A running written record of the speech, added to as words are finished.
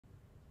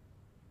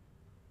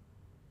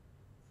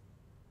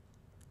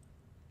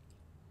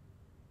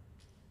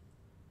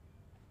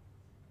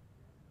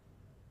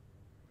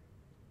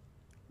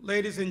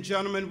Ladies and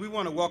gentlemen, we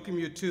want to welcome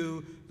you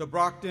to the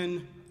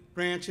Brockton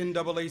Branch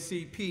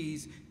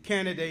NAACP's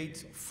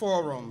Candidates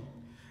Forum.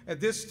 At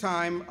this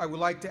time, I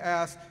would like to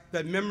ask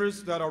that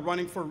members that are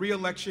running for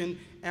re-election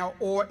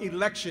or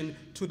election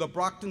to the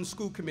Brockton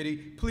School Committee,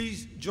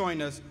 please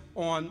join us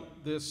on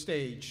the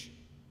stage.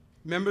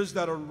 Members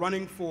that are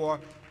running for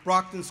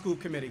Brockton School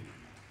Committee.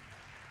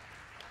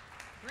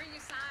 Bring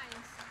your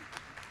signs.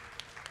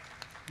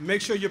 Make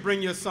sure you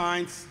bring your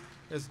signs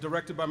as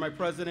directed by my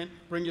president.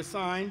 Bring your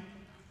sign.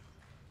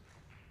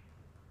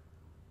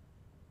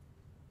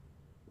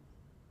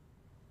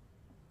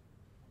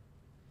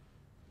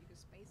 You can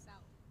space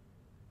out.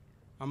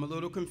 I'm a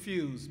little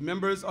confused.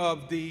 Members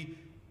of the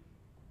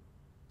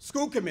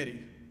school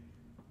committee,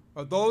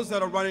 or those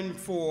that are running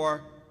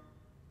for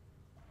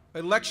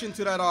election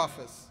to that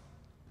office,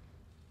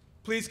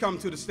 please come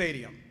to the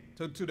stadium,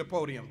 to the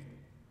podium.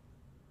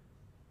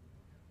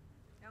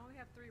 I only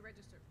have 3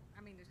 registered.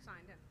 They're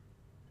signed in.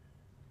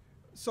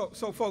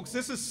 So folks,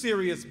 this is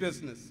serious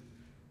business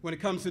when it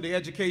comes to the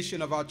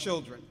education of our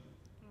children.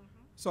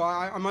 So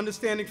I'm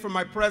understanding from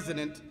my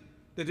president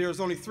that there's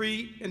only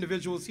 3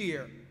 individuals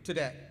here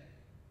today.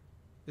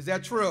 Is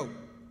that true?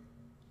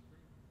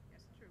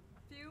 That's true.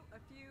 A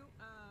few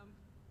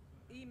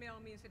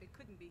emailed me and said they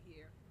couldn't be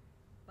here,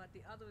 but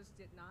the others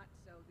did not,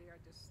 so they are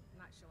just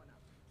not showing up.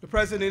 The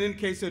president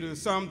indicates that there are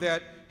some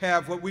that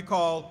have what we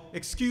call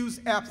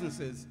excused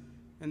absences,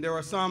 and there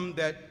are some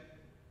that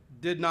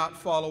did not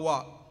follow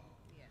up.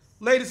 Yes.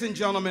 Ladies and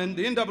gentlemen,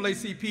 the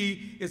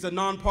NAACP is a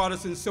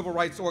nonpartisan civil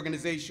rights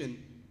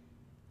organization.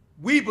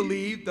 We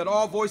believe that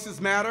all voices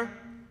matter.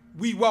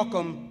 We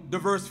welcome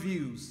diverse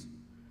views.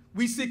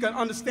 We seek an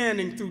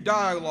understanding through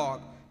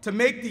dialogue to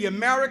make the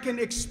American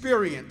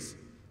experience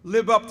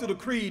live up to the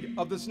creed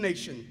of this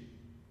nation.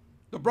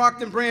 The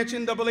Brockton Branch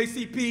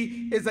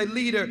NAACP is a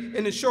leader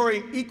in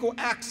ensuring equal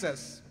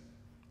access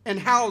and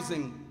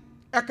housing,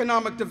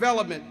 economic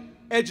development,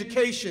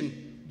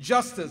 education,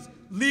 justice,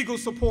 legal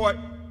support,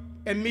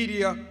 and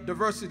media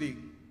diversity.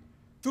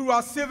 Through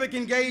our civic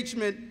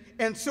engagement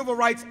and civil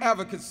rights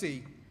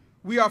advocacy,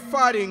 we are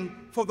fighting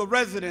for the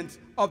residents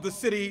of the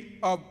city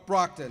of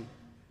Brockton.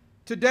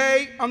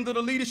 Today, under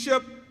the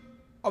leadership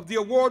of the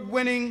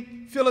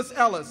award-winning Phyllis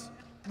Ellis,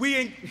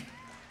 we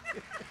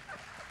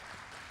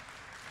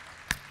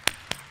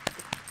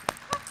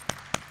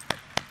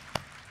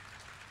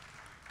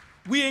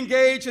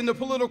engage in the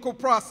political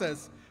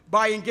process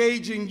by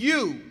engaging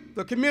you,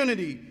 the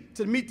community,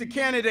 to meet the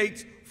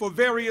candidates for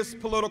various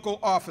political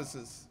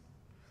offices.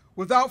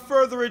 Without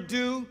further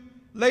ado,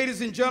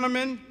 ladies and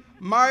gentlemen,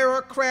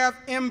 Myra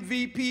Craft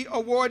MVP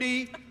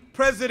awardee,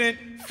 President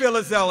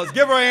Phyllis Ellis.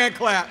 Give her a hand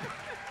clap.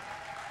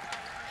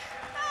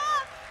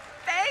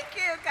 Thank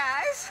you,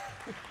 guys.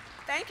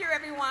 Thank you,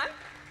 everyone.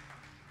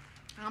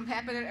 I'm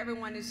happy that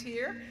everyone is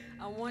here.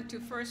 I want to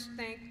first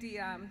thank the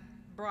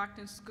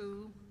Brockton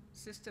School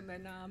System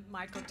and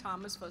Michael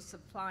Thomas for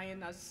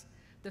supplying us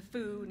the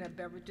food and the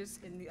beverages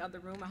in the other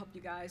room. I hope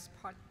you guys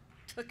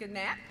partook in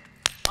that.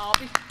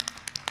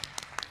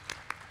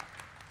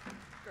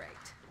 Great.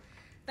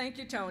 Thank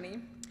you, Tony.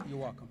 You're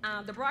welcome.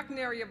 The Brockton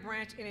Area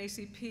Branch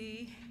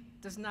NAACP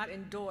does not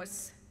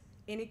endorse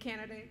any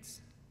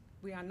candidates.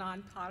 We are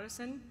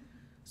nonpartisan,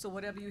 so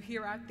whatever you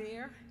hear out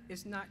there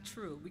is not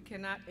true. We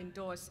cannot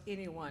endorse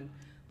anyone,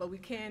 but we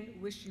can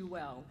wish you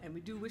well, and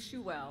we do wish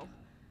you well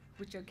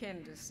with your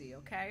candidacy,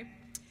 okay?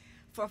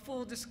 For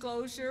full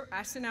disclosure,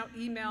 I sent out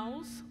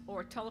emails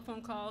or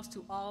telephone calls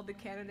to all the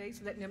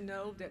candidates, letting them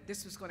know that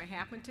this was going to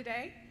happen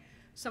today.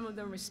 Some of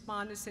them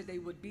responded, said they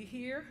would be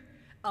here.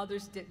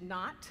 Others did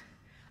not.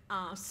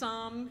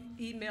 Some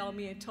emailed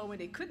me and told me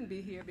they couldn't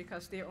be here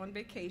because they're on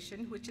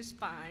vacation, which is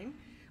fine.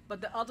 But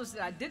the others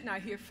that I did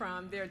not hear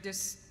from, they're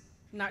just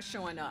not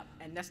showing up,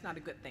 and that's not a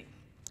good thing.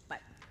 But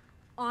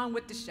on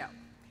with the show.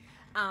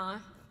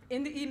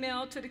 In the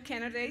email to the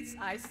candidates,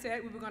 I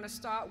said we were going to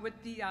start with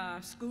the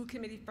school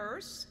committee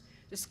first.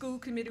 The school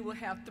committee will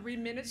have 3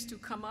 minutes to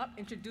come up,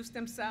 introduce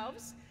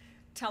themselves,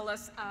 tell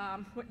us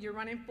what you're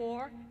running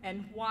for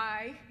and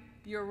why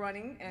you're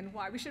running and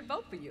why we should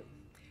vote for you.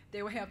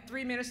 They will have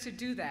 3 minutes to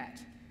do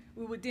that.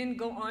 We would then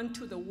go on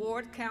to the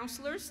ward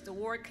counselors. The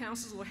ward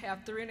counselors will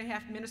have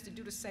 3.5 minutes to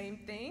do the same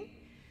thing.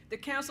 The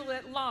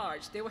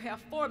Councilor-At-Large, they will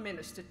have 4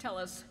 minutes to tell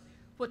us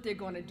what they're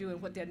going to do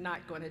and what they're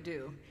not going to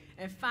do.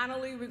 And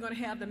finally, we're going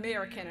to have the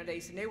mayor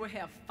candidates, and they will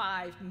have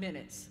 5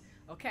 minutes,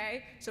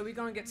 okay? So we're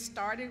going to get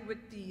started with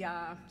the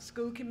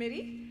school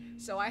committee.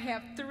 So I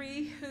have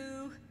 3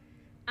 who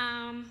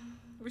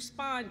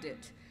responded.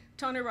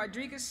 Tony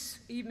Rodriguez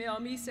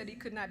emailed me, said he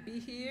could not be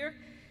here.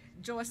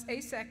 Joyce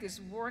Asak is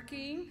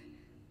working,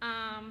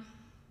 and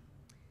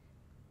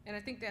I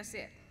think that's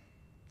it.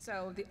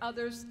 So the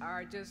others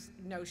are just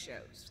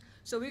no-shows.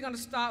 So we're going to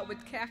start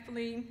with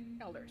Kathleen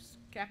Elders.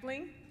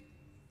 Kathleen,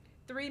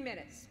 3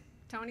 minutes.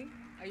 Tony,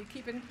 are you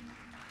keeping?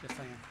 Yes,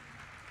 I am.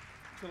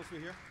 Phyllis,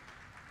 we're here?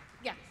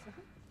 Yes.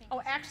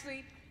 Oh,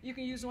 actually, you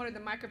can use one of the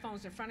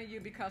microphones in front of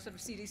you because of the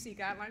CDC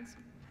guidelines.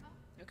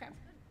 Okay.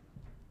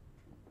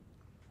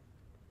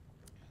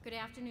 Good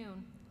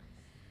afternoon.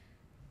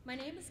 My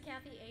name is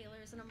Kathy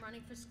Ehlers, and I'm running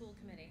for school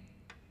committee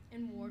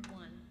in Ward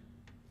 1.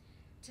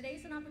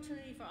 Today's an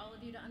opportunity for all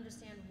of you to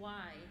understand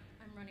why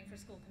I'm running for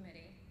school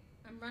committee.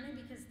 I'm running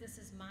because this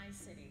is my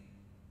city.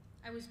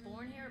 I was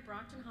born here at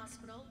Brockton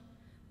Hospital,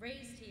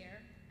 raised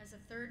here as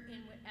a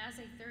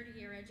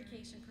third-year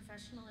education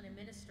professional and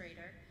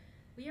administrator.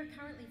 We are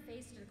currently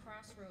faced at a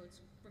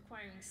crossroads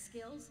requiring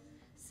skills,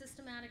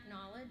 systematic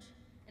knowledge,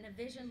 and a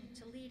vision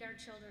to lead our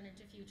children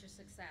into future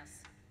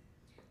success.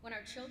 When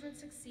our children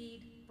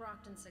succeed,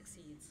 Brockton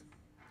succeeds.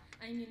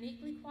 I am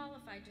uniquely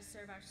qualified to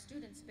serve our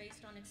students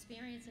based on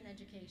experience in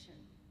education.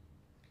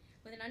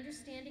 With an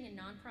understanding in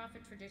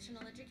nonprofit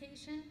traditional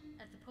education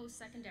at the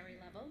post-secondary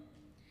level,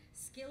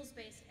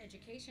 skills-based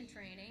education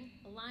training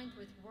aligned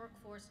with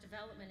workforce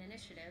development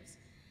initiatives,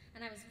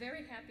 and I was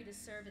very happy to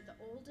serve at the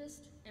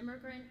oldest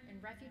immigrant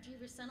and refugee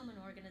resettlement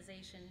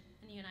organization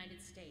in the United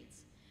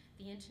States,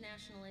 the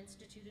International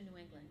Institute of New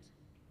England.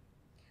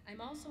 I'm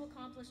also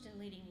accomplished in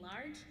leading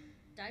large,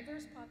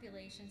 diverse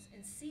populations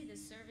and see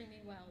this serving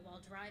me well while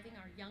driving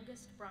our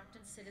youngest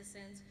Brockton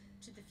citizens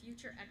to the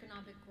future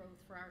economic growth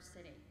for our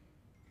city.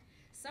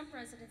 Some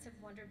residents have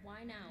wondered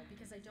why now,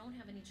 because I don't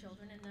have any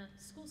children in the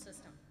school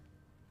system.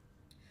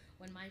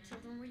 When my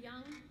children were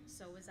young,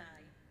 so was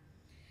I.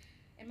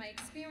 And my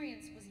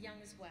experience was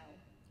young as well.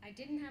 I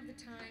didn't have the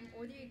time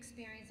or the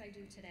experience I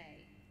do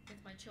today.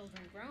 With my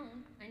children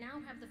grown, I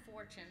now have the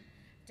fortune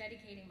of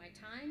dedicating my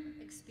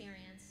time,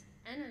 experience,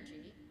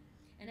 energy,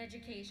 and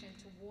education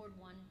to Ward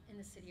 1 in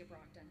the city of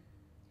Brockton.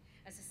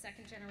 As a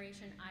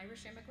second-generation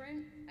Irish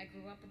immigrant, I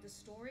grew up with the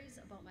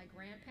stories about my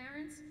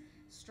grandparents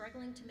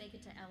struggling to make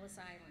it to Ellis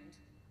Island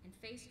and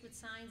faced with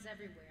signs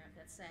everywhere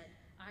that said,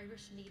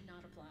 "Irish need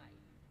not apply."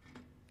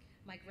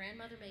 My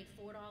grandmother made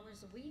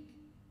 $4 a week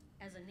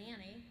as a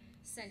nanny,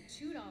 sent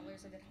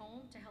 $2 of it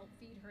home to help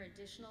feed her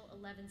additional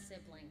 11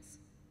 siblings.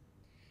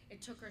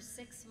 It took her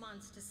 6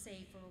 months to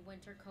save for a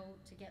winter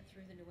coat to get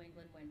through the New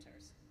England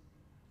winters.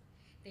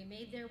 They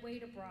made their way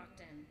to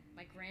Brockton.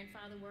 My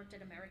grandfather worked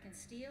at American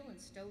Steel in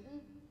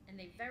Stoughton, and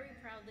they very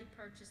proudly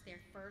purchased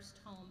their first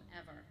home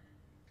ever.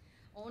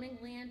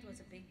 Owning land was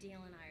a big deal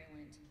in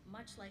Ireland,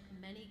 much like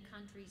many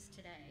countries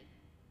today.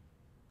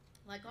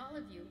 Like all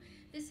of you,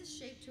 this has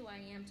shaped who I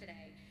am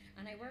today,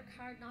 and I work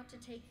hard not to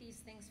take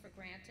these things for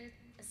granted,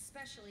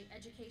 especially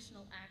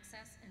educational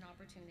access and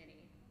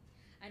opportunity.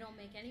 I don't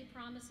make any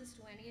promises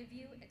to any of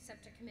you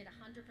except to commit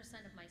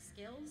 100% of my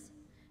skills,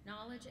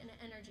 knowledge, and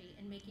energy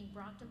in making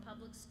Brockton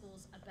Public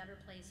Schools a better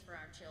place for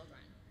our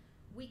children.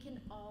 We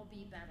can all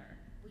be better.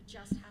 We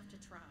just have to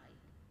try.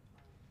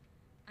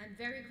 I'm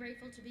very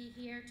grateful to be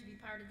here, to be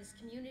part of this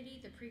community.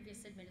 The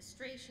previous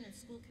administration and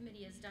school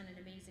committee has done an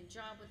amazing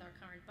job with our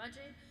current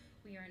budget.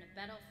 We are in a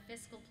better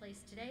fiscal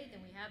place today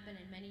than we have been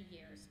in many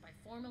years by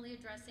formally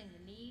addressing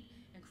the need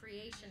and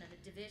creation of a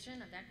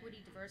division of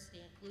equity, diversity,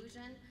 and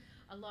inclusion,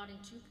 allotting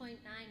 $2.9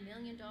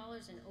 million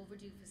in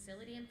overdue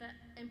facility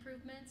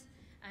improvements,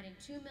 adding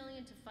 $2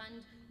 million to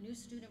fund new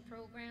student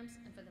programs,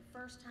 and for the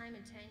first time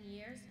in 10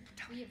 years,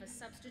 we have a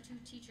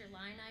substitute teacher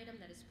line item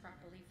that is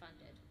properly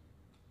funded.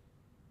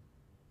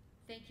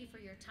 Thank you for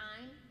your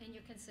time and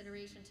your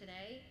consideration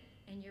today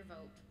and your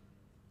vote.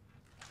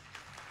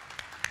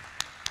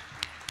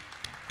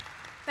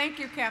 Thank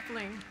you,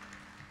 Kathleen.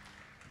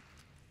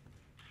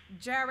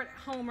 Jared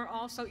Homer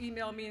also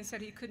emailed me and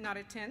said he could not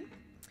attend.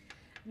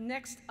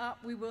 Next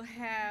up, we will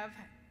have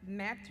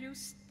Matthew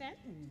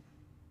Stanton.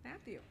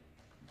 Matthew.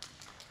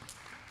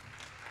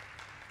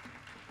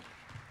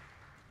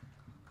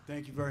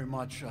 Thank you very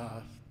much.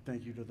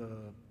 Thank you to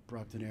the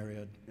Brockton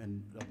Area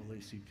and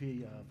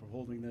NAACP for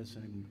holding this,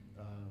 and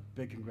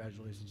big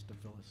congratulations to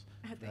Phyllis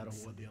for that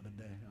award the other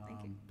day.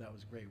 That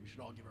was great. We should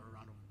all give her a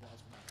round of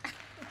applause for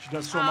that. She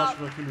does so much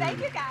for the community.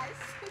 Thank you, guys.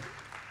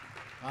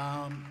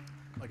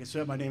 Like I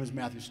said, my name is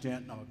Matthew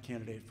Stanton. I'm a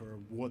candidate for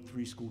Ward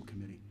 3 School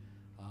Committee.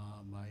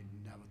 I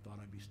never thought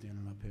I'd be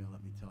standing up here,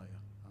 let me tell you.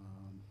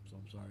 So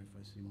I'm sorry if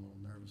I seem a little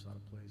nervous, out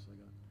of place. I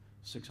got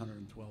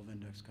 612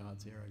 index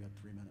cards here. I got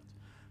 3 minutes.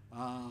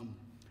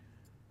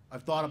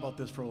 I've thought about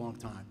this for a long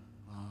time,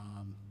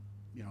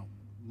 you know,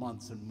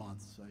 months and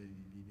months.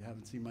 You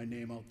haven't seen my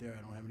name out there.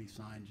 I don't have any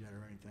signs yet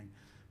or anything.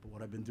 But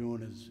what I've been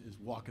doing is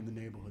walking the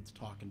neighborhoods,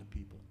 talking to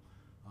people.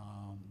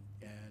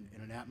 And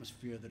in an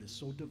atmosphere that is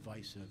so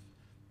divisive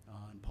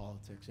in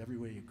politics,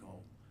 everywhere you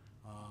go,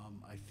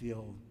 I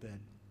feel that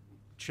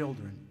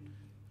children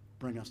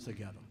bring us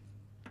together.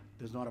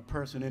 There's not a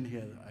person in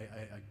here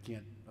I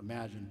can't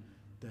imagine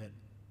that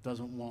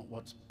doesn't want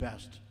what's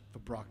best for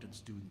Brockton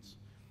students.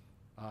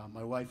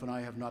 My wife and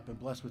I have not been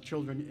blessed with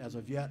children as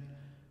of yet.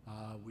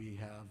 We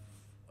have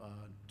a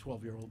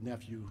 12-year-old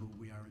nephew who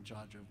we are in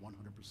charge of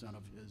 100%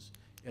 of his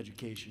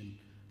education.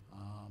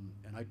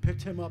 And I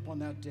picked him up on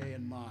that day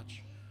in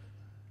March,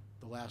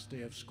 the last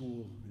day of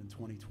school in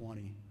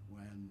 2020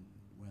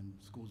 when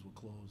schools were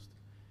closed.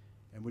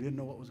 And we didn't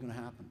know what was going to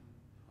happen.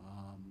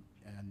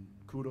 And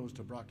kudos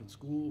to Brockton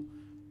School,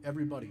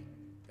 everybody,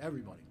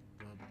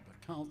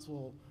 the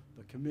council,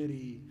 the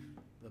committee,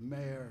 the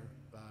mayor,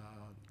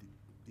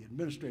 the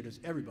administrators,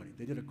 everybody.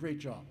 They did a great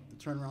job. The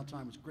turnaround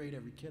time was great.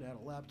 Every kid had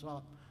a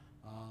laptop,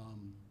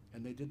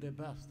 and they did their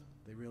best.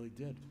 They really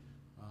did.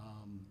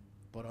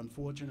 But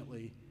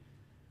unfortunately,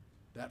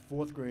 that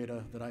fourth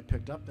grader that I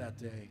picked up that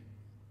day,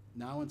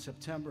 now in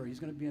September,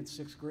 he's going to be in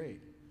 6th grade.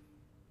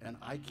 And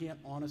I can't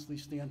honestly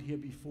stand here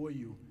before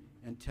you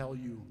and tell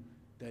you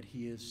that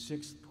he is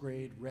 6th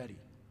grade ready.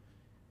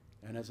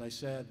 And as I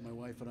said, my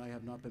wife and I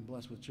have not been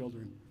blessed with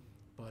children,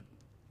 but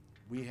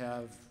we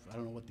have, I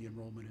don't know what the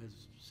enrollment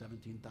is,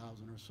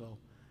 17,000 or so.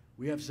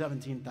 We have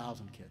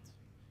 17,000 kids.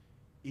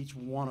 Each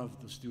one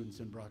of the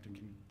students in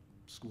Brockton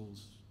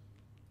schools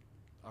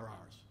are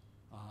ours,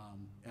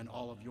 and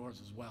all of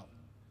yours as well.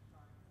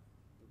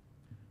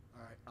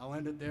 All right, I'll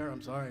end it there.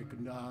 I'm sorry.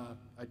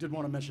 I did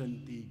want to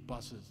mention the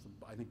buses.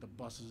 I think the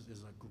buses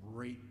is a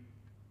great,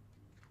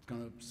 it's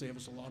going to save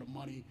us a lot of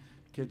money.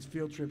 Kids'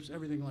 field trips,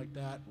 everything like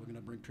that. We're going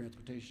to bring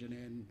transportation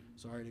in.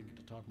 Sorry I didn't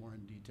get to talk more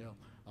in detail.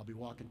 I'll be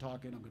walking,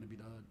 talking. I'm going to be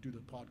do the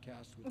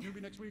podcast with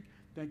Ruby next week.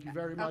 Thank you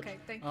very much. Okay,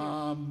 thank you.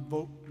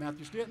 Vote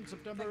Matthew Stanton,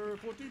 September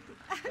 14th.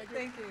 Thank you.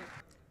 Thank you.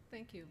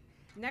 Thank you.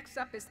 Next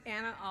up is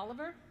Anna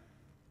Oliver.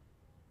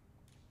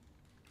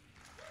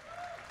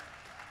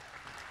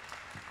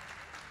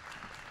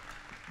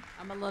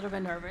 I'm a little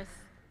bit nervous.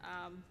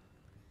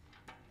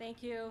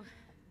 Thank you,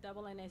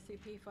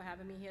 NAACP, for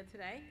having me here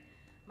today.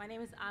 My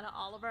name is Anna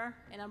Oliver,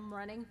 and I'm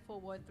running for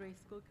Ward 3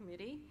 School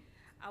Committee.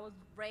 I was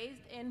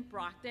raised in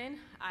Brockton.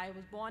 I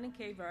was born in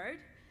Cape Verde.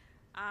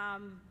 I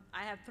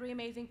have 3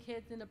 amazing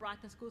kids in the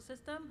Brockton school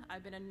system.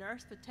 I've been a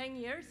nurse for 10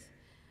 years.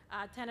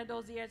 10 of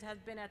those years has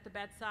been at the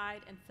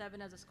bedside, and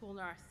 7 as a school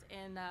nurse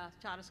in a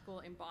charter school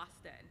in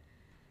Boston.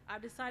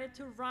 I've decided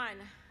to run.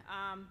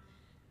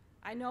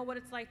 I know what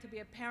it's like to be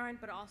a parent,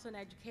 but also an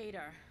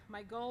educator.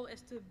 My goal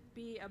is to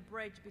be a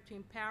bridge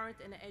between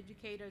parents and the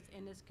educators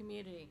in this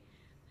community,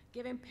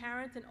 giving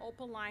parents an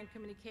open line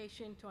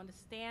communication to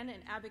understand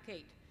and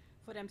advocate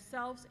for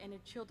themselves and their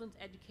children's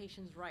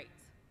education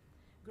rights.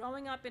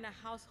 Growing up in a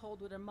household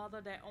with a mother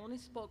that only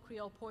spoke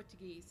Creole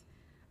Portuguese,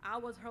 I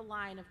was her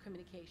line of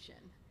communication,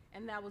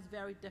 and that was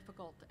very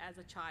difficult as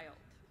a child.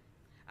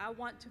 I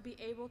want to be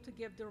able to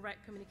give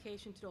direct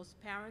communication to those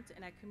parents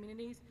and our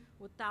communities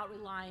without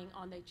relying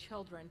on their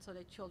children so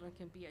their children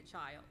can be a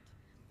child.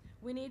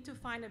 We need to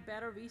find a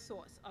better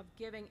resource of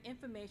giving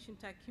information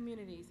to our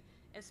communities,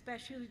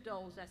 especially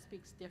those that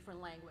speak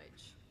different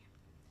language.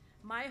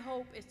 My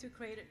hope is to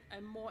create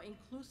a more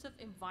inclusive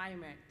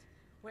environment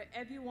where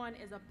everyone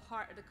is a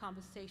part of the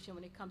conversation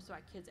when it comes to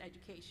our kids'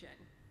 education.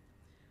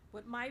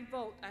 With my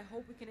vote, I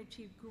hope we can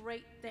achieve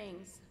great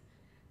things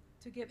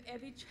to give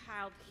every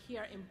child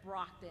here in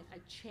Brockton a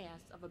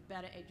chance of a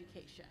better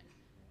education.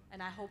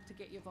 And I hope to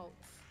get your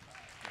votes.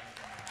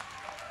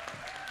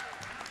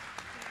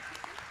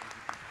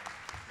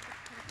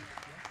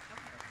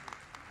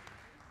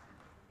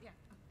 Yeah,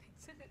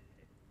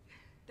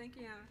 thank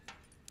you,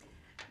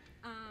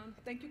 Anna.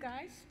 Thank you,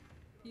 guys.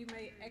 You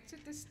may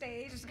exit the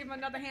stage. Just give them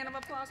another hand of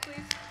applause,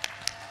 please.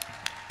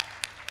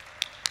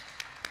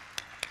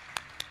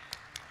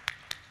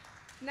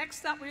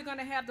 Next up, we're going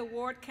to have the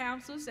ward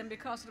councils, and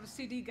because of the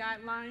CD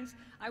guidelines,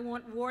 I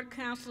want ward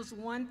councilors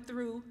 1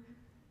 through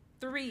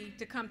 3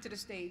 to come to the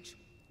stage.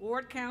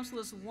 Ward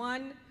councilors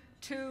 1,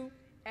 2,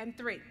 and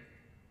 3.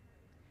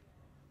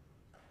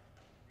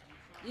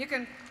 You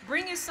can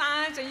bring your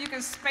signs and you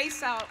can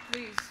space out,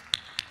 please,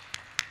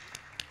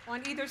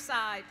 on either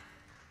side.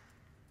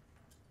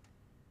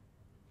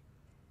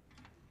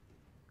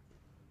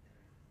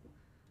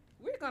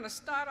 We're going to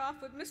start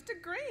off with Mr.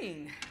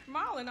 Green.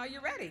 Marlon, are you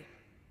ready?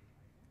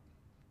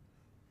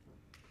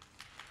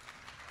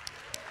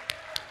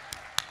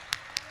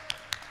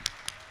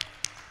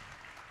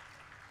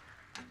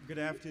 Good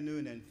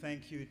afternoon, and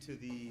thank you to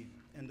the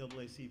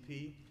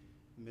NAACP,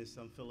 Ms.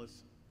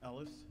 Phyllis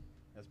Ellis,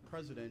 as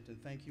president, and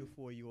thank you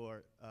for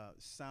your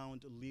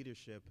sound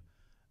leadership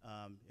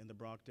in the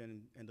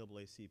Brockton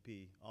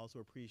NAACP. Also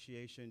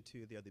appreciation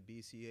to the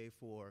BCA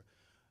for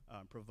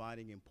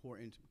providing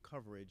important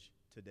coverage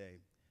today.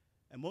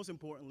 And most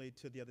importantly,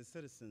 to the other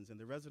citizens and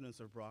the residents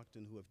of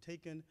Brockton who have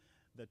taken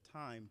the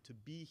time to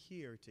be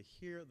here to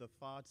hear the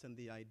thoughts and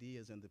the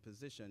ideas and the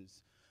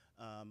positions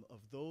of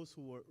those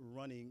who are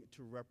running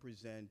to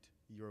represent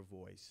your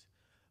voice.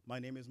 My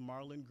name is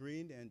Marlon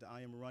Green, and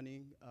I am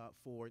running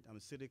for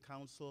City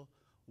Council,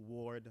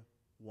 Ward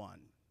 1.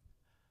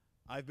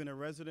 I've been a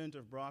resident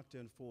of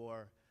Brockton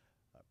for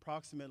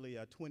approximately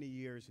 20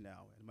 years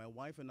now, and my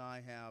wife and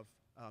I have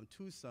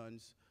 2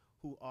 sons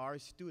who are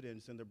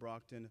students in the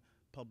Brockton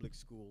public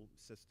school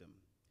system.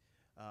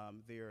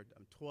 They're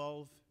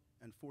 12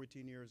 and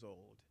 14 years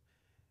old,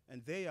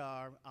 and they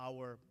are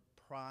our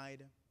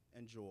pride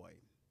and joy.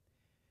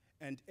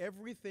 And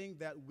everything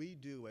that we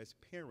do as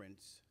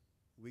parents,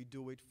 we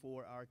do it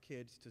for our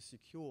kids to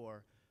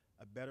secure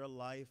a better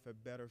life, a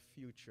better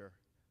future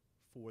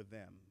for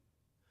them.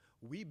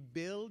 We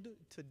build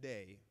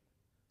today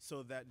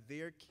so that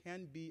there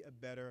can be a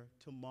better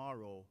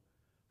tomorrow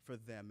for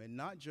them, and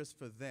not just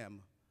for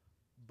them,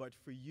 but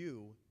for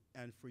you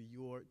and for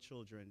your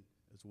children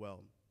as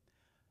well.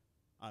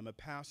 I'm a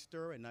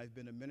pastor, and I've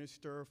been a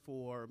minister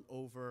for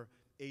over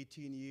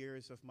 18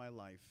 years of my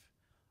life.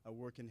 I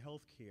work in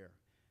healthcare,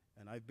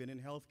 and I've been in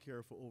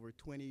healthcare for over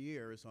 20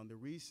 years on the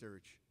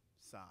research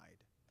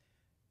side.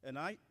 And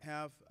I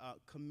have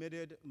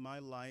committed my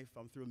life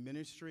through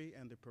ministry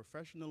and the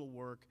professional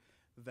work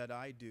that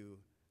I do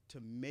to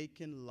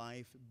making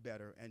life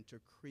better and to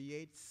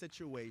create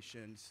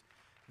situations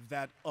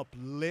that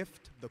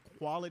uplift the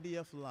quality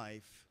of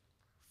life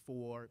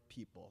for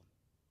people.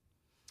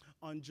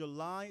 On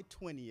July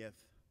 20th,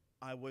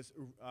 I was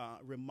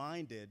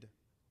reminded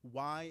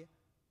why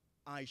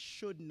I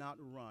should not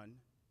run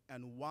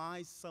and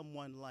why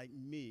someone like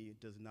me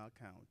does not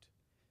count.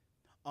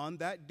 On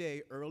that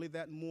day, early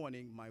that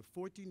morning, my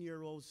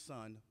 14-year-old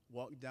son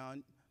walked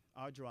down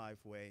our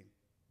driveway,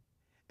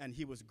 and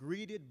he was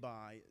greeted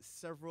by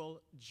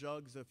several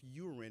jugs of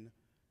urine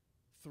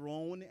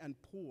thrown and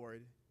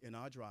poured in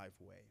our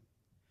driveway.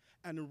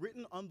 And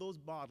written on those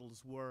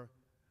bottles were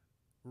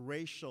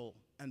racial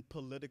and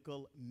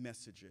political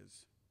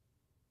messages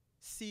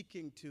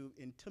seeking to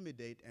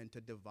intimidate and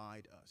to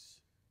divide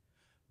us.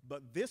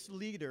 But this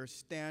leader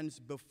stands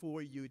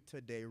before you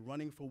today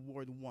running for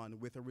Ward 1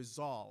 with a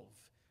resolve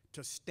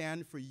to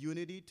stand for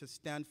unity, to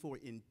stand for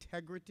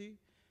integrity,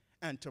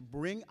 and to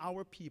bring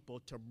our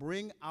people, to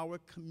bring our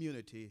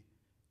community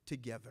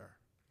together.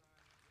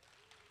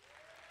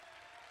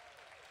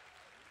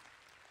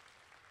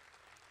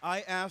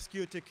 I ask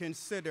you to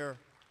consider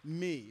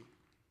me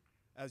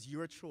as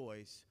your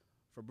choice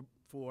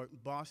for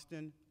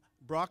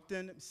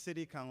Brockton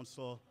City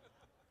Council.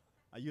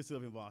 I used to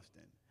live in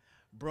Boston.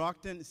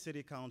 Brockton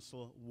City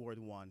Council, Ward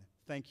 1.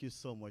 Thank you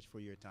so much for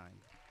your time.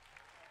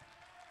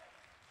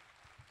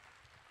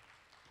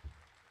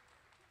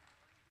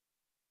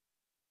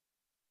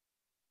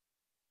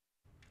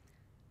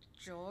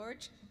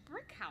 George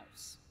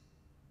Brickhouse.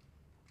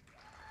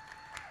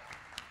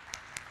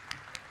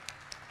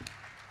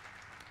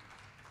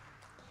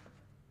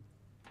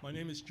 My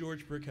name is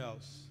George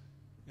Brickhouse,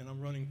 and I'm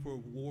running for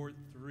Ward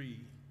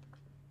 3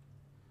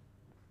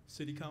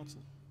 City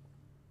Council.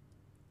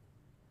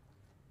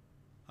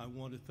 I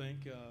want to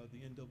thank the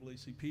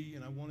NAACP,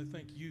 and I want to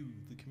thank you,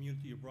 the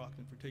community of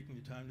Brockton, for taking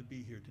the time to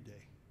be here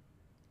today.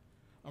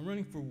 I'm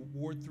running for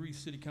Ward 3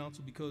 City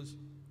Council because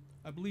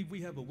I believe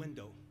we have a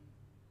window.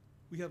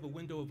 We have a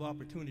window of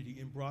opportunity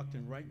in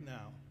Brockton right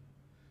now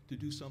to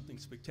do something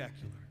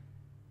spectacular,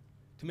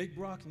 to make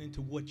Brockton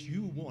into what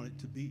you want it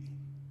to be,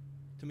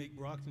 to make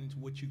Brockton into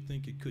what you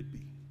think it could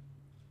be.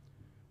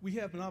 We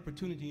have an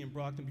opportunity in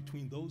Brockton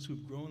between those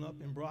who've grown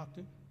up in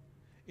Brockton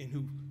and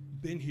who've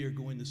been here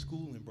going to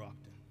school in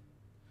Brockton.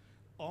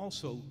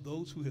 Also,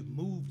 those who have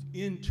moved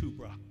into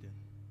Brockton.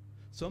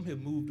 Some have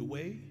moved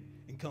away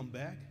and come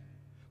back,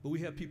 but we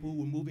have people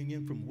who are moving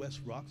in from West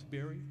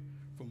Roxbury,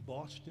 from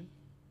Boston,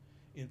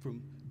 and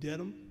from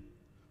Dedham,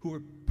 who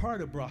are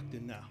part of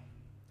Brockton now.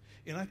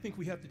 And I think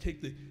we have to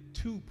take the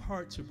two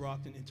parts of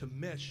Brockton and to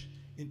mesh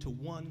into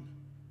one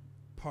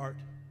part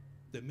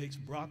that makes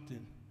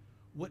Brockton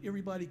what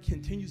everybody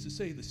continues to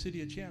say, the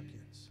city of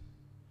champions.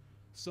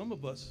 Some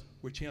of us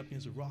were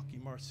champions of Rocky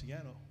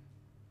Marciano.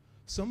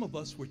 Some of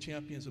us were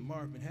champions of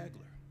Marvin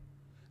Hagler.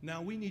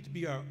 Now we need to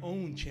be our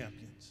own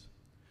champions.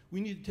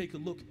 We need to take a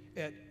look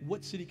at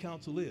what City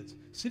Council is.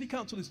 City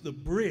Council is the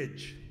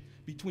bridge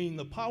between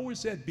the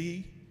powers that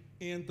be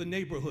and the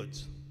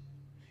neighborhoods.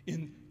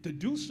 And to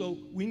do so,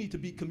 we need to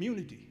be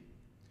community.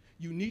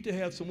 You need to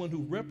have someone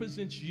who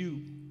represents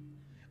you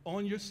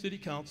on your city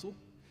council.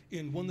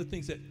 And one of the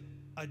things that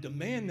I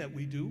demand that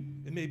we do,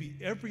 and maybe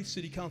every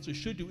city council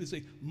should do, is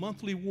a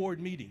monthly ward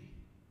meeting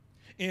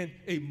and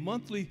a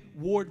monthly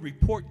ward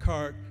report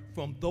card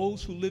from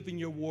those who live in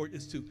your ward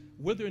as to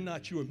whether or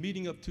not you are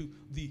meeting up to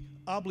the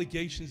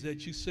obligations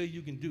that you say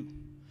you can do.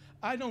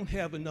 I don't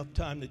have enough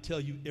time to tell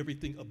you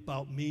everything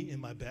about me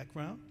and my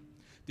background.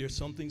 There's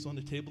some things on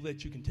the table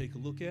that you can take a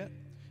look at.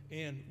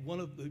 And one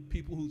of the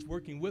people who's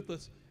working with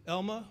us,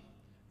 Elma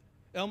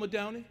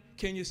Downey,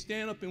 can you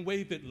stand up and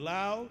wave it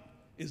loud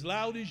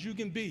as you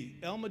can be?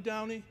 Elma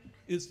Downey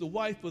is the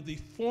wife of the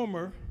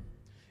former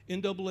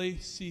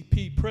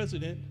NAACP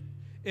president,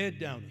 Ed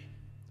Downey.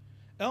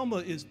 Elma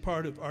is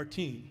part of our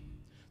team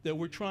that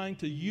we're trying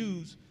to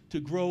use to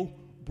grow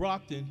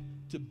Brockton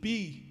to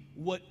be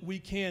what we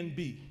can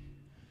be.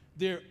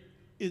 There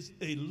is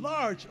a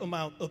large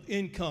amount of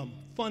income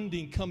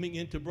funding coming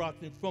into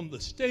Brockton from the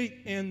state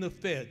and the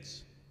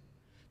feds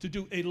to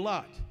do a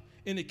lot,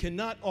 and it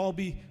cannot all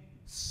be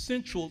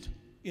centraled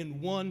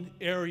in one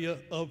area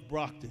of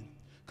Brockton,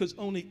 because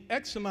only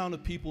X amount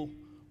of people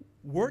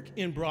work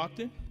in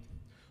Brockton.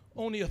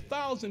 Only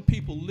 1,000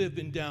 people live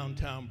in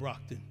downtown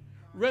Brockton.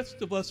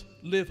 Rest of us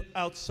live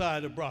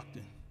outside of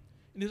Brockton.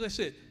 And as I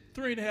said,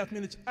 3.5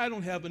 minutes, I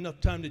don't have enough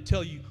time to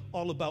tell you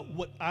all about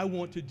what I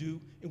want to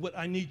do and what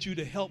I need you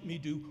to help me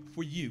do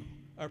for you.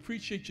 I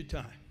appreciate your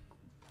time.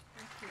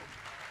 Thank you.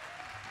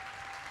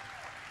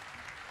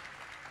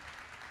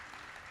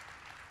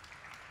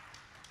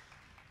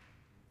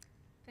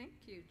 Thank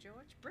you,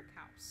 George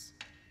Brickhouse.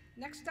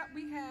 Next up,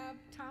 we have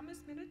Thomas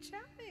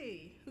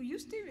Minicelli, who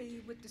used to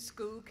be with the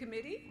school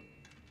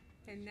committee.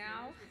 And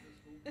now,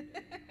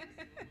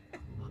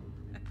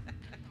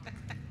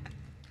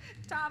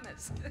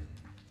 Thomas.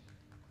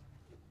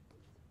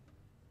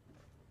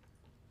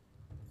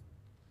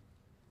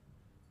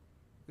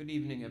 Good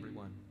evening,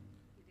 everyone.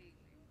 Good evening.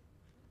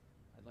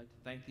 I'd like to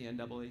thank the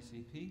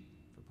NAACP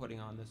for putting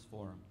on this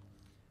forum.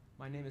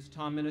 My name is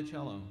Tom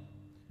Minicello.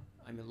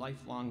 I'm a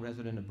lifelong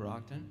resident of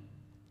Brockton.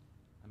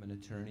 I'm an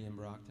attorney in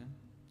Brockton.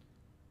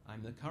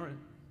 I'm the current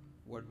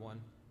Ward 1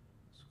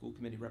 School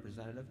Committee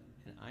representative,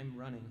 and I'm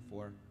running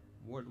for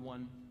Ward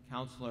 1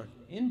 Councilor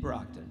in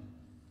Brockton.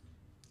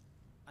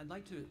 I'd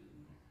like to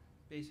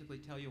basically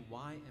tell you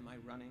why am I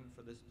running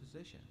for this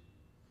position.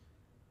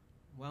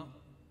 Well,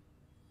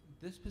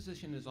 this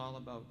position is all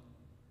about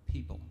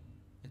people.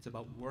 It's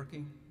about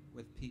working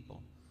with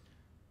people.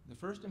 The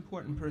first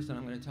important person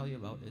I'm going to tell you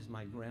about is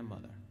my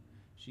grandmother.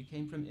 She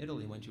came from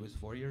Italy when she was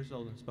 4 years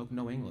old and spoke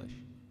no English.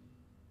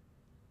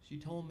 She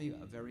told me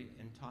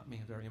and taught me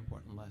a very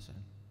important lesson.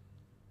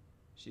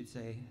 She'd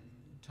say,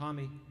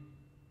 Tommy,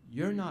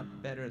 you're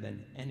not better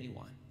than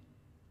anyone,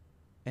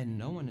 and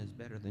no one is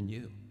better than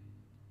you.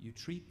 You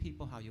treat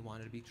people how you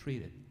want to be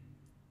treated.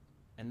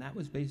 And that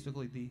was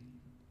basically the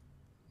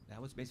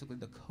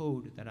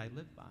code that I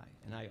live by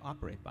and I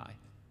operate by.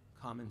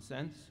 Common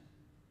sense,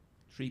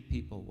 treat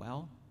people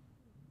well,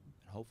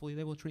 and hopefully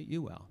they will treat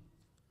you well.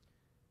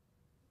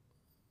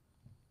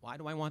 Why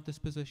do I want this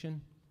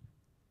position?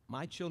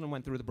 My children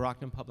went through the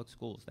Brockton Public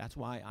Schools. That's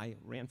why I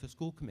ran for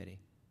school committee.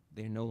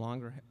 They no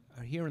longer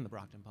are here in the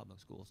Brockton Public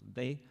Schools.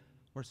 They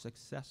were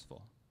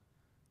successful.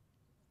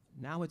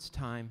 Now it's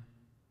time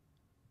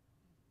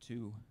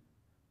to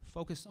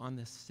focus on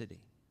this city.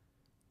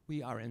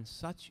 We are in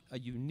such a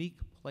unique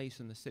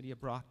place in the city of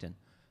Brockton.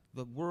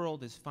 The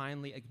world is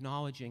finally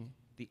acknowledging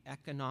the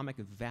economic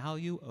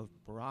value of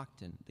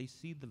Brockton. They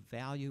see the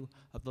value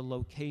of the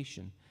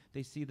location.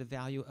 They see the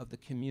value of the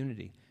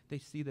community. They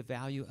see the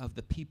value of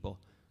the people.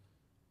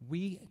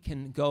 We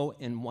can go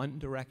in one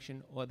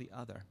direction or the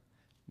other.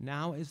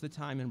 Now is the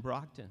time in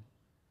Brockton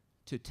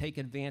to take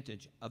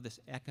advantage of this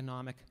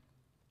economic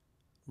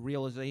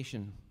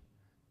realization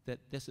that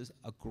this is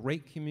a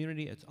great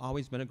community. It's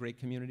always been a great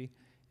community,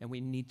 and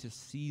we need to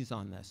seize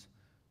on this.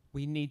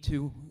 We need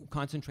to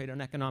concentrate on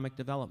economic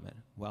development.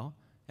 Well,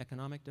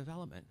 economic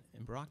development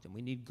in Brockton.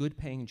 We need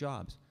good-paying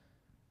jobs.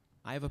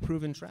 I have a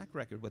proven track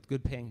record with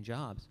good-paying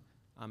jobs.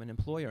 I'm an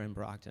employer in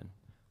Brockton.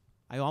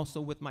 I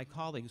also, with my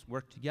colleagues,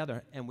 work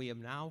together, and we have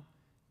now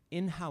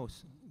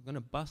in-house going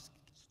to bus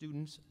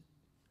students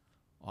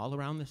all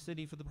around the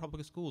city for the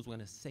public schools. We're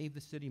going to save the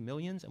city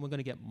millions, and we're going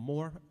to get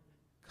more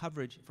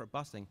coverage for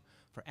busing,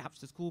 for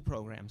after-school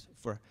programs,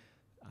 for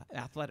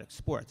athletic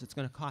sports. It's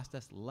going to cost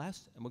us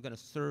less, and we're going to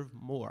serve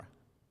more.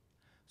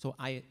 So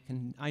I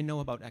know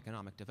about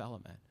economic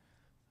development.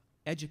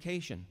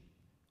 Education.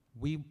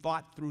 We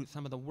fought through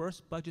some of the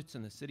worst budgets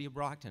in the city of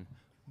Brockton.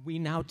 We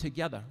now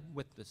together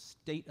with the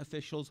state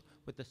officials,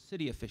 with the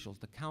city officials,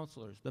 the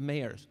counselors, the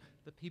mayors,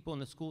 the people in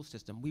the school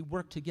system, we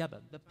work together,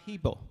 the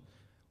people.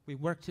 We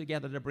work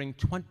together to bring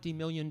 $20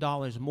 million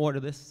more to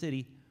this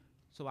city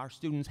so our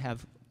students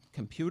have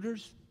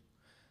computers,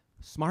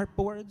 smart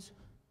boards,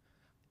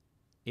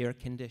 air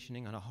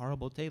conditioning on a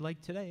horrible day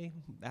like today.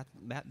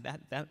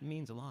 That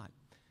means a lot.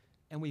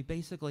 And we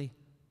basically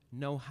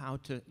know how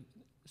to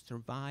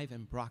survive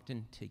in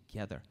Brockton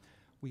together.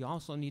 We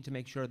also need to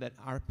make sure that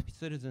our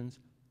citizens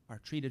are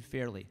treated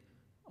fairly.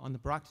 On the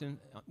Brockton,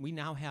 we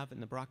now have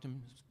in the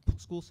Brockton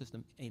school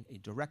system a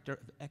director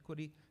of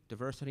equity,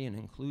 diversity, and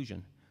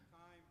inclusion.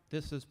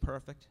 This is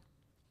perfect.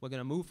 We're going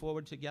to move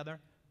forward together.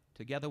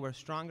 Together we're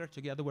stronger,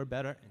 together we're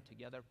better, and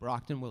together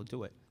Brockton will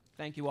do it.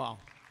 Thank you all.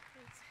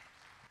 Thanks.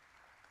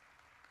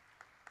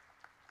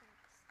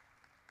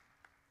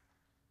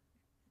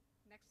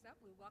 Next up,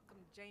 we welcome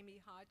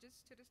Jamie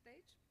Hodges to the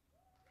stage.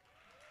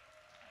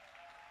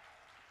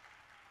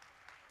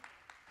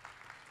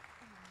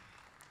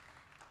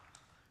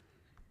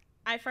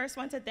 I first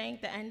want to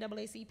thank the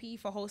NAACP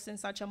for hosting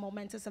such a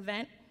momentous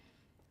event.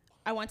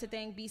 I want to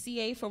thank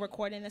BCA for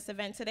recording this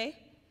event today.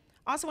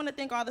 I also want to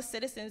thank all the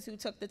citizens who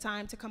took the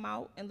time to come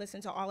out and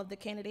listen to all of the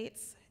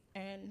candidates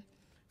and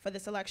for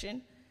this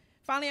election.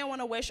 Finally, I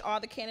want to wish all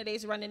the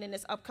candidates running in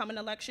this upcoming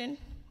election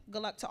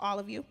good luck to all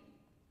of you.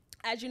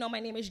 As you know, my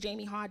name is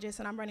Jamie Hodges,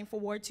 and I'm running for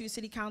Ward 2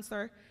 City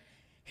Councilor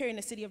here in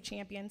the City of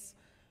Champions.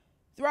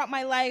 Throughout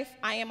my life,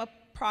 I am a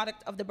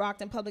product of the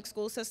Brockton Public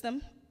School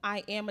System.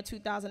 I am a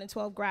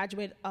 2012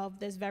 graduate of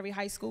this very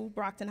high school,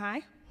 Brockton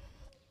High.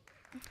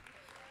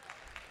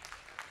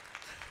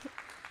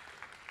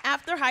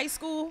 After high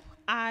school,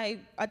 I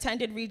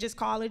attended Regis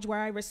College, where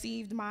I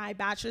received my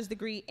bachelor's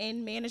degree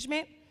in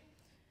management.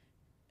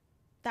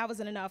 That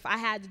wasn't enough. I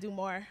had to do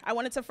more. I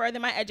wanted to further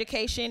my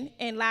education,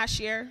 and last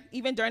year,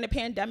 even during the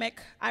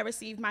pandemic, I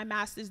received my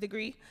master's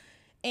degree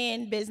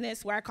in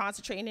business, where I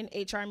concentrated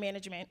in HR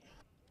management.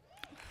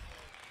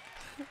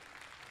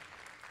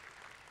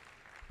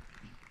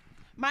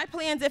 My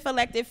plans, if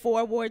elected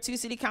for Ward 2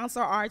 City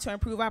Council, are to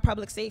improve our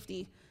public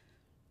safety.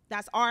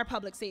 That's our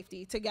public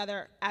safety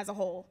together as a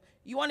whole.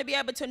 You want to be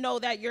able to know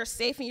that you're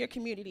safe in your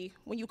community.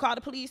 When you call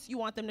the police, you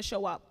want them to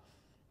show up.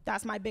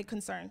 That's my big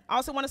concern. I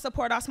also want to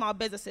support our small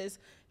businesses.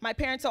 My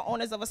parents are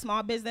owners of a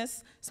small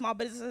business. Small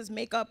businesses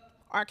make up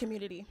our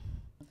community.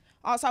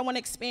 Also, I want to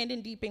expand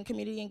and deepen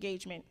community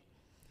engagement.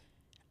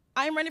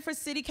 I am running for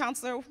City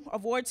Councilor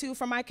of Ward 2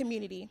 for my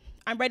community.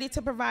 I'm ready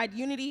to provide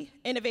unity,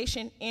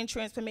 innovation, and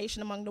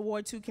transformation among the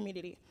Ward 2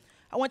 community.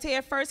 I want to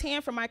hear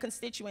firsthand from my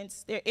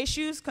constituents, their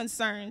issues,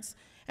 concerns,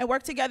 and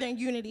work together in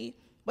unity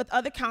with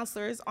other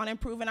councilors on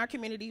improving our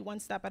community one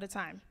step at a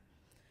time.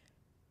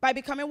 By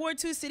becoming Ward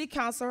 2 City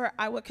Councilor,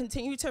 I will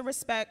continue to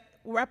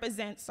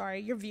represent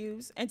your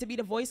views and to be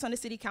the voice on the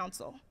City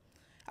Council.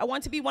 I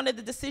want to be one of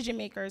the decision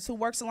makers who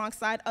works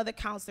alongside other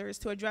councilors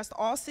to address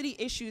all city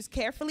issues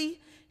carefully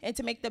and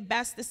to make the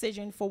best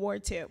decision for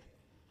Ward 2.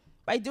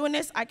 By doing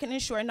this, I can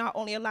ensure it not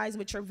only aligns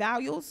with your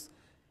values,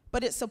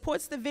 but it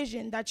supports the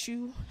vision that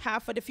you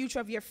have for the future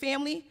of your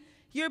family,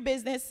 your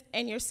business,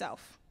 and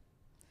yourself.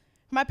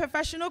 My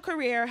professional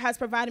career has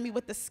provided me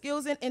with the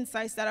skills and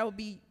insights that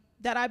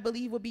I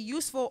believe will be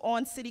useful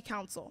on City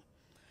Council.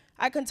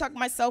 I conduct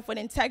myself with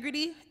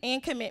integrity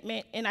and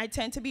commitment, and I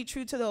intend to be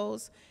true to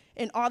those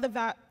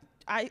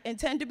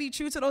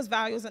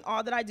values in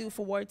all that I do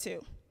for Ward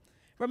 2.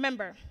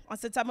 Remember, on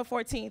September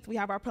 14th, we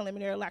have our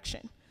preliminary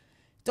election.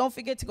 Don't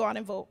forget to go out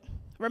and vote.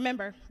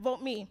 Remember,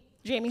 vote me,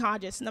 Jamie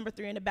Hodges, number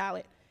 3 in the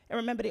ballot. And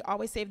remember to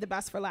always save the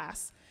best for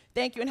last.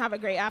 Thank you and have a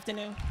great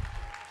afternoon.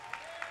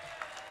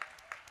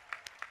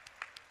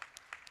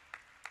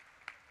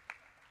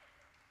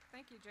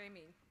 Thank you,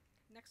 Jamie.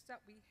 Next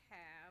up, we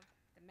have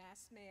the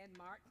masked man,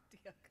 Mark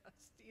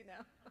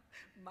D'Agostino.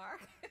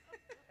 Mark?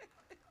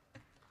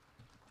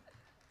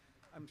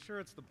 I'm sure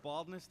it's the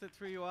baldness that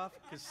threw you off,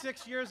 because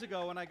 6 years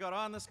ago when I got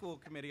on the school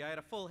committee, I had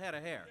a full head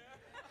of hair.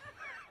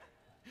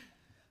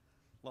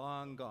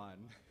 Long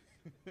gone.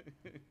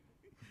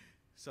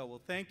 So,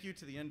 well, thank you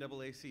to the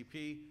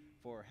NAACP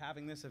for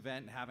having this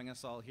event and having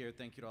us all here.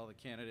 Thank you to all the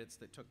candidates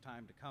that took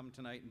time to come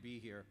tonight and be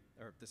here,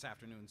 or this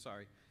afternoon,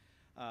 sorry.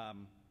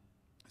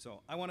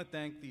 So I want to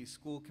thank the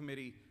school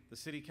committee, the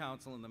city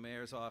council, and the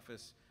mayor's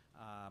office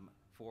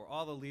for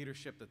all the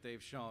leadership that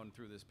they've shown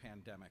through this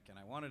pandemic. And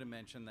I wanted to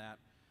mention that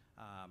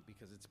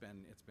because it's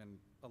been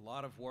a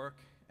lot of work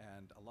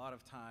and a lot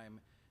of time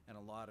and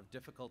a lot of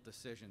difficult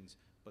decisions.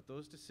 But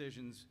those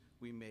decisions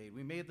we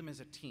made them as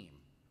a team.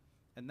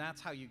 And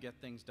that's how you get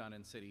things done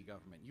in city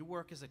government. You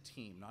work as a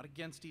team, not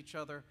against each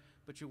other,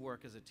 but you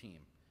work as a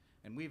team.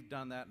 And we've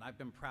done that, and I've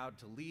been proud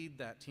to lead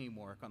that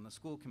teamwork on the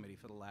school committee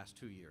for the last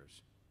 2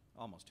 years,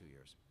 almost 2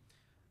 years.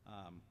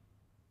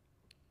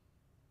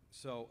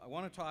 So I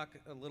want to talk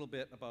a little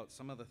bit about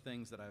some of the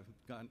things that I've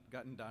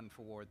gotten done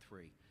for Ward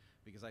 3,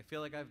 because I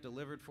feel like I've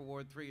delivered for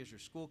Ward 3 as your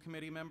school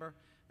committee member,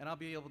 and I'll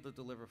be able to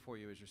deliver for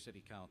you as your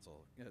city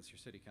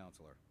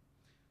councilor.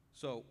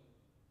 So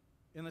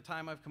in the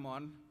time I've come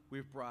on,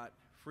 we've brought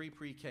free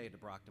pre-K to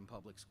Brockton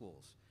Public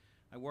Schools.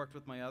 I worked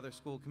with my other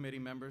school committee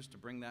members to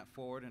bring that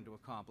forward and to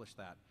accomplish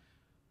that.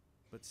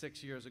 But 7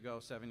 years ago,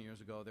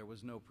 there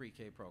was no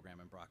pre-K program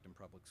in Brockton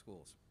Public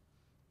Schools.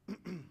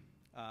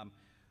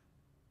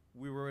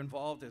 We were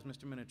involved, as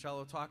Mr.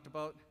 Minicello talked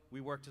about,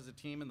 we worked as a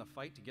team in the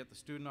fight to get the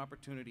Student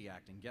Opportunity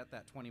Act and get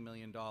that $20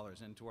 million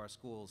into our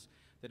schools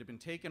that had been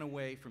taken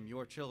away from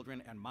your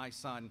children and my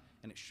son,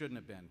 and it shouldn't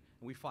have been.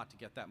 And we fought to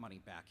get that money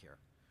back here.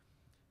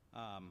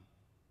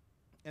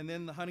 And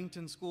then the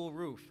Huntington School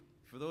roof.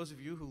 For those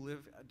of you who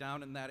live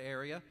down in that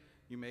area,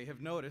 you may have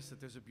noticed that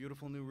there's a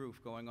beautiful new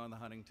roof going on the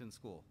Huntington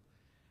School.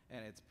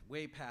 And it's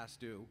way past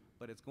due,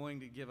 but it's going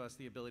to give us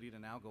the ability to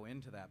now go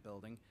into that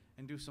building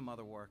and do some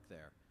other work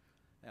there.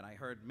 And I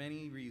heard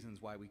many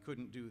reasons why we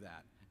couldn't do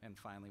that, and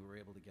finally we were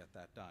able to get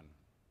that done.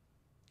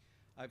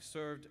 I've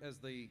served as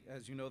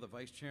you know, the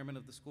vice chairman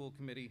of the school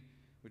committee,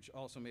 which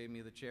also made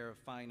me the chair of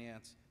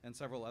finance and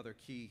several other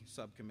key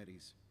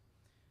subcommittees.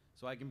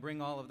 So I can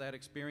bring all of that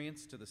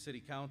experience to the city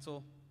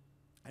council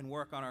and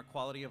work on our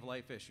quality of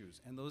life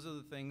issues. And those are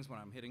the things, when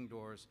I'm hitting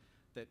doors,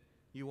 that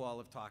you all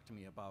have talked to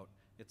me about.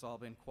 It's all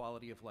been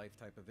quality of life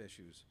type of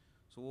issues.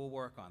 So we'll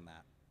work on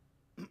that.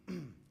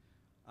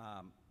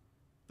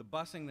 The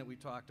busing that we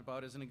talked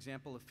about is an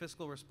example of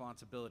fiscal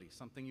responsibility,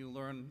 something you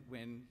learn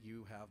when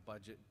you have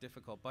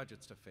difficult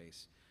budgets to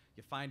face.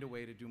 You find a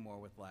way to do more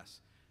with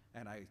less.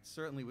 And I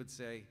certainly would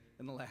say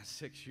in the last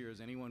 6 years,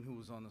 anyone who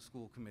was on the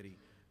school committee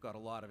got a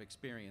lot of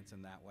experience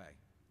in that way.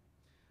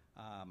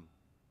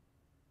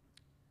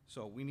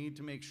 So we need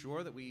to make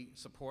sure that we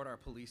support our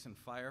police and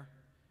fire.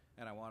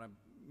 And I want to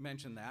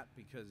mention that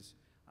because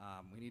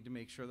we need to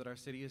make sure that our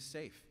city is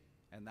safe.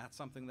 And that's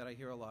something that I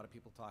hear a lot of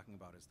people talking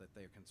about, is that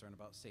they're concerned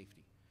about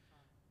safety.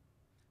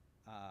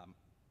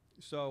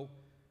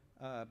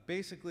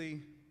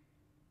 Basically,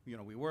 you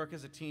know, we work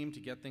as a team to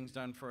get things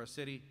done for our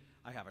city.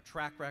 I have a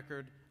track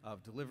record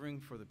of delivering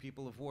for the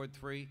people of Ward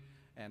 3,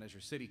 and as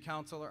your city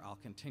councilor, I'll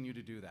continue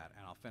to do that,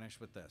 and I'll finish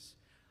with this.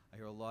 I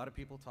hear a lot of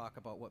people talk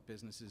about what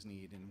businesses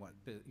need and what,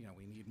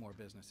 we need more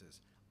businesses.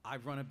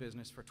 I've run a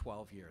business for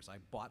 12 years. I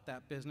bought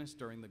that business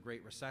during the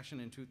Great Recession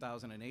in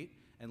 2008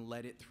 and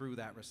led it through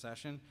that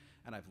recession,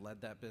 and I've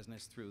led that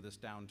business through this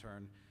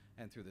downturn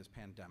and through this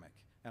pandemic.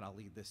 And I'll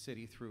lead this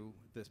city through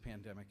this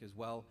pandemic as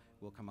well.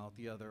 We'll come out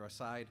the other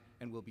side,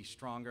 and we'll be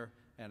stronger,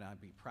 and I'd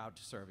be proud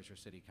to serve as your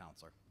city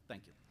councilor.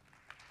 Thank you.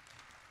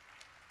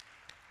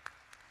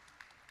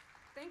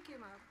 Thank you,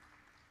 Mark.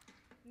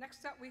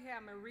 Next up, we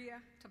have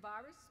Maria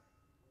Tavares.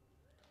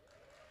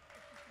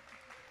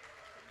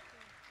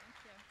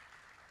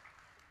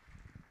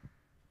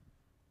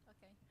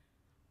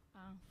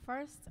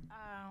 First,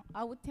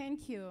 I would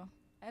thank you,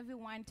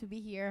 everyone, to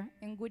be here,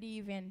 and good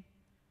evening.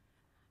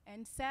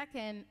 And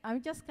second,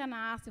 I'm just gonna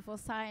ask for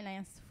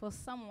silence for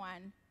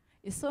someone.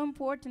 It's so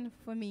important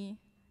for me.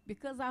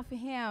 Because of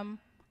him,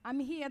 I'm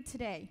here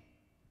today.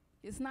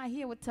 He's not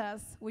here with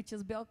us, which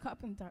is Bill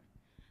Carpenter.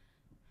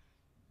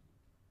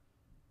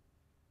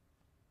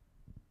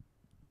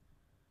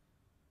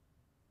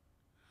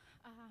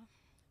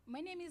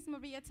 My name is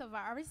Maria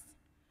Tavares.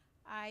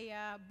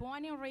 I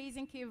born and raised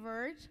in Cape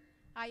Verde.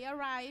 I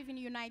arrived in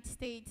the United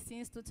States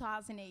since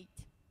 2008.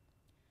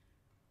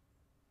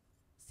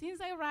 Since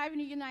I arrived in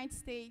the United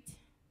States,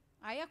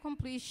 I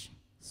accomplished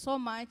so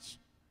much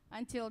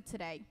until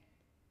today.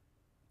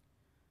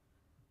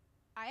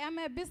 I'm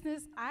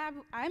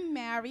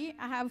married,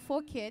 I have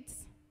 4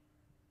 kids,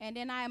 and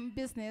then I am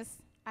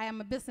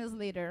a business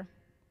leader.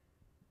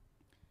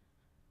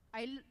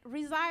 I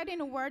reside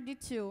in Ward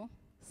 2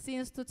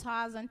 since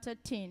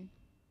 2013.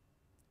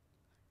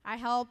 I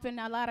help in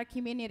a lot of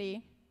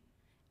community,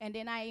 and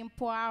then I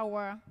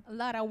empower a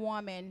lot of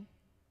women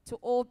to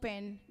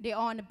open their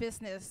own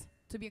business,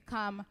 to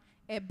become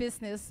a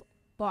business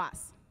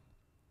boss.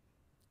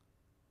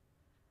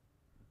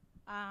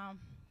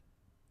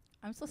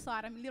 I'm so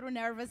sorry, I'm a little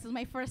nervous, it's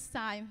my first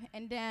time,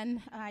 and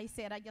then I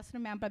said, I just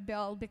remember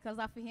Bill, because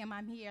of him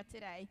I'm here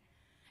today.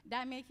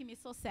 That makes me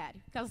so sad,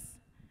 because,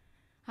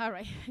 all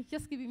right,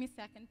 just give me a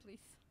second, please.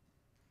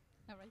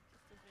 All right.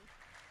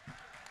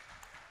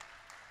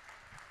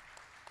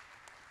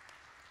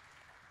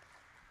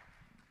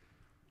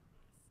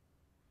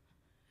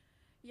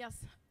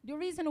 Yes, the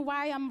reason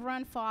why I'm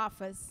running for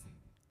office,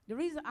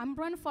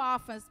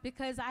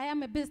 because I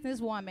am a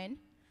businesswoman,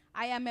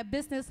 I am a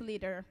business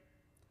leader.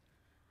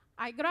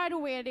 I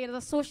graduated with a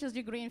associate's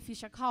degree in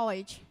Fisher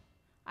College.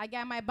 I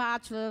got my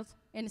bachelor's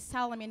in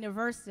Salem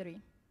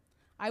University.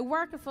 I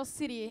work for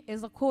city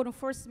as a code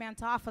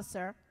enforcement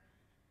officer,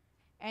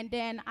 and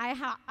then I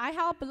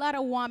help a lot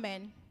of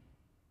women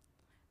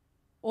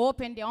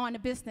open their own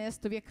business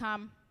to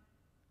become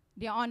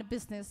their own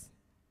business.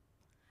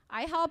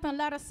 I help a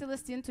lot of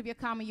citizens to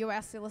become a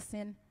U.S.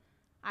 citizen.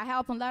 I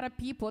help a lot of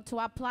people to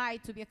apply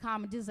to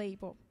become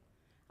disabled.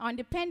 On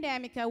the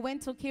pandemic, I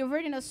went to Cape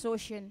Verdean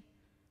Association.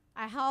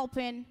 I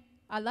helping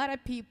a lot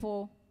of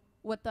people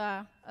with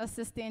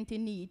assistance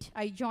in need.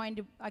 I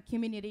joined a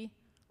community.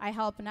 I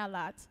helping a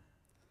lot.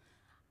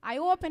 I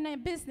opened a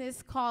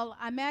business called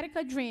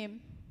America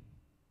Dream.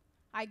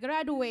 I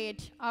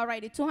graduate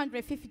already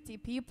 250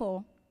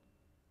 people.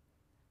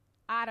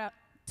 Out of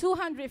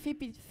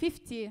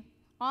 250,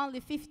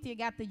 only 50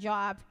 got the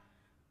job.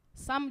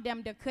 Some of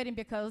them, they couldn't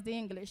because of the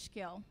English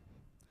skill.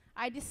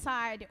 I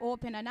decided to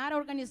open another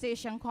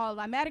organization called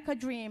America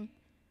Dream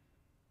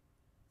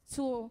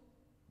to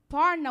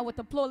partner with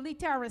the Pro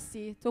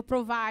Literacy to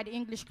provide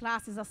English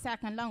classes as a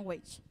second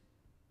language.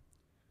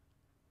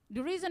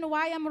 The reason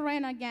why I'm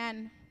running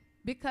again,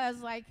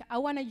 because I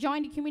want to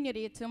join the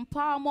community to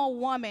empower more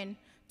women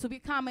to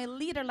become a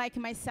leader like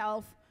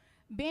myself.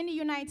 Been in the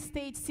United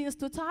States since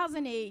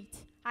 2008.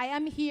 I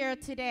am here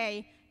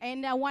today,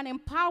 and I want to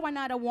empower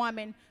another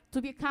woman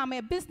to become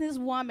a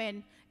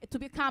businesswoman, to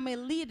become a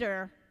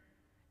leader,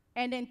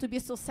 and then to be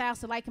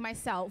successful like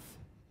myself.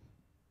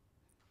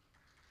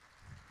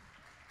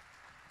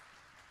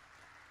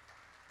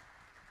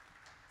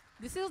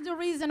 This is the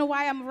reason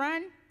why I'm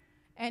running,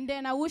 and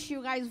then I wish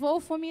you guys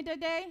vote for me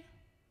today,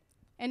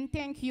 and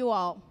thank you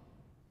all.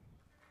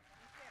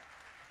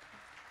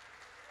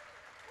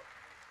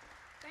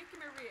 Thank you,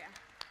 Maria.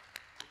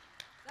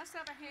 Let's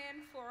have a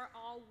hand for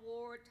all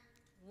Ward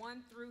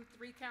 1 through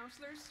 3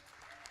 councilors.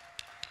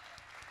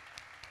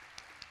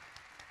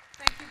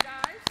 Thank you,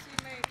 guys.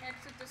 You may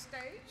exit the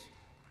stage.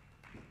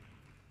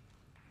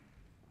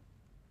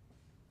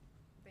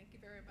 Thank you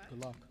very much.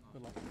 Good luck.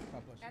 Good luck.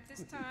 God bless you. At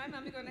this time,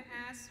 I'm going to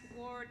ask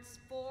Wards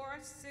 4,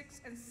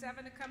 6, and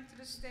 7 to come to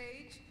the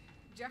stage.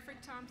 Jeffrey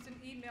Thompson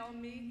emailed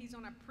me. He's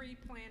on a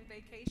pre-planned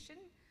vacation.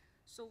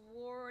 So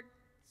Wards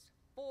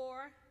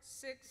 4,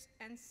 6,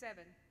 and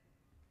 7.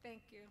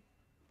 Thank you.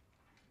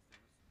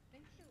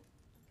 Thank you. Okay.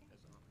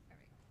 All right.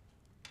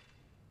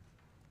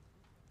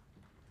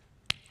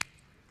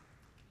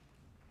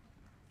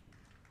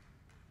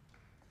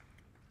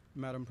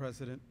 Madam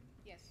President,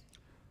 Yes.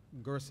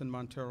 Gerson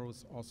Montero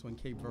is also in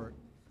Cape Verde,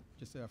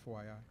 just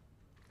FYI.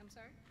 I'm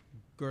sorry?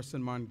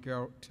 Gerson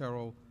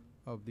Montero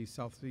of the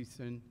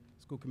Southeastern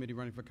School Committee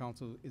running for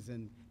council is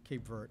in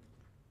Cape Verde.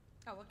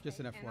 Oh, okay. Just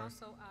an And FYI.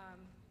 also,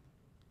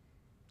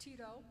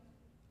 Tito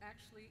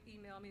actually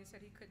emailed me and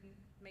said he couldn't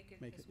make it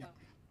as yeah. well.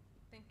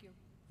 Thank you.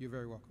 You're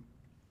very welcome.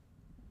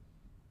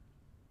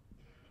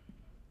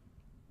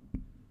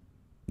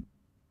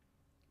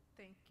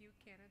 Thank you,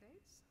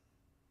 candidates.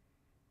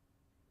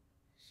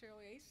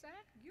 Shirley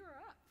Asack, you're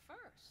up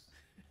first.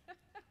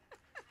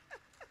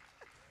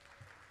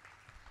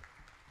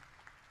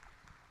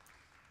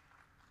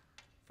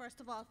 First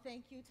of all,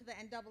 thank you to the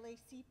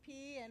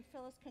NAACP, and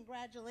Phyllis,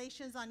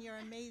 congratulations on your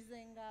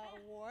amazing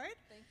award.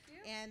 Thank you.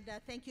 And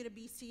thank you to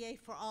BCA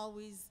for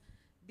always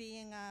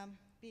being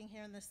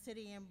here in the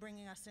city and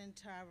bringing us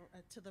into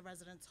to the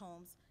residents'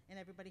 homes. And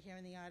everybody here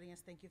in the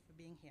audience, thank you for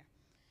being here.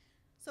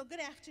 So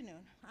good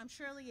afternoon. I'm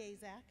Shirley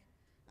Asack.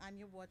 I'm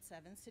your Ward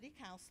 7 City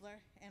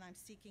Councilor, and I'm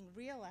seeking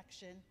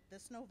re-election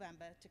this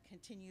November to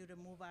continue to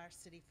move our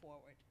city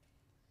forward.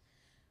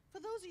 For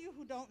those of you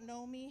who don't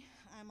know me,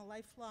 I'm a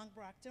lifelong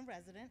Brockton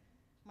resident.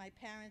 My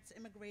parents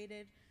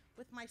immigrated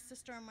with my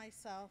sister and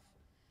myself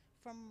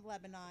from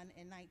Lebanon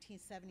in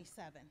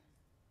 1977.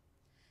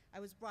 I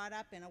was brought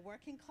up in a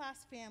working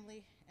class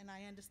family, and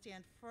I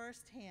understand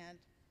firsthand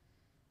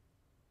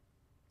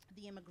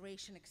the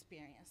immigration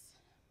experience.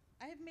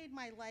 I have made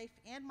my life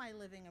and my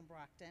living in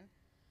Brockton.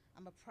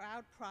 I'm a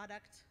proud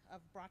product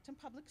of Brockton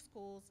Public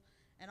Schools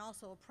and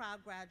also a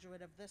proud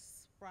graduate of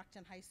this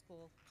Brockton High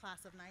School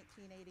class of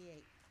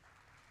 1988.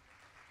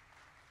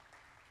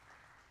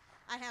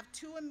 I have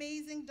two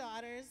amazing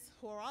daughters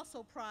who are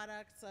also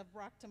products of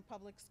Brockton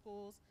Public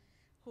Schools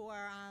who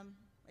are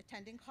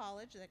attending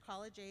college. They're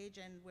college age,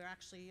 and we're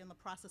actually in the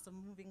process of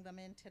moving them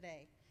in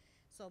today.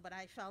 But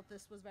I felt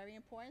this was very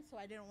important, so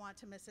I didn't want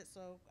to miss it,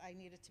 so I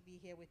needed to be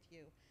here with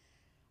you.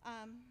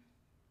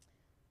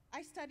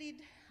 I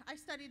studied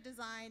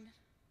design,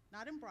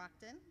 not in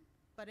Brockton,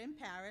 but in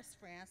Paris,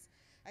 France.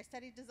 I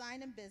studied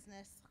design and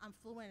business. I'm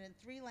fluent in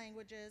 3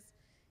 languages,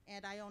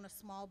 and I own a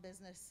small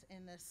business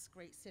in this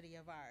great city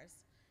of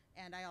ours.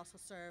 And I also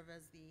serve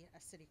as a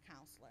city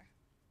councilor.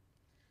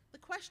 The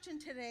question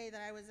today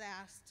that I was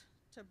asked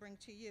to bring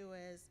to you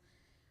is,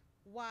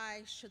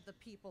 why should the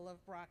people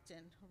of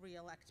Brockton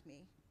re-elect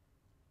me?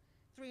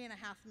 3.5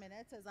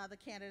 minutes, as other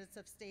candidates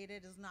have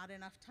stated, is not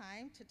enough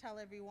time to tell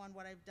everyone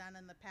what I've done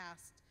in the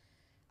past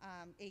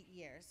 8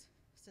 years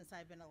since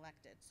I've been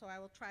elected. So I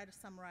will try to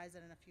summarize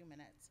it in a few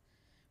minutes.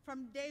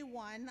 From day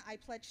one, I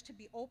pledged to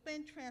be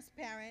open,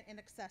 transparent, and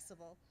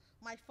accessible.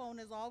 My phone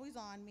is always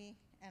on me,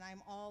 and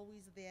I'm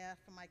always there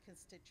for my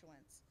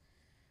constituents.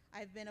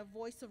 I've been a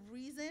voice of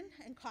reason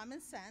and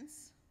common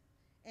sense,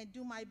 and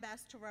do my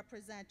best to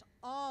represent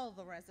all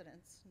the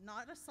residents,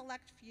 not a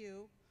select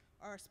few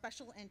or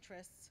special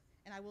interests,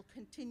 and I will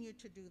continue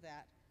to do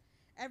that.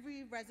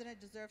 Every resident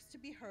deserves to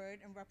be heard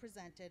and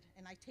represented,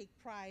 and I take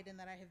pride in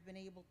that I have been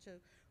able to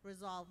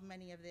resolve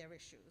many of their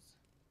issues.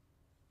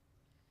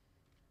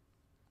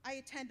 I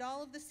attend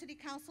all of the city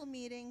council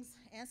meetings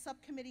and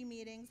subcommittee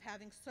meetings,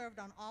 having served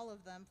on all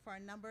of them for a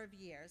number of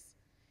years,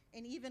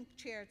 and even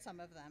chaired some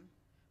of them.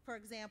 For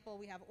example,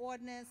 we have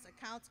ordinance,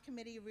 accounts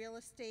committee, real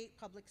estate,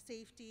 public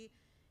safety,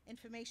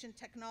 information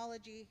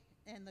technology,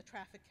 and the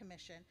traffic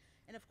commission.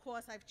 And of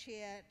course, I've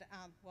chaired,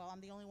 well,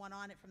 I'm the only one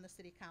on it from the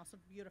city council,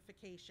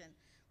 beautification,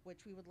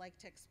 which we would like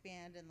to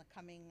expand in the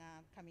coming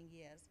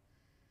years.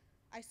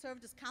 I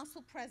served as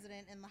council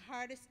president in the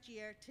hardest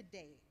year to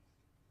date,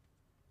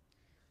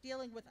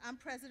 dealing with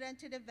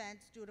unprecedented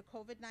events due to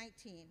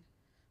COVID-19.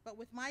 But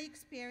with my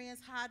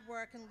experience, hard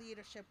work, and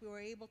leadership, we were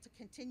able to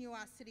continue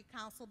our city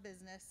council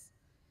business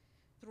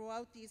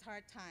throughout these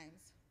hard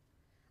times.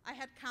 I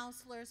had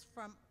councilors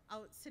from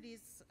other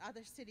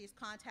cities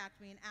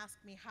contact me and ask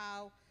me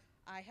how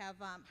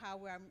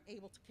we're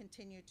able to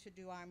continue to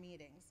do our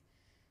meetings.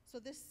 So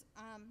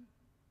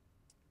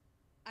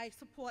I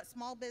support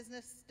small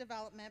business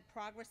development,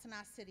 progress in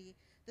our city.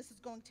 This is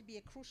going to be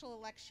a crucial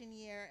election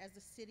year as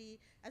a city,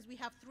 as we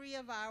have 3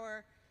 of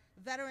our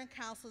veteran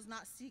councilors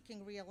not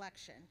seeking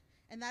re-election.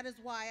 And that is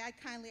why I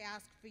kindly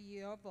ask for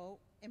your vote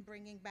in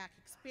bringing back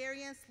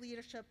experience,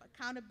 leadership,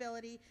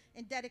 accountability,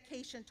 and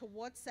dedication to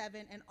Ward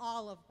 7 and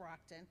all of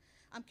Brockton.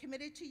 I'm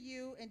committed to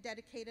you and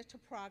dedicated to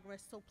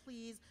progress, so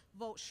please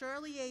vote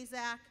Shirley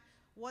Asack,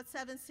 Ward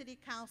 7 City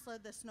Councilor,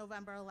 this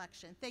November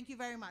election. Thank you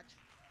very much.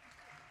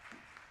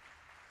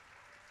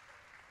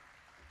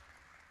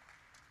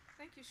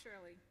 Thank you,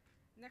 Shirley.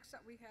 Next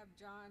up, we have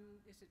John,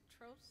 is it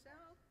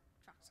Troxell?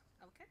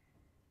 Troxell, okay.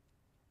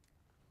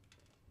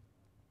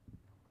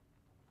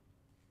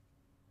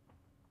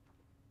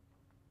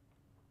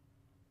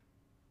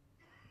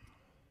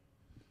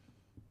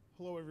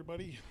 Hello,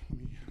 everybody. Let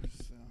me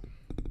just,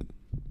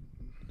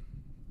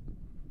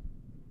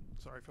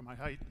 sorry for my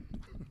height.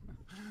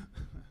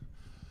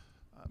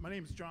 My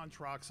name is John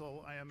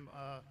Troxell. I am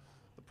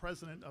the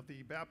president of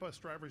the Bus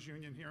Drivers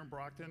Union here in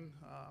Brockton.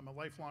 I'm a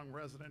lifelong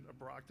resident of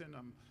Brockton.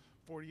 I'm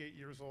 48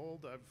 years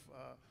old. I've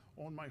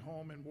owned my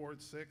home in Ward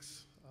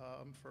 6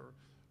 for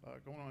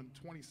going on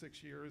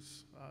 26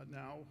 years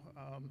now.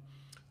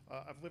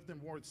 I've lived in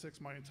Ward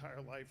 6 my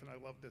entire life, and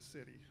I love this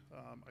city.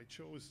 I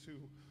chose to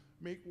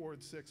make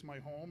Ward 6 my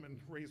home and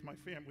raise my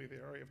family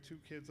there. I have 2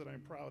 kids that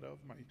I'm proud of.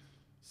 My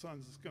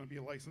son's going to be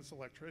a licensed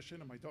electrician,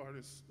 and my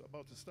daughter's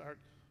about to start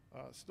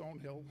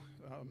Stonehill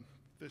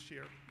this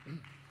year.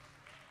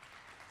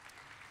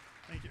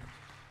 Thank you.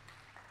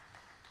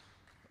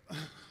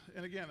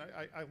 And again,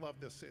 I love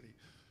this city.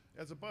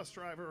 As a bus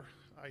driver,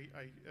 I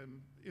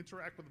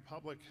interact with the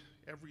public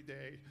every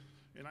day,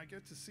 and I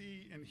get to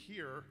see and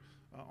hear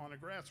on a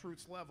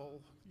grassroots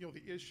level, you know,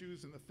 the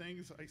issues and the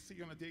things I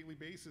see on a daily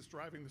basis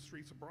driving the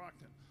streets of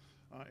Brockton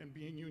and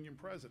being union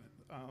president.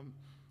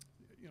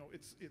 You know,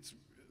 it's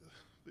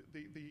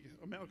the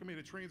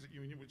Amalgamated Transit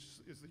Union, which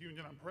is the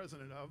union I'm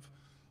president of.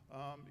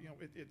 You know,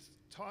 it's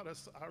taught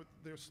us,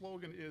 their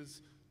slogan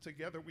is,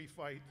 "Together we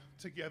fight,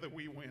 together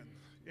we win."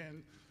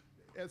 And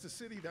as a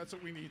city, that's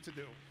what we need to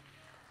do.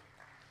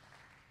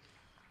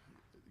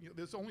 You know,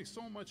 there's only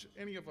so much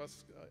any of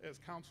us as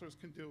councilors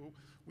can do.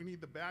 We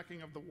need the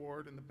backing of the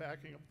ward and the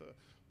backing of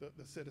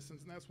the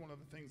citizens, and that's one of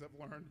the things I've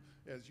learned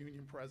as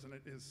union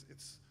president is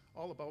it's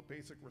all about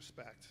basic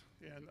respect.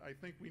 And I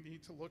think we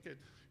need to look at,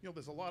 you know,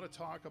 there's a lot of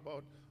talk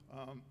about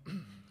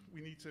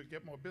we need to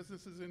get more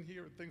businesses in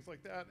here and things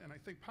like that, and I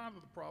think part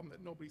of the problem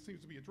that nobody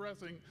seems to be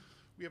addressing,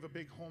 we have a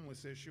big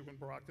homeless issue in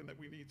Brockton that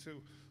we need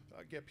to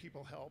get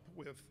people help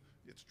with.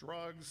 It's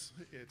drugs,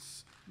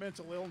 it's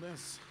mental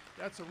illness.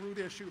 That's a root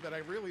issue that I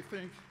really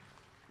think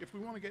if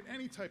we want to get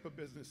any type of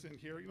business in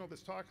here, you know,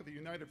 there's talk of the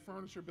United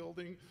Furniture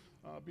Building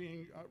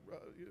being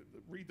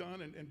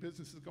redone and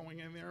businesses going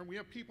in there, and we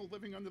have people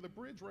living under the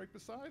bridge right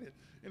beside it.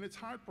 And it's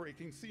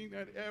heartbreaking seeing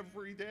that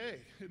every day,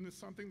 and it's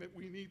something that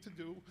we need to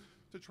do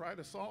to try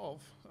to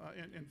solve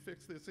and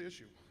fix this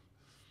issue.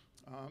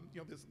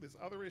 You know, there's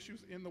other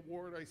issues in the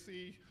ward I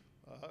see.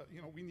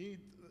 You know, we need,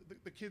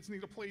 the kids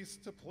need a place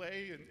to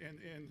play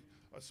and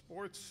a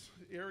sports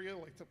area,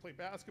 like to play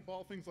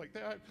basketball, things like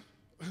that.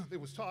 There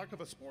was talk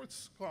of a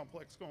sports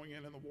complex going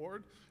in the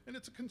ward, and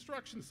it's a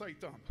construction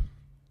site dump.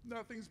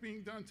 Nothing's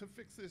being done to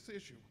fix this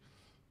issue.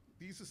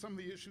 These are some of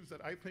the issues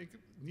that I think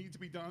need to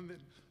be done,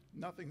 that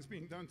nothing's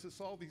being done to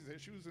solve these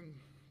issues, and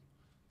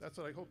that's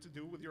what I hope to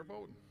do with your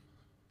vote.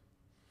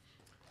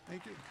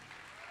 Thank you.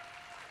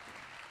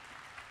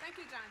 Thank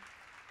you, John.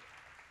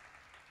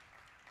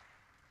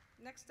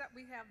 Next up,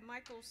 we have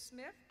Michael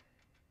Smith.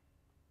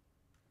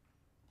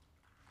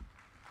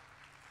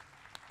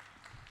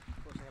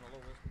 Of course, I got a low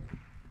list.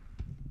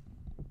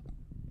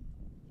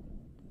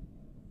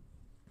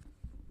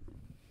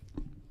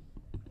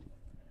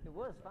 It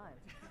was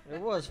fine.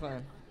 It was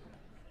fine.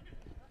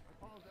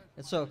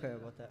 It's okay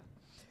about that.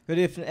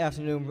 Good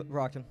afternoon,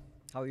 Brockton.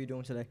 How are you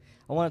doing today?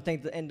 I want to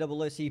thank the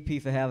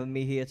NAACP for having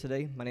me here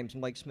today. My name is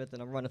Mike Smith,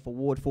 and I'm running for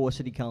Ward 4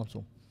 City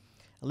Council.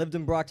 I lived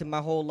in Brockton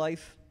my whole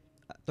life,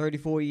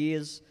 34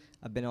 years.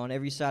 I've been on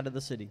every side of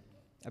the city.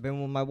 I've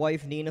been with my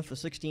wife, Nina, for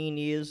 16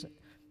 years,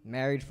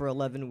 married for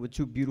 11 with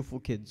 2 beautiful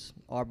kids,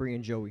 Aubrey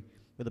and Joey,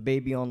 with a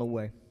baby on the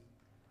way.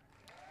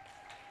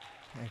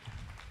 Thank you.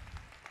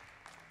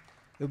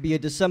 It'll be a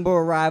December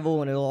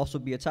arrival, and it'll also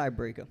be a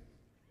tiebreaker.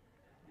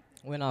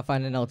 We're not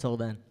finding out till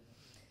then.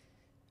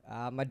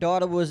 My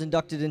daughter was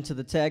inducted into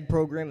the TAG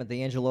program at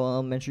the Angelo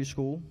Elementary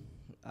School.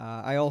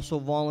 I also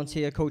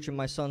volunteer coaching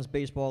my son's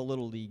baseball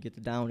little league at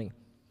the Downey.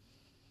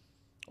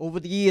 Over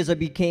the years, I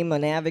became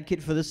an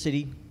advocate for the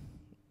city,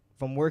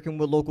 from working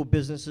with local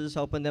businesses,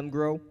 helping them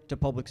grow, to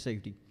public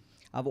safety.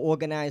 I've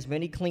organized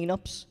many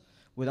cleanups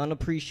with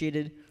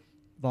unappreciated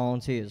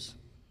volunteers,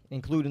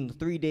 including the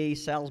 3-day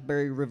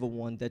Salisbury River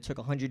one that took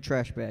 100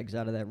 trash bags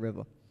out of that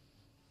river.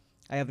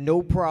 I have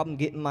no problem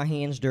getting my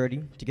hands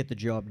dirty to get the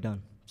job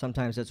done.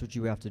 Sometimes that's what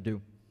you have to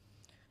do.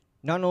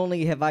 Not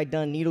only have I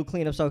done needle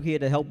cleanups out here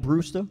to help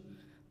Brewster,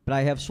 but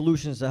I have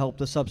solutions to help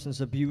the substance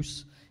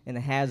abuse and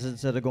the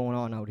hazards that are going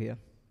on out here.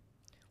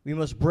 We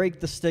must break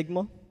the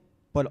stigma,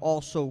 but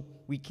also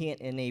we can't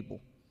enable.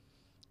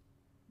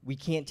 We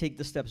can't take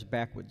the steps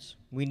backwards.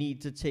 We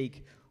need to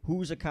take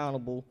who's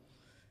accountable,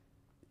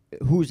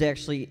 who's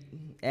actually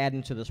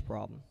adding to this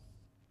problem.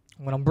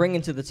 What I'm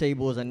bringing to the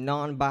table is a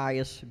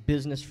non-biased,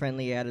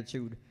 business-friendly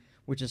attitude,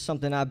 which is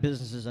something our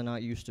businesses are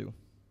not used to.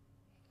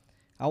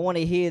 I want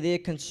to hear their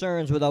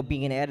concerns without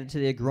being added to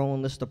their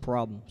growing list of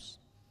problems.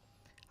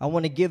 I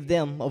want to give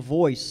them a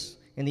voice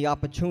and the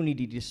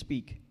opportunity to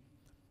speak,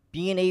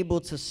 being able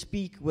to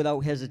speak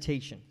without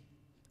hesitation.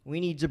 We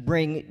need to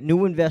bring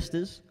new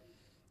investors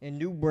and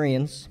new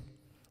brands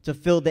to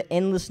fill the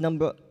endless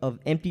number of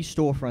empty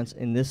storefronts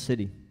in this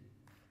city.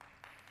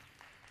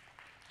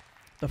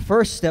 The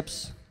first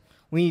steps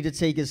we need to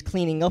take is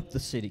cleaning up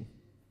the city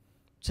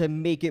to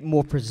make it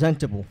more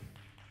presentable.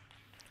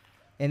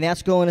 And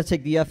that's going to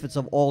take the efforts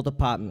of all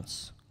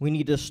departments. We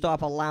need to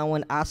stop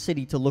allowing our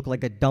city to look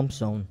like a dump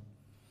zone.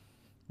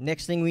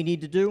 Next thing we need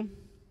to do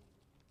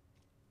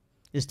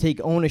is take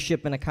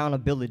ownership and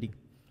accountability.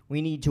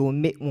 We need to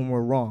admit when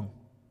we're wrong.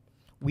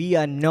 We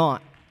are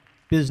not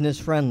business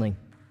friendly,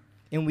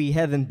 and we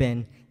haven't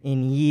been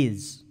in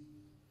years.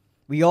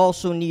 We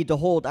also need to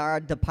hold our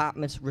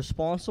departments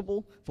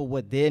responsible for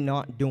what they're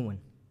not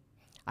doing.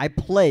 I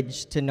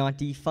pledge to not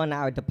defund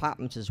our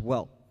departments as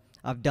well.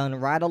 I've done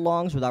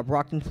ride-alongs with our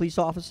Brockton police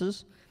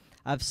officers.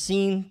 I've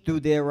seen through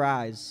their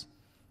eyes.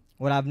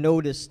 What I've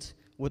noticed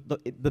with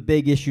the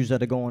big issues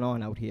that are going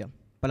on out here.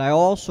 But I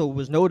also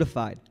was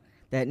notified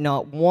that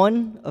not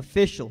one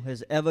official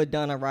has ever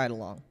done a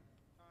ride-along.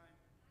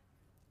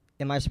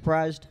 Am I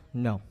surprised?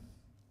 No.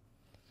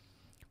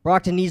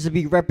 Brockton needs to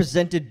be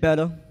represented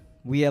better.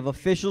 We have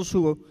officials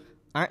who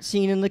aren't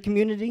seen in the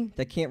community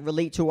that can't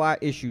relate to our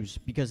issues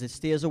because it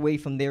steers away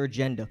from their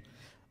agenda.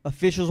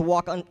 Officials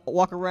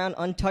walk around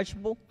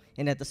untouchable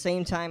and at the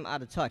same time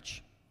out of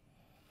touch.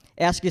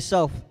 Ask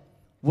yourself,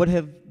 what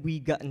have we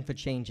gotten for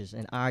changes,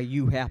 and are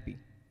you happy?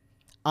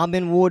 I'm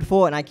in Ward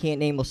 4, and I can't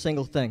name a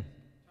single thing.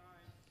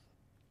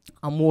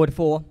 I'm Ward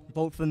 4,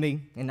 vote for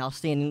me, and I'll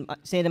stand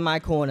in my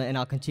corner, and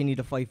I'll continue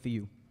to fight for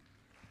you.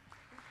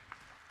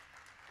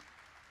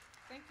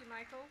 Thank you,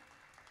 Michael.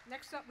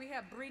 Next up, we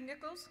have Bree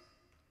Nichols.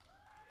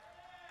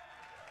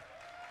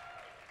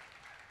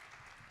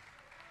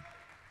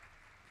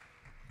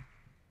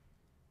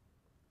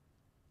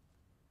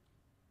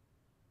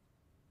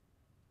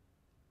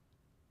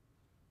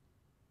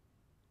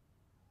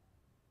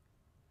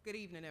 Good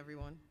evening,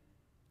 everyone.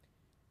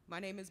 My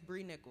name is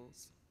Bree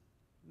Nichols.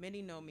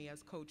 Many know me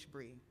as Coach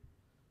Bree.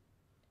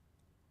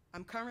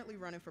 I'm currently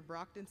running for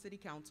Brockton City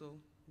Council,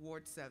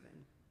 Ward 7.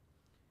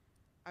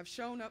 I've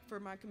shown up for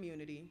my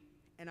community,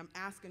 and I'm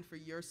asking for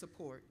your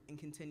support in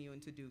continuing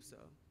to do so.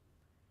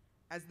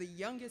 As the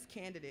youngest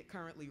candidate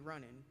currently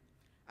running,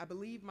 I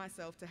believe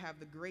myself to have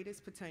the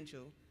greatest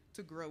potential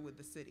to grow with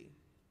the city.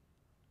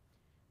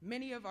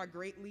 Many of our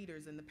great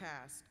leaders in the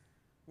past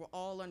were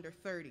all under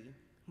 30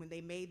 when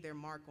they made their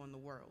mark on the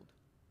world.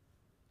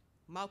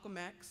 Malcolm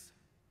X,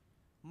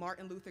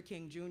 Martin Luther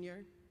King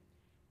Jr.,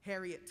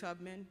 Harriet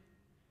Tubman,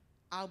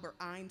 Albert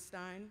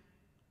Einstein,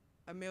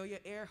 Amelia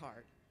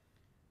Earhart,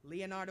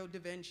 Leonardo da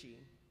Vinci,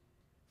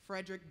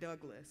 Frederick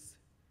Douglass,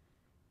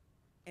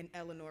 and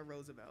Eleanor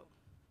Roosevelt,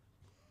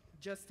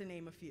 just to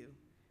name a few.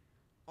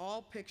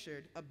 All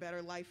pictured a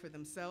better life for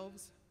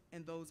themselves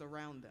and those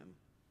around them.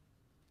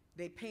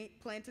 They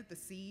planted the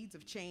seeds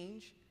of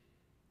change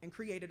and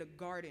created a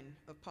garden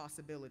of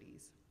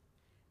possibilities,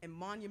 and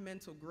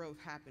monumental growth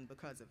happened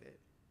because of it.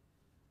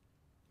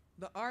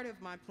 The art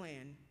of my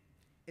plan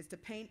is to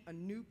paint a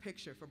new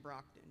picture for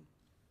Brockton.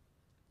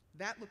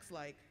 That looks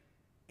like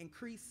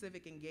increased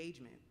civic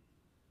engagement,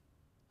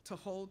 to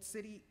hold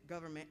city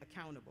government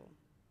accountable,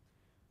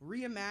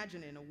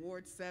 reimagining a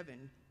Ward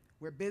 7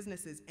 where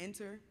businesses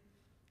enter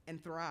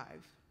and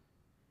thrive,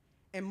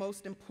 and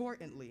most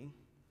importantly,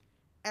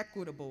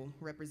 equitable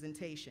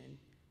representation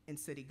in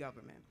city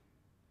government.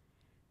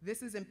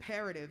 This is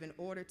imperative in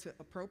order to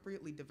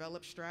appropriately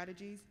develop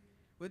strategies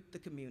with the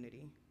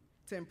community,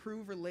 to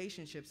improve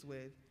relationships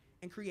with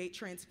and create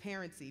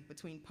transparency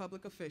between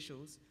public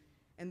officials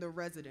and the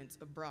residents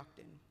of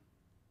Brockton.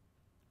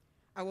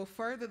 I will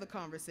further the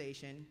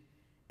conversation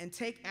and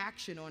take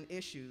action on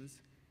issues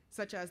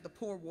such as the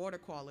poor water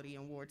quality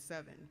in Ward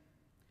 7,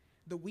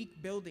 the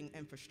weak building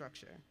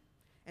infrastructure,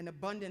 and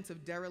abundance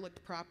of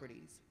derelict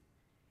properties,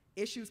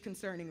 issues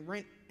concerning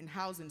rent and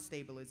housing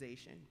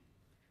stabilization,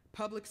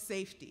 public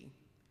safety,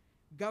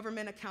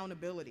 government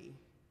accountability,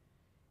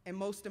 and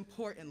most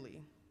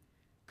importantly,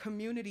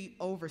 community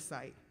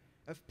oversight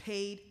of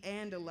paid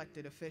and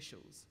elected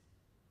officials.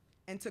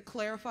 And to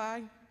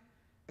clarify,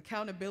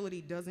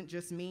 accountability doesn't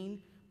just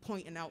mean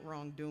pointing out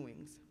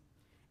wrongdoings.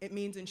 It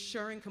means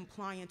ensuring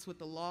compliance with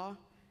the law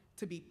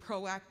to be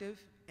proactive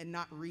and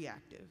not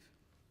reactive.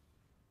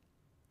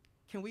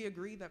 Can we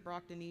agree that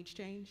Brockton needs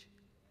change?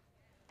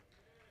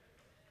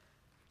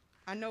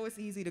 I know it's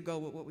easy to go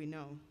with what we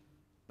know,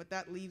 but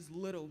that leaves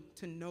little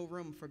to no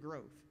room for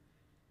growth,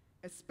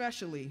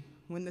 especially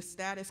when the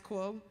status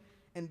quo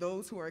and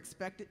those who are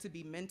expected to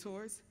be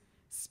mentors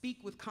speak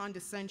with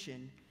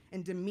condescension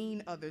and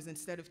demean others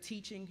instead of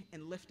teaching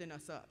and lifting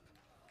us up.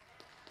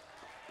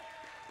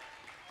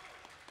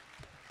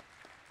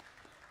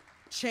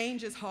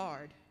 Change is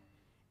hard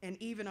and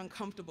even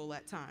uncomfortable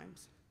at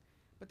times,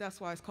 but that's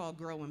why it's called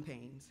growing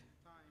pains.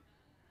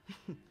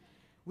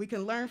 We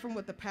can learn from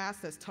what the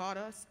past has taught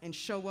us and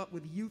show up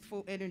with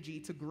youthful energy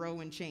to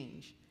grow and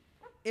change.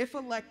 If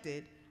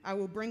elected, I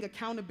will bring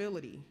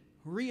accountability,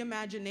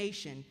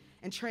 reimagination,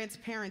 and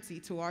transparency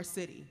to our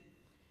city.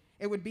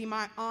 It would be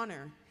my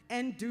honor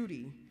and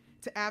duty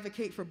to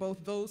advocate for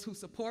both those who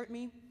support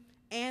me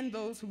and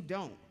those who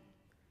don't.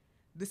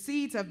 The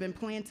seeds have been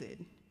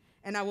planted,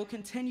 and I will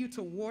continue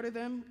to water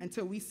them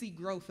until we see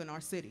growth in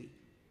our city.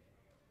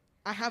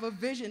 I have a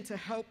vision to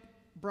help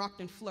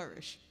Brockton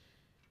flourish,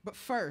 but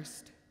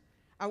first,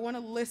 I want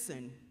to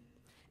listen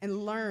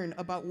and learn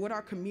about what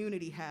our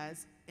community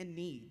has and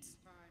needs.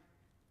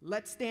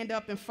 Let's stand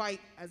up and fight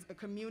as a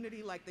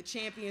community like the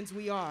champions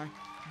we are.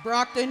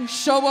 Brockton,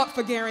 show up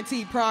for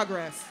guaranteed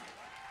progress.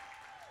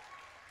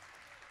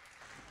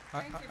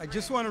 I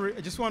just want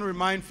to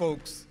remind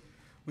folks,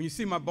 when you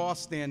see my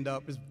boss stand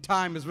up,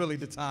 time is really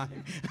the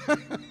time.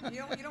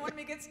 You don't want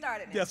me to get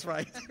started now. That's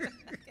right. Okay.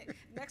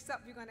 Next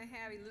up, you're going to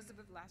have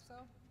Elizabeth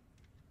Lasso.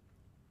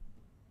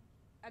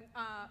 And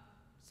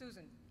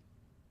Susan.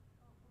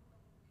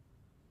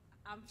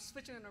 I'm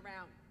switching it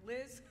around.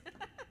 Liz.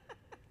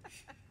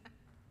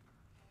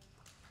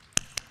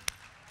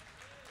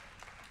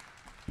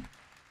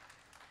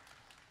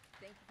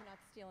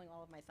 stealing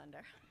all of my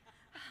thunder.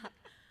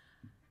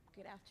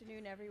 Good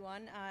afternoon,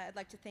 everyone. I'd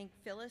like to thank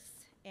Phyllis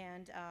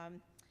and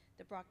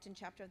the Brockton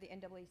chapter of the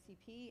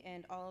NAACP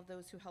and all of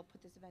those who helped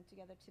put this event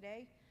together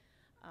today,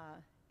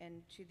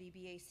 and to the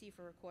BAC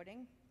for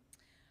recording.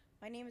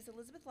 My name is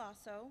Elizabeth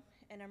Lasso,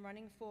 and I'm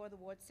running for the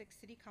Ward 6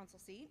 City Council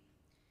seat.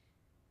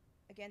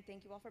 Again,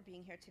 thank you all for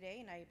being here today,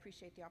 and I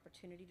appreciate the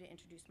opportunity to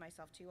introduce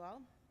myself to you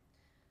all.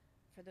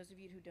 For those of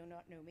you who do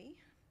not know me,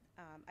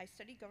 I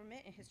studied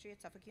government and history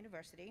at Suffolk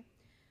University.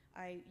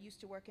 I used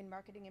to work in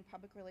marketing and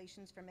public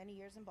relations for many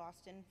years in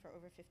Boston, for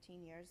over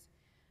 15 years.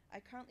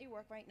 I currently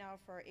work right now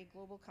for a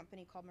global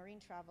company called Marine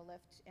Travel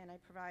Lift, and I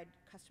provide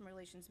customer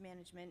relations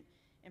management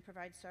and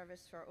provide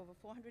service for over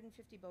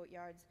 450 boat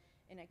yards,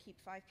 and I keep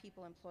 5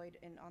 people employed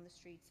and on the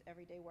streets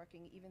every day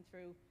working, even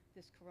through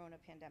this corona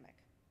pandemic.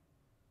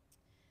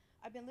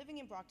 I've been living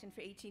in Brockton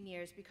for 18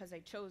 years because I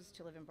chose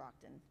to live in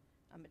Brockton.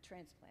 I'm a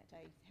transplant.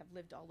 I have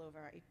lived all over.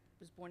 I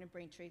was born in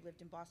Braintree,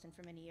 lived in Boston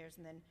for many years,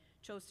 and then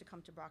chose to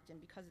come to Brockton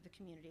because of the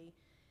community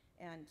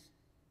and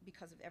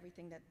because of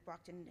everything that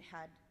Brockton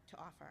had to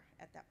offer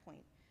at that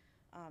point.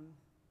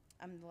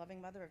 I'm the loving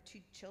mother of 2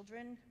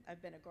 children.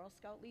 I've been a Girl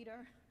Scout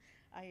leader.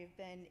 I have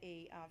been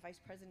a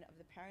vice president of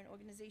the parent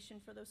organization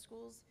for those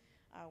schools,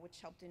 which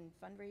helped in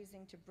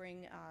fundraising to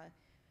bring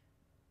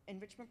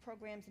enrichment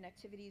programs and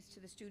activities to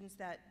the students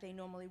that they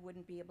normally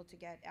wouldn't be able to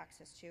get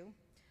access to.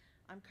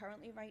 I'm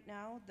currently right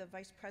now the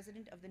vice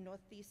president of the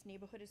Northeast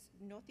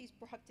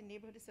Brockton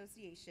Neighborhood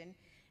Association,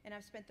 and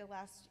I've spent the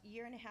last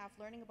year and a half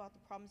learning about the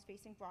problems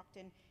facing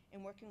Brockton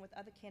and working with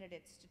other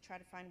candidates to try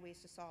to find ways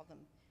to solve them.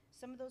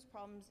 Some of those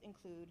problems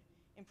include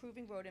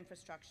improving road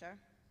infrastructure,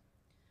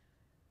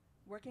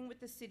 working with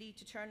the city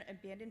to turn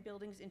abandoned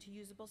buildings into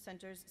usable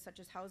centers such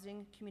as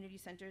housing, community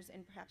centers,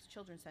 and perhaps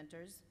children's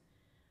centers,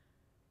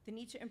 the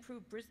need to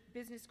improve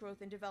business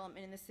growth and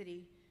development in the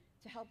city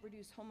to help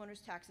reduce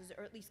homeowners' taxes,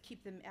 or at least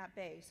keep them at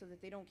bay so that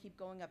they don't keep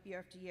going up year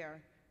after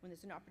year when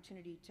there's an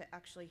opportunity to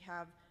actually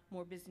have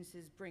more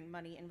businesses bring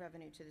money and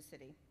revenue to the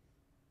city.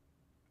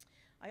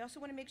 I also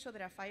want to make sure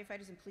that our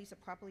firefighters and police are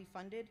properly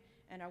funded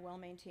and are well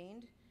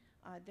maintained.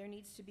 There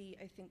needs to be,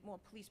 I think, more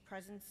police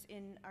presence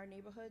in our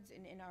neighborhoods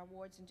and in our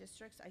wards and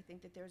districts. I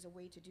think that there's a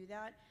way to do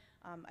that.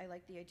 I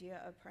like the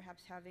idea of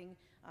perhaps having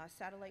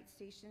satellite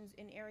stations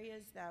in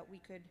areas that we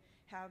could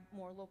have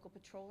more local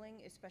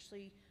patrolling,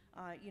 especially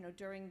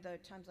during the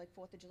times like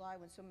 4th of July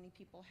when so many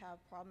people have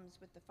problems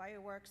with the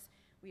fireworks.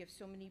 We have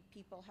so many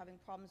people having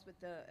problems with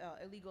the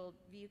illegal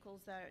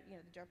vehicles that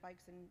are, the dirt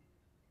bikes and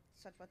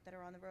such what that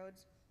are on the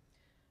roads.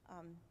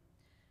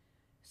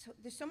 So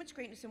there's so much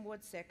greatness in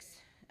Ward 6.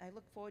 I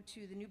look forward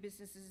to the new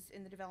businesses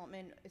in the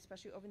development,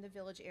 especially over in the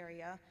Village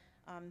area.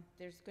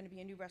 There's going to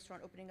be a new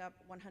restaurant opening up,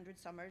 100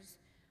 Summers,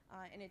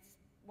 and it's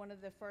one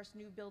of the first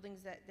new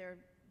buildings that they're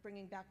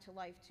bringing back to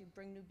life to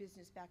bring new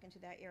business back into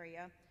that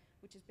area,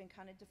 which has been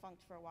kind of defunct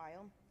for a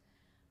while.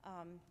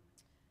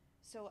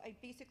 So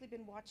I've basically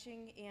been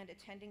watching and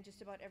attending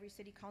just about every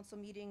city council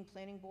meeting,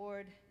 planning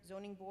board,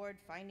 zoning board,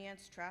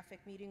 finance, traffic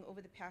meeting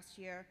over the past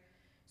year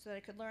so that I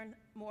could learn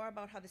more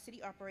about how the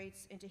city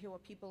operates and to hear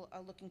what people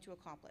are looking to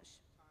accomplish.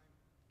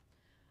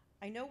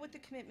 I know what the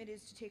commitment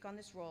is to take on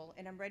this role,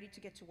 and I'm ready to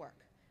get to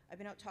work. I've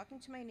been out talking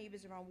to my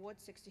neighbors around Ward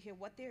 6 to hear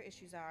what their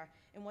issues are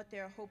and what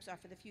their hopes are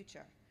for the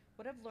future.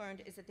 What I've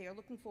learned is that they are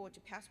looking forward to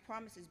past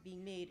promises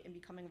being made and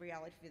becoming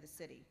reality for the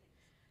city.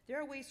 There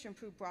are ways to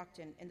improve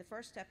Brockton, and the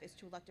first step is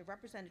to elect a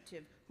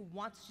representative who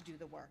wants to do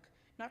the work,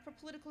 not for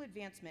political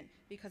advancement,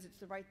 because it's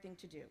the right thing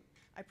to do.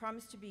 I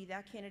promise to be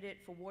that candidate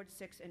for Ward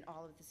 6 and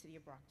all of the city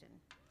of Brockton.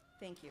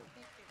 Thank you.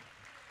 Thank you.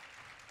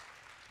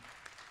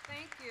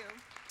 Thank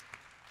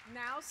you.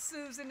 Now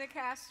Susan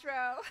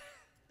Nicastro.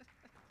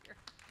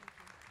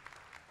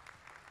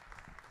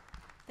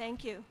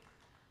 Thank you.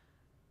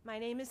 My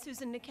name is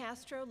Susan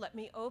Nicastro. Let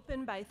me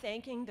open by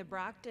thanking the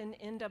Brockton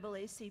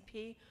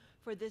NAACP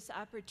for this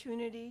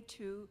opportunity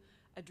to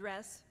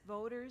address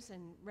voters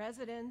and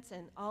residents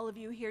and all of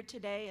you here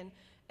today and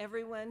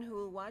everyone who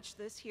will watch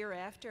this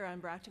hereafter on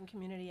Brockton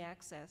Community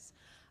Access.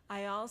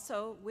 I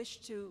also wish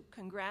to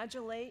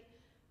congratulate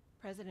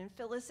President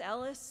Phyllis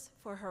Ellis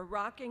for her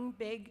rocking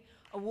big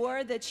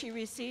award that she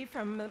received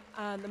from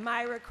the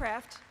Myra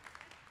Craft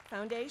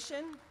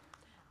Foundation.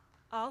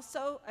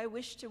 Also, I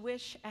wish to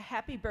wish a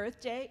happy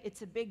birthday.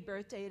 It's a big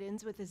birthday, it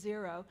ends with a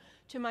 0.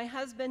 To my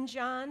husband,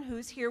 John,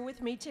 who's here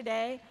with me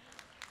today.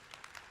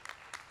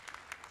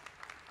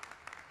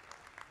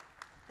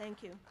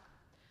 Thank you.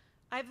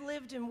 I've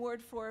lived in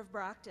Ward 4 of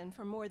Brockton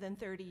for more than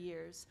 30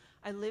 years.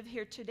 I live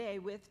here today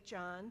with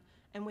John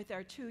and with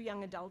our 2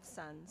 young adult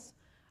sons.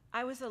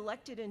 I was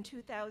elected in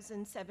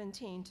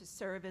 2017 to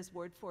serve as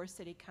Ward 4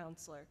 City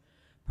Councilor.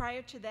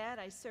 Prior to that,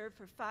 I served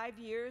for 5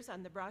 years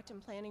on the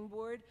Brockton Planning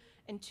Board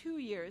and 2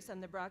 years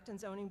on the Brockton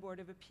Zoning Board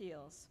of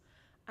Appeals.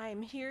 I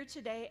am here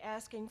today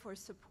asking for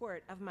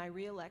support of my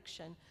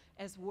re-election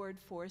as Ward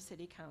 4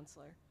 City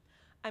Councilor.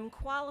 I'm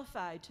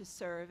qualified to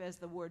serve as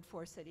the Ward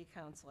 4 City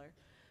Councilor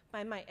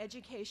by my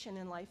education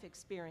and life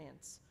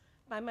experience,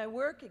 by my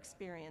work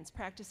experience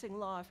practicing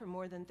law for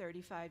more than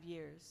 35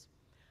 years,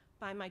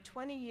 by my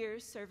 20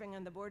 years serving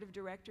on the board of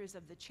directors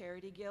of the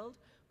Charity Guild,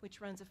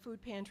 which runs a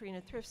food pantry and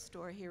a thrift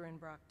store here in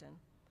Brockton,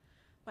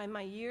 by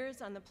my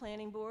years on the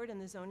planning board and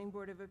the zoning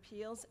board of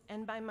appeals,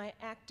 and by my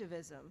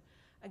activism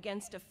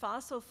against a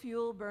fossil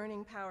fuel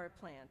burning power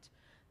plant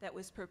that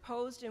was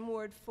proposed in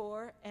Ward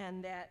 4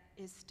 and that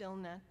is still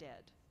not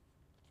dead.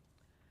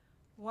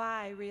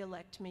 Why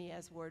re-elect me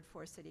as Ward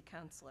 4 City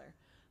Councilor?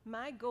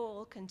 My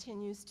goal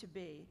continues to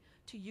be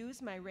to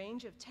use my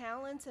range of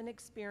talents and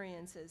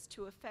experiences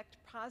to effect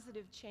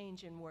positive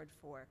change in Ward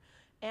 4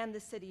 and the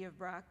city of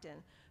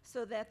Brockton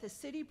so that the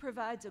city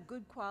provides a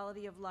good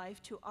quality of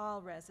life to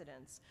all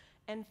residents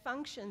and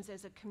functions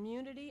as a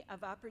community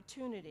of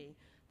opportunity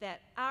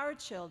that our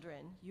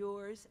children,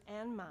 yours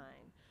and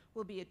mine,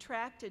 will be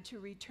attracted to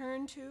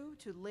return to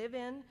live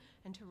in,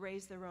 and to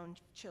raise their own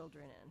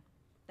children in.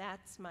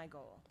 That's my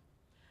goal.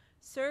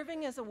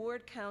 Serving as a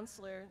ward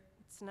councilor,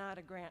 it's not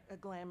a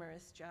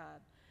glamorous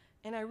job,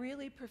 and I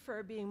really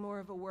prefer being more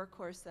of a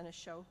workhorse than a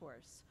show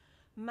horse.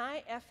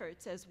 My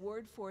efforts as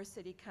Ward 4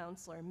 City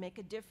Councilor make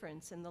a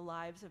difference in the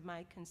lives of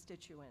my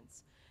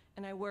constituents,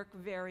 and I work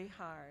very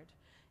hard.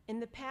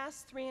 In the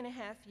past 3.5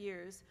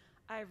 years,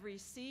 I've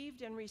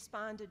received and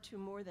responded to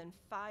more than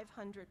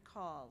 500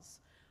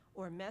 calls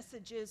or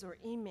messages or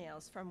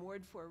emails from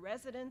Ward 4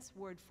 residents,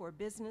 Ward 4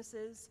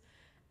 businesses,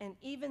 and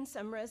even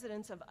some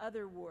residents of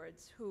other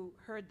wards who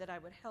heard that I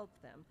would help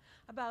them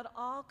about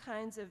all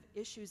kinds of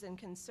issues and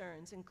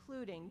concerns,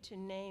 including, to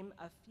name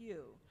a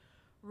few,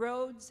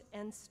 roads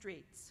and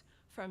streets,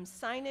 from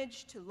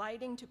signage to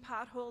lighting to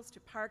potholes to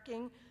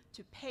parking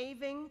to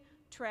paving,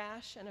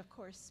 trash, and of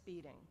course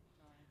speeding.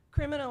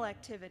 Criminal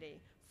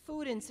activity,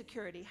 food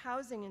insecurity,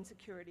 housing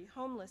insecurity,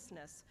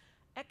 homelessness,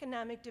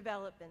 economic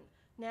development,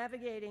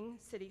 navigating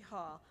City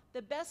Hall.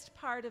 The best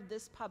part of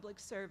this public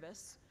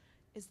service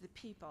is the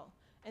people.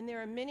 And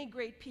there are many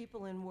great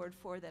people in Ward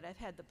 4 that I've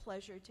had the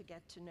pleasure to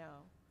get to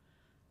know.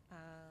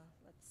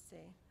 Let's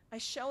see. I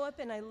show up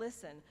and I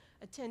listen,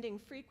 attending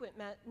frequent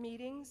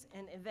meetings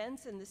and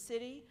events in the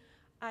city.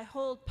 I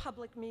hold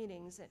public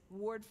meetings at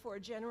Ward 4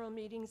 general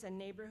meetings and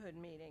neighborhood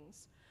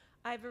meetings.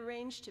 I've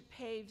arranged to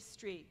pave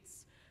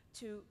streets,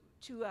 to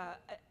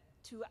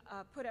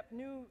put up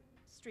new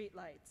street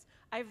lights.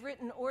 I've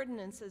written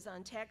ordinances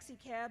on taxi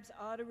cabs,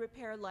 auto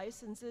repair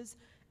licenses,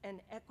 and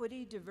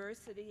equity,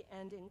 diversity,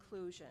 and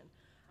inclusion.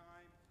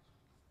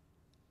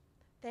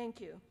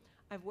 Thank you.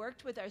 I've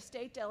worked with our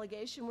state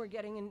delegation. We're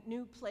getting a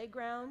new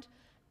playground,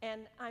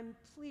 and I'm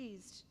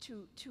pleased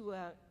to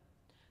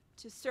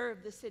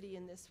serve the city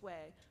in this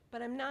way.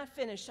 But I'm not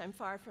finished. I'm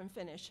far from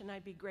finished, and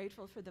I'd be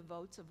grateful for the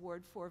votes of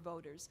Ward 4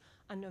 voters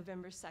on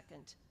November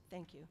 2nd.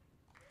 Thank you.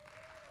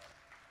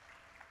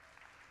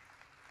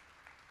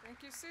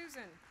 Thank you,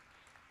 Susan.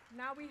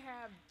 Now we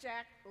have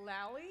Jack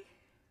Lally.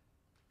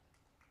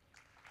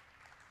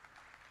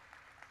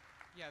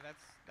 Yeah,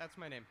 that's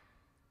my name.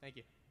 Thank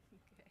you.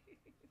 Okay.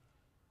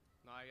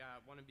 No, I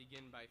want to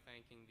begin by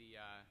thanking the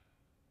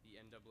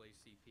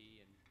NAACP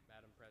and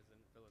Madam President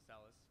Phyllis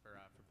Ellis for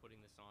putting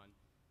this on.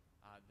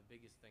 The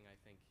biggest thing I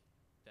think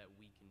that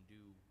we can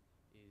do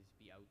is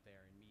be out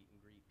there and meet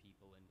and greet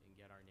people and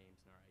get our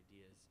names and our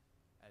ideas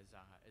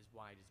as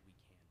wide as we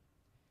can.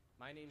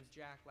 My name's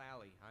Jack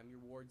Lally. I'm your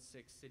Ward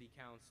 6 City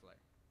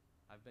Councilor.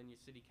 I've been your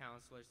City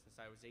Councilor since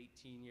I was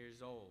 18 years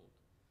old.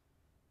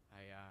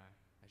 I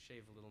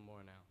shave a little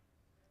more now.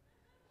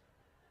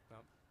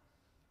 Well,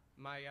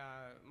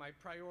 my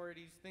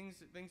priorities,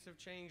 things have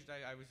changed.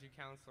 I was your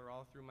counselor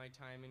all through my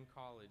time in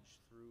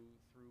college, through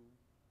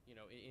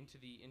into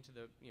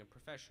the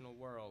professional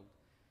world,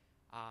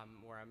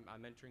 where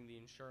I'm entering the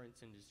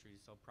insurance industry,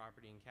 so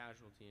property and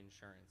casualty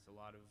insurance. A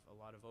lot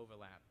of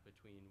overlap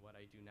between what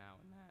I do now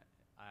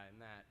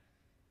and that.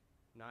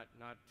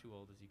 Not too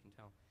old, as you can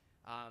tell.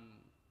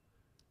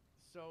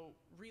 So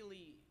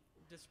really,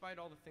 despite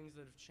all the things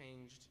that have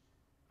changed,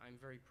 I'm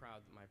very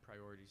proud that my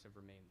priorities have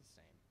remained the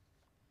same.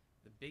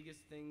 The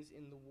biggest things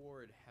in the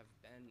ward have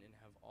been and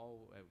have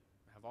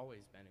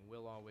always been and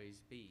will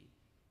always be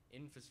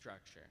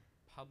infrastructure,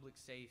 public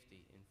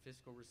safety, and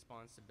fiscal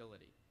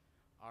responsibility.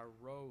 Our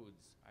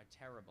roads are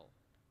terrible.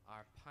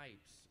 Our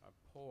pipes are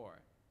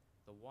poor.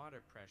 The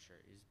water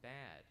pressure is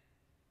bad.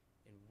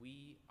 And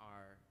we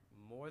are,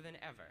 more than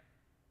ever,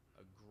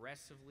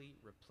 aggressively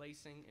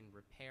replacing and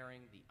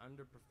repairing the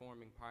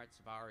underperforming parts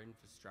of our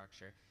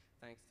infrastructure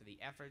thanks to the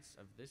efforts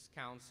of this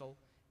council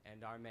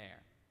and our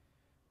mayor.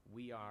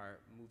 We are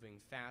moving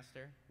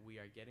faster, we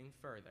are getting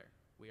further.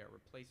 We are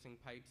replacing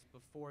pipes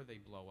before they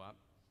blow up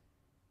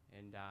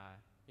and,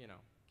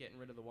 getting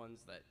rid of the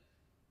ones that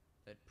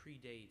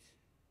predate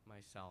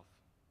myself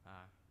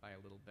by a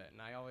little bit.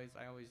 And I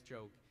always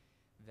joke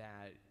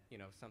that,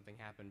 something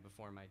happened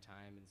before my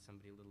time and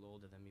somebody a little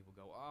older than me will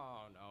go,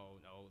 oh,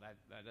 no,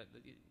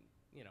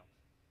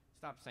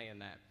 stop saying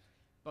that.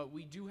 But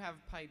we do have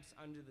pipes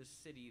under the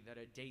city that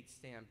are date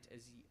stamped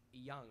as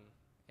young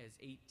as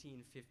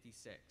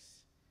 1856.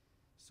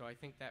 So I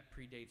think that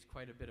predates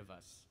quite a bit of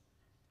us.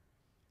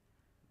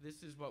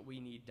 This is what we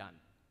need done.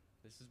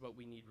 This is what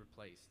we need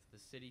replaced. The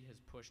city has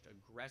pushed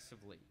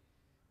aggressively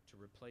to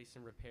replace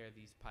and repair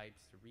these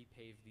pipes, to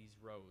repave these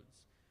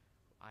roads.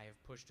 I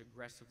have pushed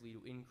aggressively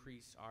to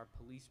increase our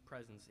police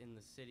presence in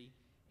the city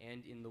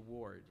and in the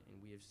ward,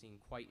 and we have seen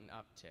quite an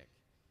uptick.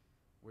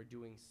 We're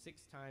doing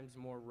 6 times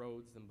more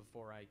roads than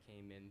before I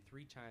came in,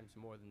 3 times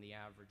more than the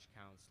average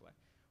counselor.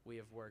 We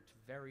have worked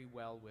very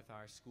well with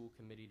our school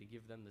committee to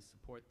give them the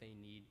support they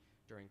need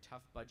during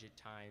tough budget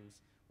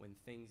times when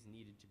things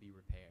needed to be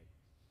repaired.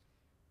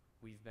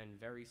 We've been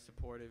very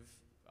supportive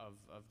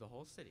of the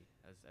whole city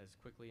as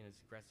quickly and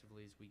as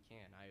aggressively as we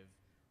can. I have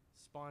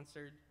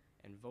sponsored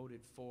and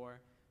voted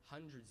for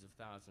hundreds of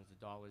thousands of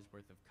dollars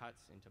worth of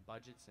cuts into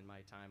budgets in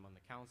my time on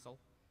the council.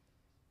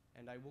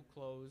 And I will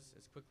close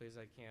as quickly as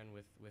I can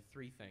with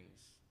 3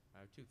 things,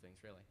 2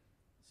 things really.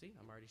 See,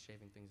 I'm already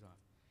shaving things off.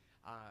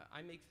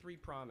 I make 3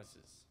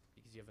 promises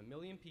because you have 1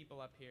 million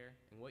people up here,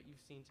 and what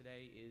you've seen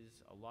today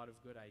is a lot of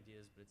good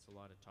ideas, but it's a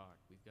lot of talk.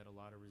 We've got a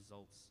lot of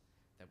results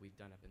that we've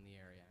done up in the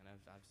area, and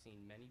I've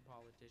seen many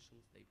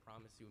politicians, they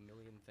promise you 1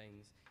 million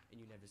things, and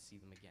you never see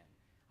them again.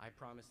 I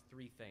promise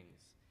 3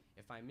 things.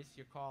 If I miss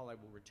your call, I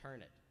will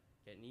return it.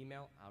 Get an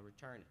email, I'll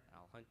return it.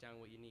 I'll hunt down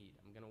what you need.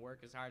 I'm going to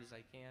work as hard as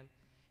I can,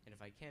 and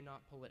if I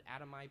cannot pull it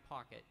out of my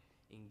pocket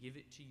and give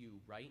it to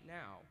you right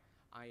now,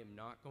 I am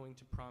not going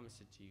to promise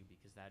it to you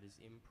because that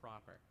is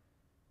improper.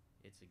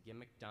 It's a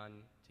gimmick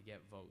done to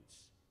get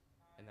votes,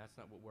 and that's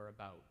not what we're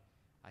about.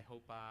 I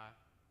hope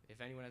if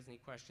anyone has any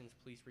questions,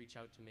 please reach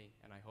out to me,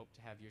 and I hope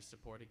to have your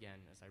support again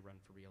as I run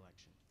for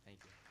re-election.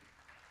 Thank you.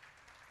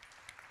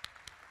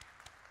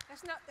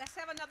 Let's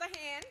have another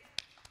hand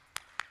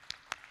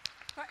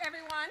for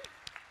everyone.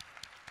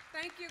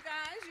 Thank you,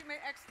 guys. You may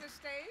exit the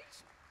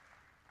stage.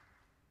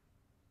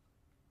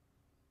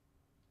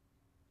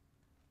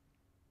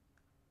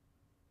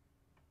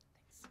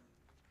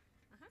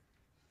 Thanks.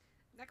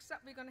 Next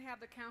up, we're going to have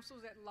the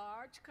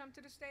Councilors-At-Large come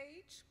to the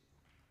stage.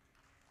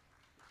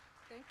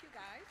 Thank you,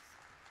 guys.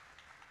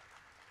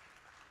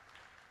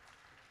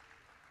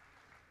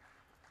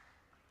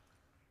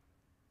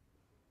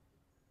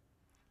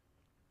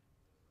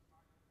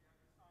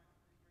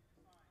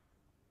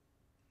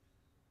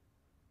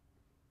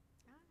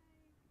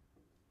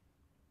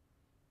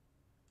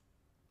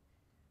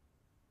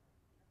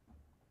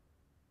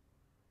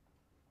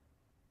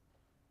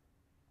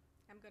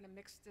 I'm going to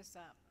mix this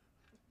up.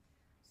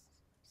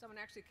 Someone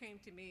actually came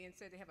to me and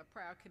said they have a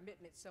prior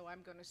commitment, so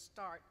I'm going to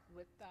start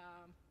with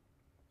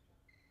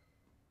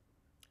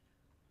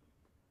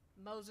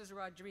Moses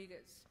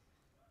Rodriguez.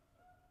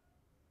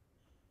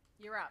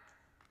 You're up.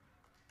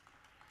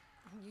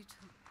 You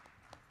too.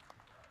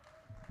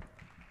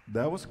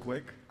 That was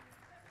quick.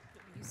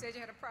 You said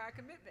you had a prior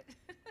commitment.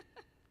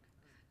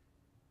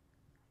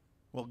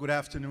 Well, good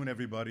afternoon,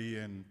 everybody,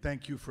 and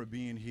thank you for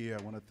being here.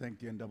 I want to thank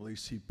the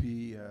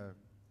NAACP,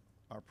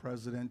 our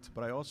president,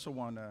 but I also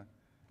want to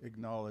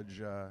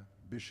acknowledge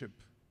Bishop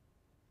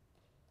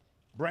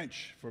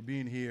Branch for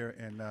being here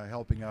and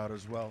helping out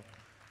as well,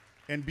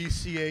 and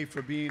BCA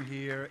for being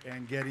here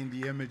and getting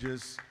the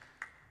images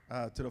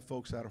to the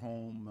folks at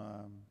home.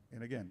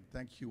 And again,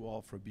 thank you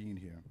all for being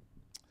here.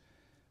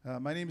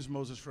 My name is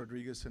Moses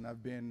Rodriguez, and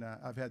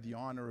I've had the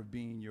honor of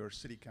being your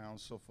city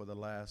council for the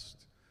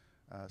last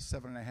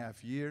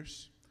 7.5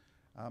 years.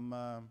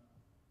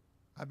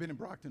 I've been in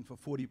Brockton for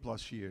 40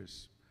 plus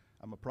years.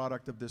 I'm a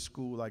product of this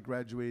school. I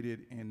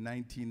graduated in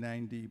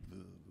 1980.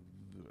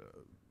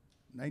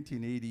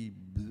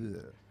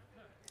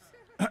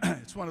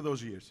 It's one of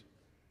those years.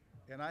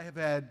 And I have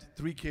had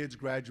 3 kids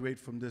graduate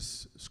from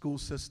this school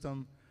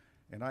system,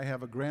 and I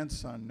have a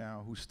grandson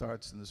now who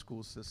starts in the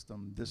school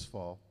system this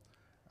fall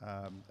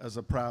as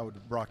a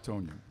proud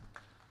Brocktonian.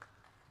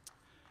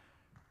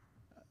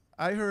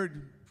 I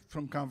heard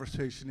from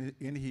conversation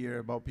in here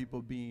about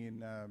people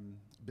being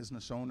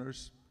business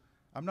owners.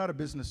 I'm not a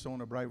business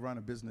owner, but I run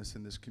a business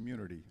in this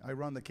community. I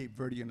run the Cape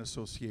Verdean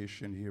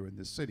Association here in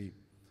this city.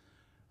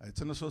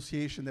 It's an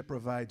association that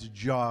provides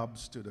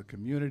jobs to the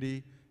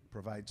community,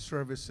 provides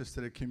services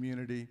to the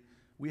community.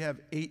 We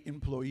have 8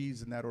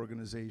 employees in that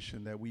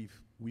organization that we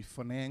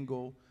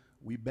finagle,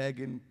 we beg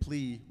and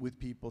plead with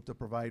people to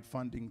provide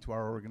funding to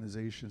our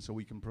organization so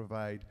we can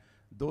provide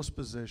those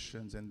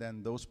positions, and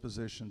then those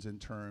positions in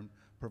turn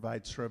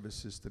provide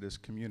services to this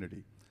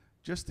community.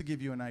 Just to give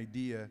you an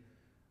idea,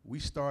 we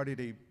started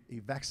a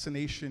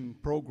vaccination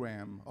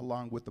program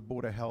along with the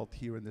Board of Health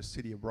here in the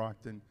city of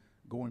Brockton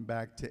going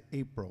back to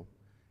April.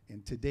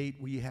 And to date,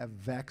 we have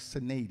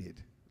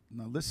vaccinated.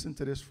 Now listen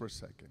to this for a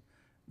second.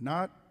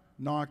 Not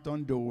knocked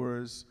on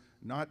doors,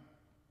 not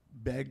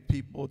begged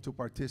people to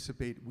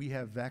participate. We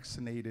have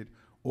vaccinated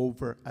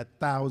over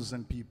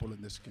 1,000 people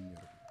in this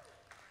community.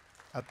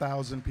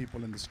 1,000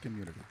 people in this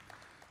community.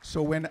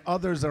 So when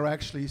others are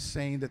actually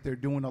saying that they're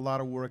doing a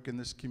lot of work in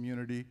this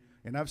community,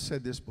 and I've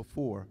said this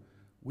before,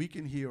 we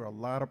can hear a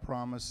lot of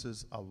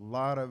promises, a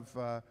lot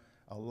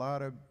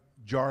of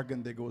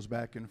jargon that goes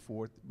back and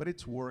forth, but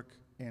it's work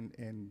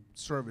and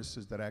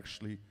services that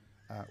actually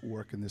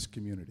work in this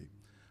community.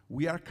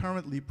 We are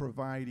currently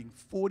providing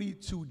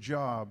 42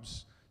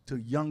 jobs to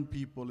young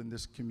people in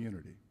this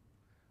community.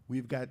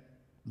 We've got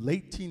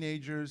late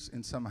teenagers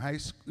and some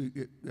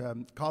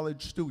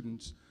college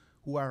students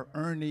who are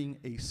earning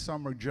a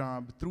summer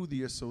job through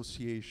the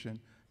association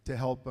to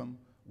help them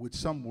with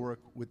some work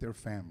with their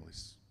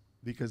families,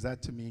 because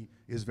that to me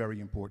is very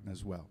important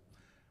as well.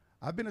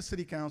 I've been a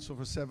city council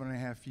for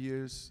 7.5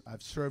 years.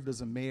 I've served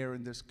as a mayor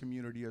in this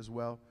community as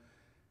well.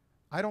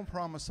 I don't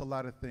promise a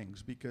lot of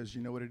things because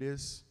you know what it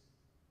is?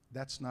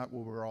 That's not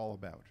what we're all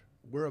about.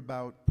 We're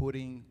about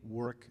putting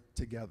work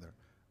together.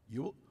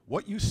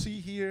 What you see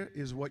here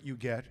is what you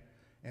get,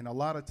 and a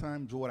lot of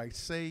times what I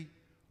say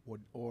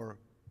or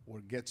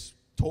gets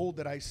told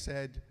that I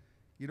said,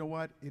 you know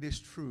what, it is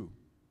true.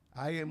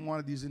 I am one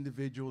of these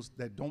individuals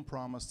that don't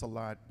promise a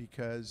lot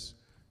because,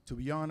 to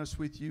be honest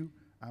with you,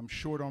 I'm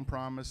short on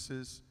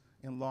promises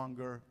and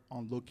longer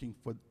on looking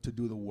to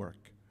do the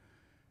work.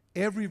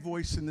 Every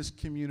voice in this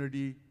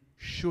community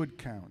should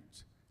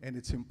count, and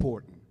it's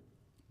important.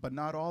 But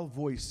not all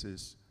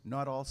voices,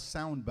 not all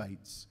sound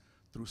bites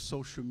through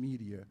social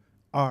media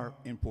are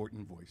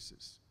important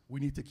voices. We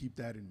need to keep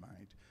that in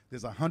mind.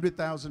 There's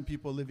 100,000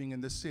 people living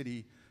in the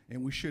city,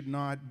 and we should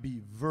not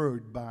be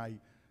verred by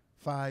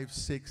 5,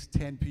 6,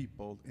 10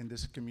 people in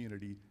this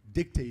community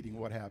dictating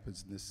what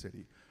happens in this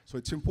city. So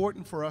it's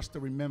important for us to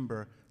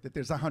remember that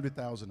there's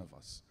 100,000 of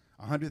us,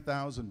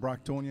 100,000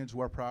 Brocktonians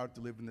who are proud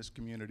to live in this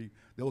community.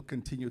 They'll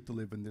continue to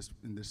live in this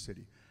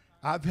city.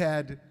 I've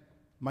had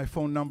my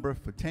phone number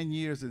for 10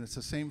 years, and it's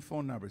the same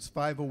phone number. It's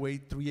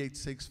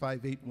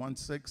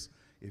 508-386-5816.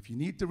 If you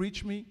need to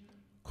reach me,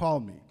 call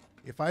me.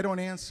 If I don't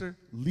answer,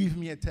 leave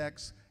me a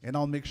text, and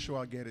I'll make sure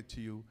I'll get it to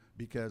you,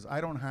 because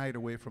I don't hide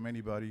away from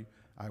anybody.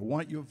 I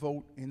want your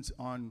vote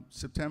on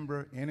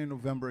September and in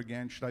November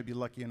again, should I be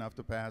lucky enough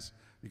to pass,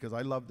 because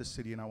I love the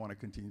city and I want to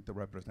continue to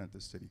represent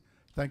this city.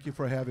 Thank you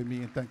for having me,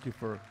 and thank you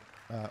for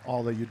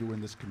all that you do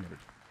in this community.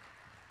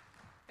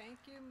 Thank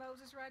you,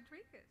 Moses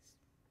Rodriguez.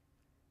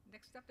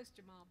 Next up is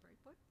Jamal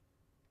Braithwaite.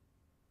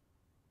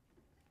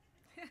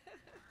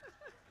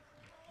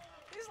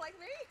 He's like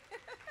me.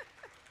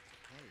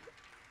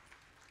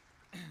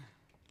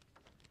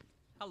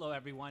 Hello,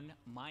 everyone.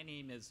 My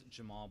name is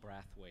Jamal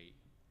Brathwaite.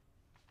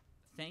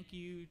 Thank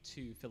you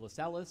to Phyllis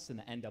Ellis and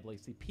the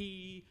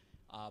NAACP,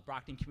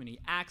 Brockton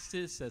Community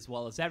Access, as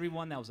well as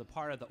everyone that was a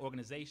part of the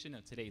organization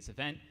of today's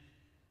event.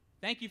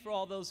 Thank you for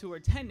all those who are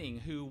attending,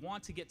 who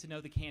want to get to know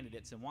the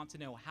candidates and want to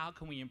know how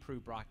can we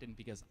improve Brockton,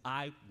 because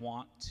I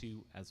want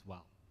to as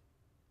well.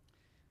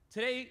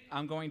 Today,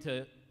 I'm going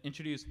to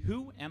introduce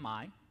who am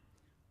I,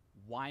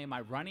 why am I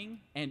running,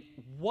 and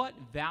what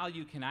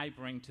value can I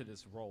bring to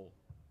this role.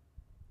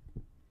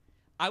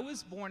 I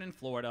was born in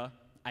Florida.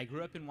 I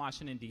grew up in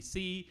Washington,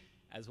 D.C.,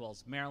 as well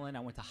as Maryland. I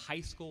went to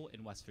high school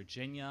in West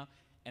Virginia,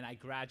 and I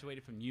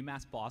graduated from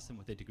UMass Boston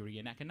with a degree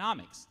in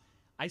economics.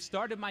 I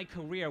started my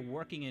career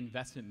working in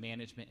investment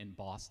management in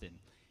Boston,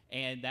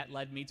 and that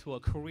led me to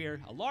a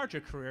larger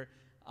career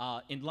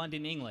in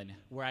London, England,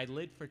 where I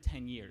lived for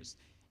 10 years.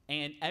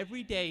 And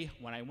every day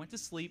when I went to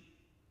sleep,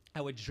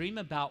 I would dream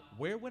about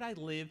where would I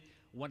live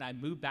when I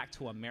moved back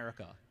to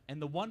America.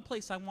 And the one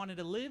place I wanted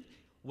to live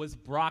was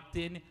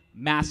Brockton,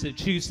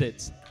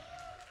 Massachusetts.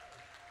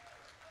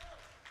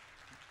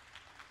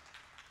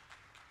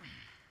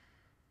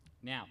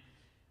 Now,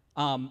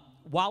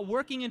 while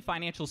working in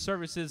financial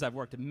services, I've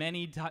worked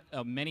many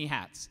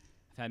hats.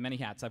 I've had many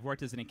hats. I've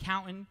worked as an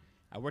accountant.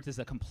 I worked as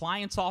a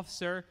compliance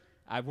officer.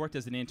 I've worked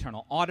as an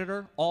internal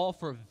auditor, all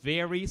for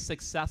very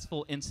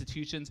successful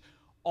institutions,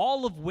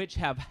 all of which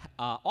have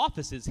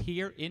offices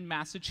here in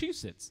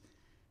Massachusetts.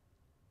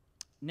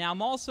 Now,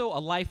 I'm also a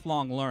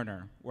lifelong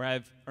learner, where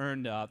I've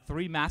earned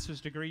 3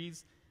 master's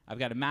degrees. I've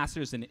got a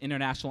master's in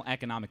international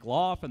economic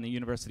law from the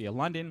University of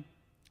London.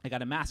 I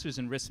got a master's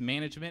in risk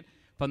management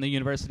from the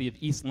University of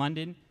East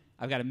London.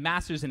 I've got a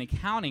master's in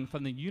accounting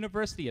from the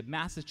University of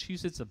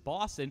Massachusetts of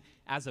Boston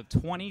as of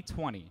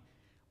 2020.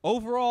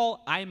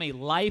 Overall, I am a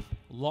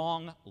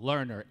lifelong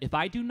learner. If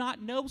I do not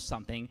know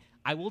something,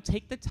 I will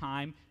take the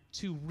time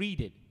to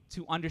read it,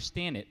 to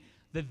understand it.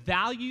 The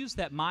values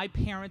that my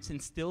parents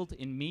instilled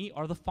in me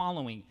are the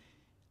following.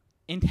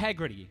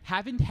 Integrity.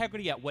 Have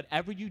integrity at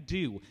whatever you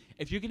do.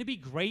 If you're going to be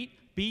great,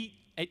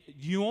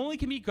 you only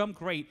can become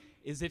great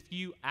is if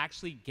you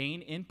actually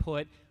gain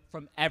input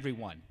from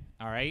everyone,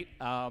 all right?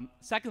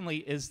 Secondly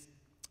is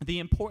the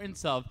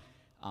importance of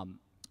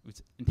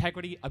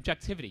integrity,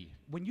 objectivity.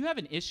 When you have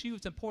an issue,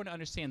 it's important to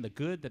understand the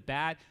good, the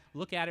bad,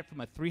 look at it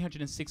from a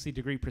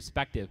 360-degree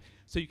perspective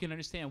so you can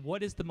understand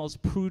what is the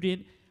most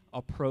prudent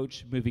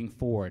approach moving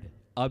forward,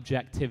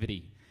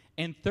 objectivity.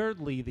 And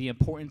thirdly, the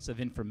importance of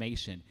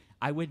information.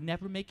 I would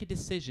never make a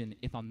decision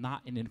if I'm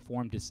not an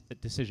informed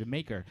decision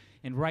maker.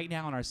 And right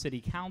now in our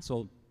city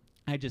council,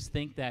 I just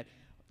think that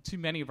too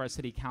many of our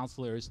city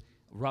councilors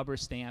rubber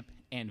stamp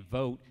and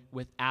vote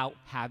without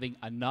having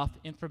enough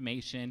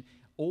information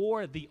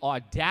or the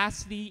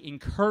audacity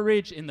and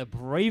courage and the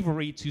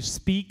bravery to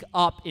speak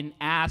up and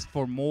ask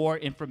for more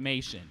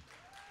information.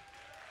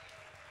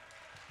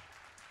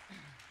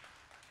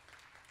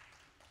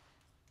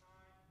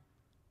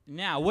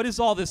 Now, what does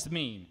all this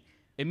mean?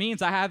 It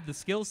means I have the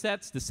skill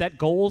sets to set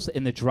goals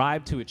and the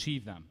drive to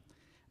achieve them.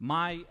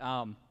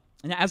 And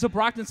as a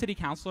Brockton City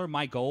Councilor,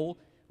 my goal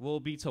will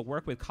be to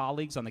work with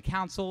colleagues on the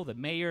council, the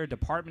mayor,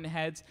 department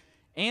heads,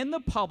 and the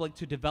public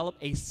to develop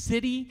a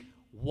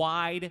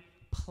city-wide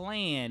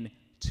plan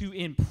to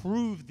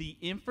improve the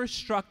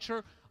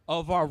infrastructure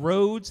of our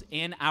roads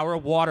and our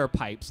water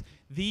pipes.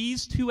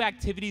 These two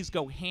activities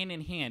go hand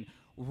in hand.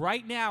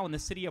 Right now in the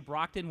city of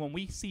Brockton, when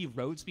we see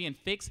roads being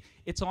fixed,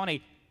 it's on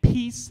a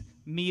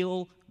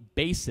piecemeal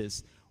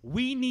basis.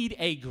 We need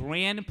a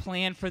grand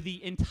plan for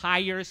the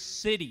entire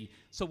city,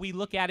 so we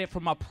look at it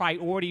from a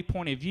priority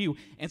point of view,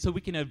 and so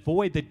we can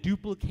avoid the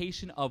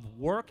duplication of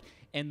work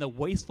and the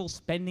wasteful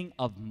spending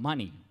of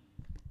money.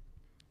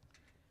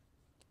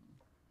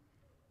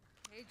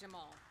 Hey,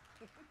 Jamal.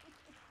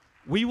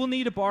 We will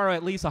need to borrow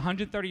at least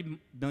 $130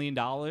 million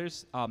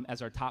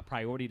as our top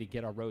priority to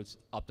get our roads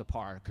up to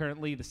par.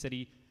 Currently, the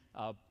city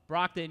of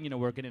Brockton,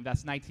 we're going to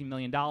invest $19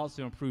 million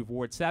to improve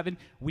Ward 7.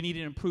 We need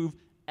to improve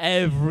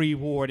every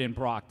ward in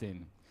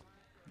Brockton.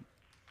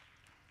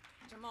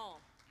 Jamal.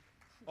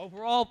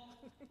 Overall,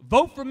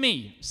 vote for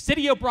me,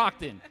 City of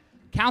Brockton.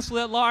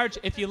 Councilor-At-Large,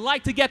 if you'd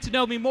like to get to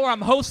know me more,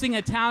 I'm hosting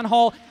a town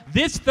hall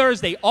this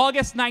Thursday,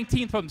 August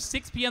 19th from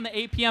 6 p.m. to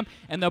 8 p.m.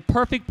 in the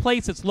perfect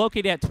place. It's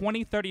located at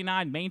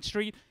 2039 Main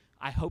Street.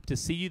 I hope to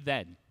see you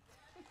then.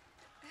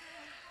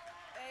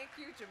 Thank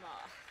you, Jamal.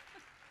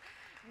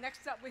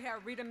 Next up, we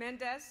have Rita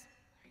Mendez.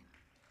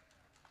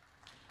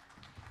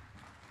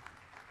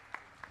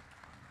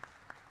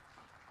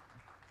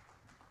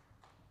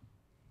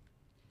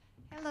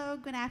 Hello,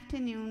 good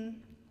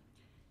afternoon.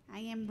 I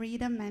am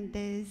Rita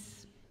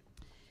Mendez.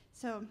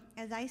 So,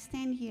 as I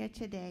stand here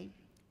today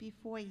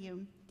before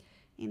you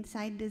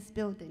inside this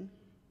building,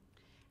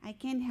 I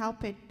can't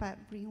help it but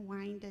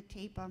rewind the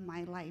tape of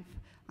my life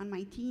on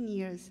my teen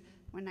years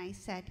when I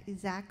sat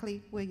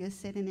exactly where you're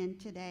sitting in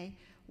today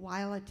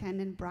while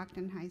attending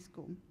Brockton High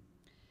School.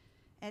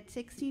 At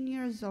 16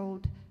 years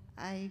old,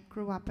 I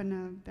grew up in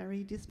a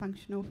very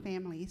dysfunctional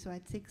family. So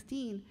at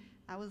 16,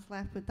 I was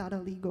left without a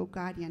legal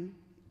guardian,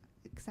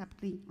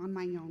 except on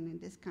my own in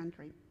this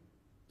country.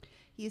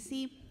 You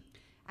see,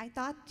 I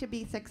thought to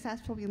be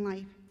successful in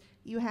life,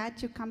 you had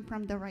to come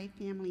from the right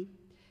family.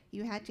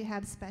 You had to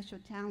have special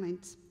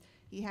talents.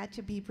 You had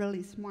to be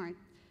really smart.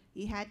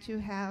 You had to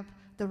have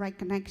the right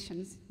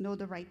connections, know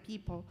the right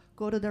people,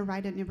 go to the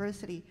right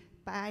university.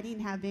 But I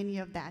didn't have any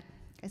of that.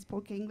 I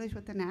spoke English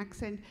with an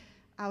accent.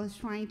 I was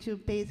trying to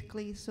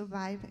basically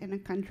survive in a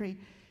country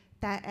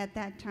that at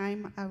that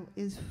time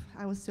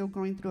I was still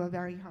going through a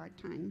very hard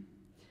time.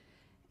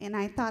 And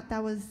I thought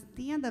that was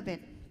the end of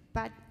it.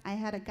 But I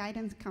had a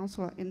guidance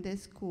counselor in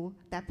this school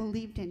that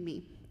believed in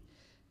me.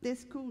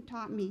 This school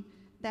taught me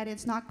that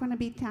it's not going to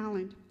be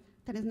talent,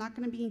 that it's not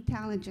going to be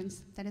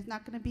intelligence, that it's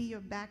not going to be your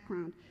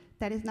background,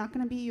 that it's not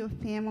going to be your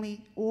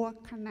family or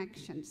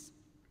connections.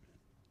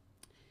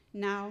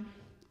 Now,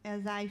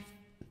 as I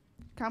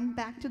come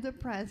back to the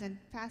present,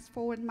 fast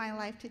forward my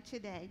life to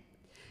today,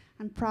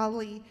 I'm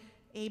probably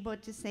able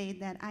to say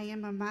that I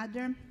am a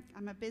mother,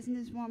 I'm a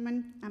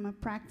businesswoman, I'm a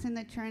practicing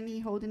attorney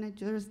holding a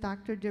Juris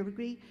Doctor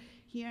degree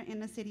here in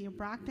the city of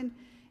Brockton,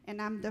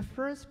 and I'm the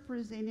first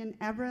Brazilian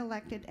ever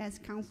elected as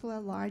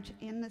Councilor-At-Large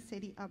in the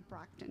city of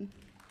Brockton.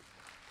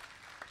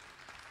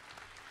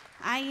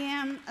 I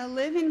am a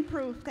living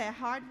proof that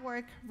hard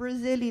work,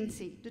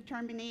 resiliency,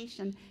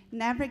 determination,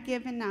 never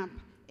giving up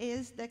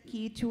is the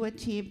key to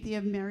achieve the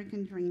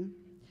American dream.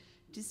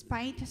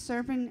 Despite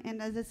serving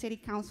and as a city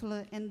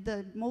councilor in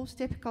the most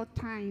difficult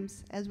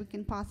times as we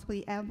can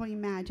possibly ever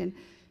imagine,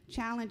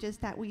 challenges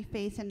that we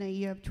face in the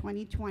year of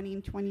 2020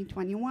 and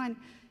 2021,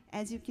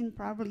 as you can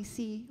probably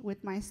see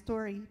with my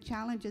story,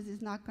 challenges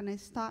is not going to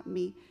stop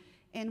me.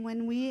 And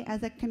when we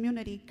as a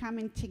community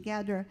coming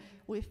together,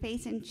 we're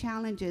facing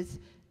challenges,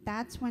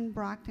 that's when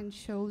Brockton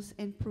shows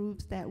and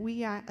proves that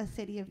we are a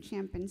city of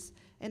champions.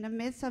 In the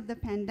midst of the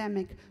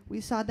pandemic,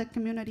 we saw the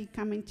community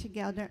coming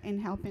together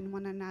and helping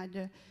one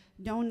another,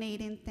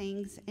 donating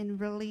things and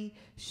really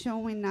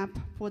showing up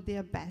for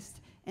their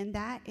best. And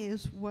that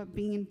is what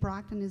being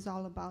Brockton is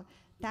all about.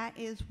 That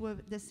is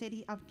what the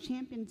city of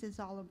champions is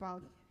all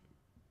about.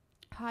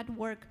 Hard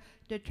work,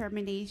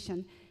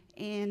 determination,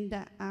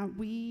 and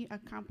we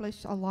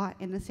accomplished a lot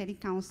in the city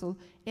council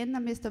in the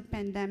midst of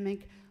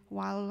pandemic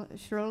while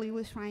Shirley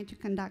was trying to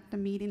conduct the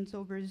meetings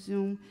over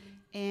Zoom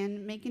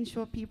and making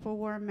sure people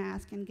wore a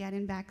mask and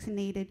getting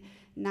vaccinated.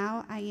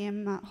 Now I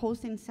am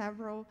hosting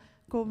several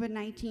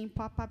COVID-19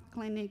 pop-up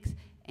clinics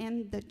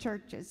in the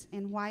churches.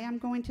 And why I'm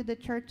going to the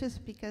churches?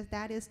 Because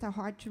that is the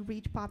hard to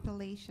reach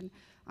population.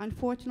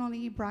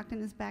 Unfortunately,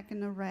 Brockton is back in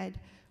the red.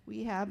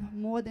 We have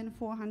more than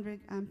 400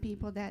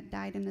 people that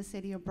died in the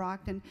city of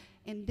Brockton,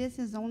 and this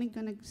is only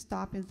going to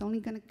stop, it's only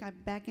going to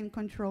get back in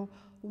control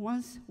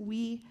once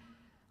we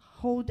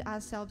hold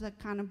ourselves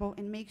accountable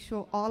and make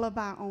sure all of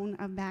our own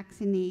are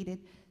vaccinated.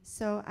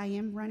 So I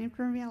am running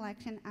for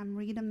re-election. I'm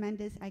Rita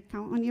Mendez. I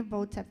count on your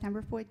vote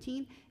September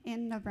 14th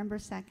and November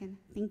 2nd.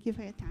 Thank you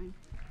for your time.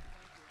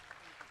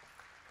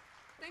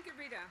 Thank you,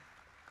 Rita.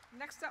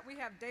 Next up, we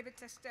have David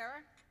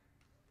Testera.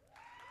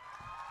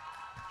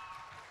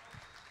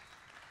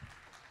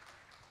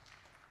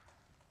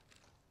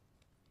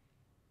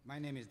 My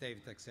name is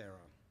David Texera.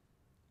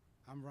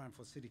 I'm running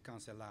for City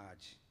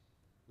Councilor-At-Large.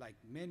 Like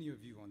many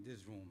of you in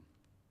this room,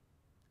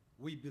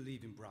 we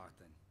believe in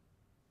Brockton.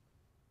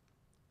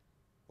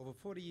 Over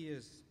 40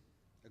 years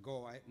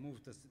ago, I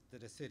moved to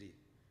the city,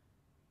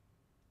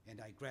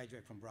 and I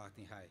graduated from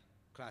Brockton High,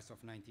 class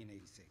of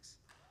 1986.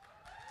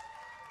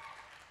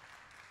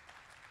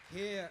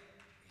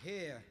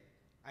 Here,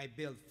 I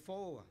built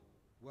 4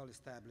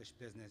 well-established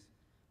businesses,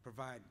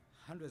 provide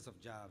hundreds of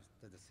jobs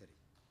to the city.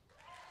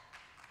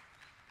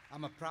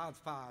 I'm a proud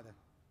father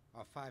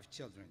of 5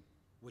 children,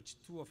 which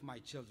 2 of my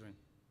children,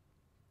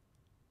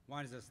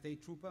 one is a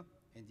state trooper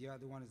and the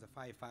other one is a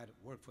firefighter,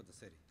 work for the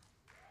city.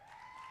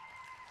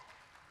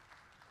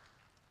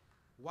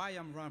 Why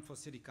I'm running for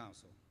city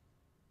council?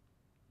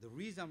 The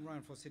reason I'm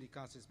running for city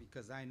council is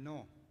because I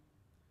know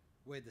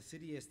where the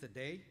city is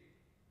today,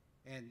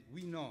 and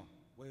we know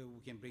where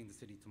we can bring the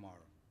city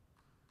tomorrow.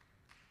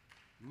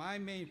 My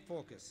main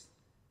focus,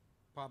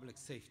 public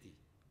safety.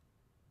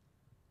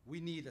 We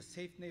need a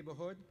safe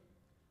neighborhood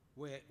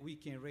where we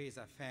can raise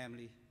our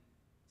family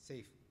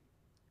safe.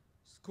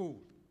 School.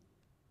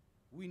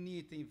 We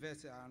need to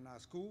invest in our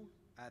school,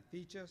 our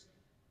teachers,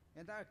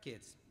 and our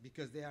kids,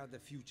 because they are the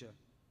future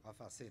of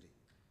our city.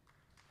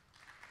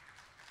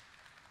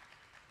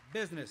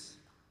 Business.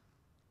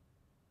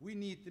 We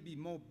need to be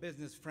more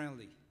business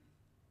friendly.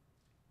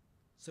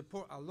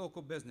 Support our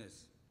local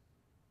business.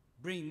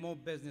 Bring more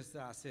business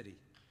to our city.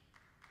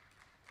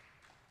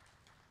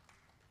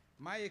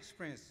 My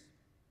experience,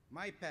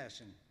 my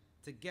passion,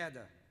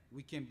 together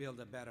we can build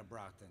a better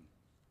Brockton.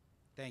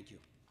 Thank you.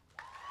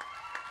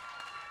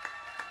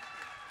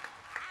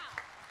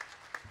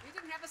 You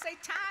didn't have to say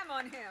time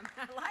on him.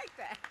 I like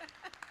that.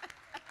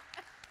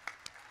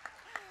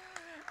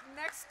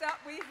 Next up,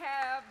 we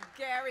have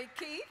Gary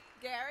Keith.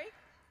 Gary?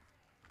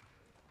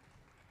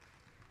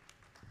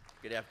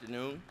 Good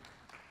afternoon.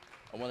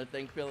 I want to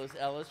thank Phyllis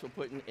Ellis for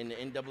putting in the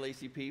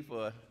NAACP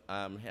for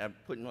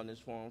putting on this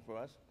forum for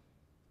us,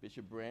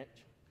 Bishop Branch,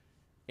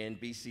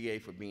 and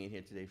BCA for being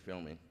here today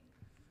filming.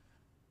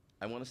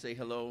 I want to say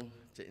hello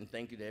and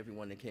thank you to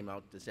everyone that came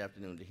out this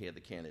afternoon to hear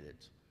the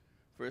candidates.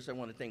 First, I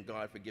want to thank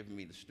God for giving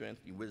me the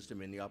strength, the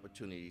wisdom, and the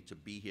opportunity to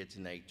be here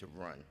tonight to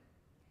run.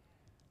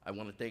 I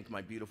want to thank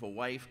my beautiful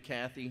wife,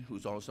 Kathy,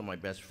 who's also my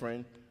best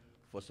friend,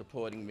 for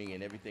supporting me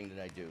in everything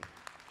that I do.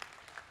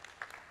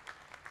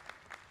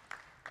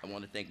 I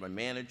want to thank my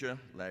manager,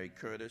 Larry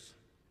Curtis,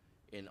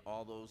 and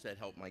all those that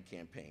helped my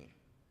campaign.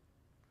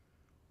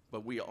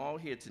 But we are all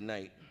here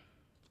tonight,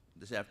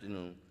 this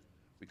afternoon,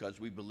 because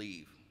we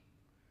believe.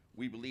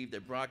 We believe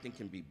that Brockton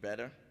can be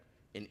better,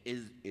 and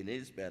it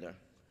is better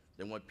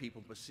than what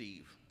people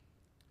perceive.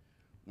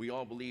 We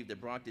all believe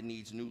that Brockton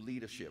needs new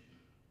leadership.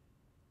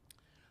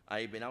 I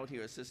have been out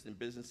here assisting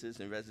businesses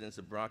and residents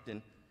of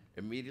Brockton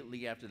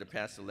immediately after the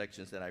past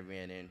elections that I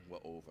ran in were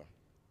over.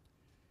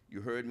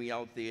 You heard me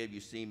out there,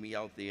 you've seen me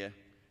out there,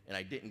 and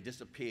I didn't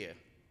disappear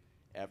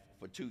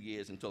for 2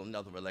 years until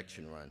another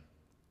election run.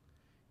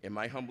 In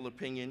my humble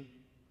opinion,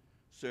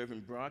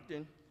 serving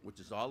Brockton, which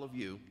is all of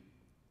you,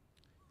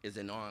 is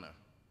an honor,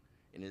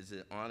 and is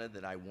an honor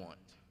that I want.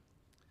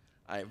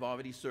 I have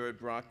already served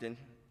Brockton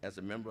as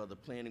a member of the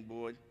Planning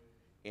Board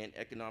and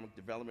Economic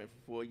Development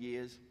for 4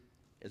 years,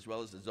 as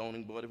well as the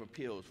Zoning Board of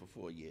Appeals for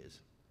 4 years.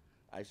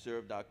 I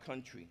served our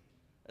country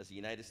as a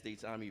United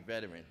States Army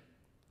veteran.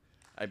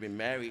 I've been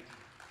married,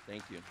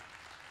 thank you.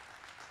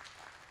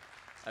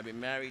 I've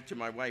been married to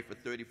my wife for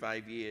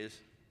 35 years,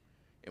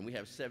 and we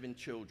have 7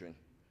 children,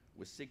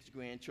 with 6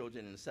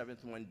 grandchildren and the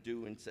 7th one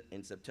due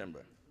in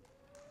September.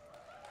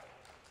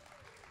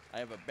 I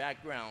have a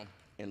background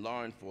in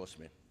law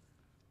enforcement.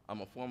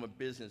 I'm a former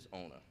business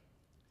owner.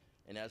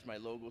 And as my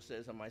logo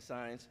says on my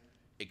signs,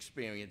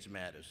 experience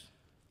matters.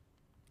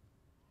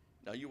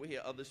 Now, you will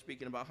hear others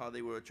speaking about how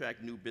they will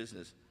attract new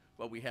business,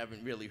 but we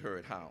haven't really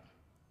heard how.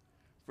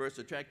 First,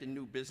 attracting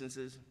new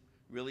businesses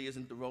really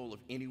isn't the role of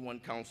any one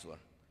counselor.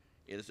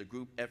 It is a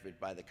group effort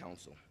by the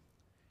council,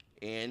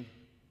 and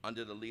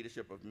under the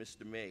leadership of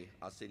Mr. May,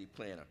 our city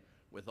planner,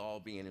 with all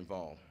being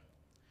involved.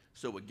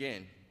 So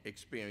again,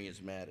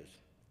 experience matters.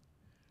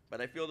 But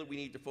I feel that we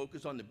need to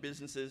focus on the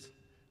businesses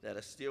that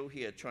are still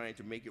here trying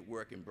to make it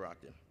work in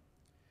Brockton.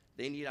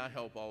 They need our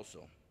help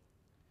also.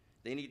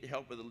 They need the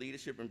help of the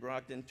leadership in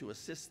Brockton to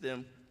assist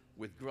them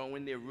with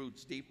growing their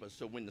roots deeper,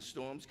 so when the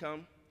storms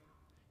come,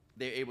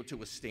 they're able to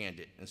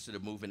withstand it instead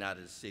of moving out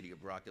of the city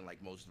of Brockton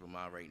like most of them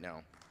are right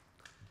now.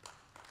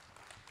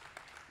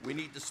 We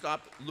need to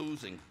stop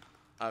losing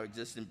our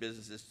existing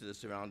businesses to the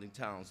surrounding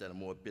towns that are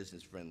more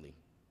business friendly.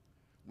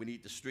 We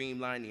need to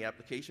streamline the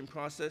application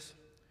process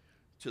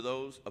to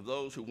those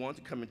who want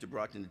to come into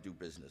Brockton to do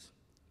business.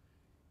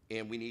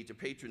 And we need to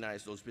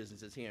patronize those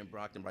businesses here in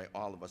Brockton by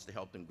all of us to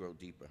help them grow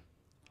deeper.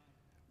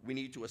 We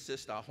need to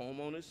assist our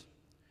homeowners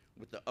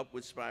with the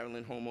upward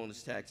spiraling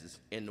homeowners taxes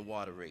and the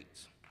water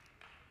rates.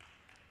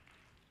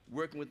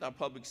 Working with our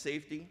public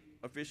safety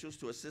officials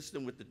to assist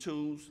them with the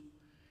tools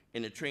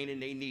and the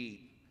training they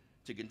need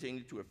to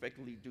continue to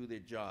effectively do their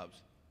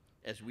jobs,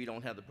 as we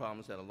don't have the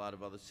problems that a lot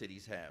of other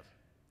cities have.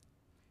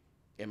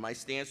 And my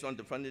stance on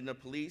defunding the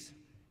police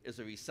is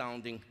a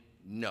resounding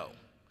no.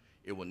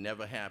 It will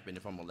never happen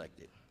if I'm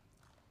elected.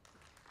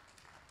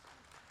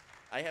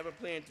 I have a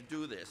plan to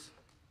do this,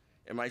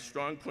 and my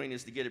strong point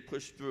is to get it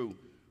pushed through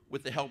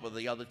with the help of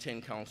the other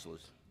 10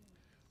 councilors.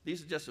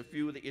 These are just a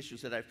few of the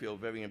issues that I feel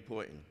very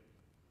important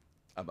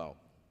about.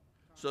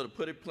 So to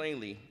put it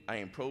plainly, I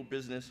am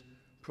pro-business,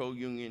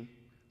 pro-union,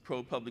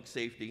 pro-public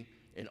safety,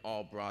 and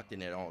all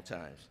Brockton at all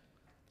times.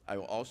 I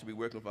will also be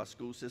working with our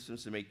school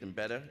systems to make them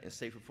better and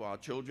safer for our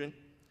children,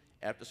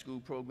 after-school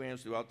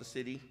programs throughout the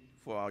city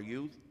for our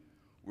youth,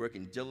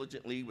 working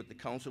diligently with the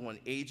Council on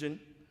Aging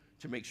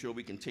to make sure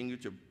we continue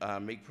to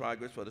make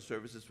progress for the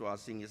services for our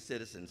senior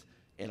citizens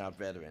and our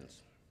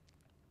veterans.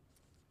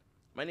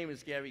 My name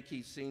is Gary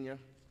Keith Sr.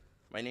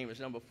 My name is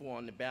number 4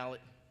 on the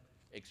ballot.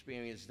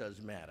 Experience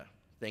does matter.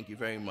 Thank you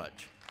very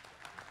much.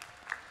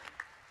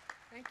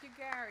 Thank you,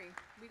 Gary.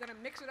 We're going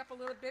to mix it up a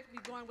little bit.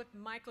 We're going with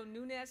Michael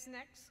Nunez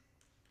next.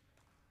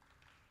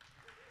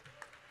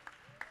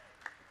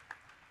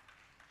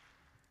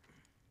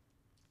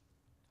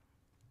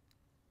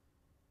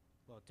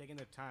 Well, taking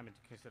the time into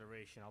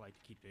consideration, I like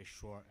to keep this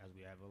short as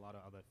we have a lot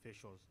of other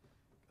officials,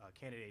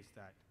 candidates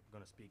that are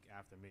going to speak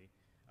after me.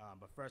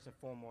 But first and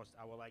foremost,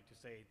 I would like to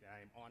say that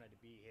I am honored to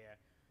be here,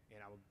 and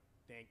I would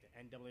thank the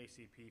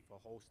NAACP for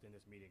hosting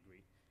this meet and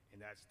greet,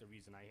 and that's the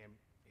reason I am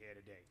here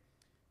today.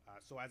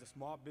 So as a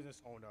small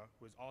business owner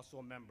who is also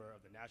a member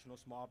of the National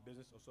Small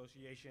Business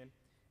Association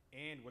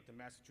and with the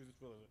Massachusetts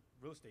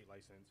real estate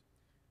license,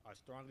 I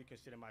strongly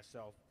consider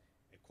myself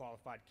a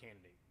qualified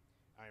candidate.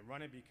 I am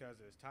running because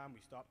it is time we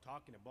stop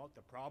talking about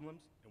the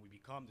problems and we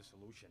become the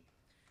solution.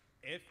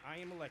 If I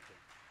am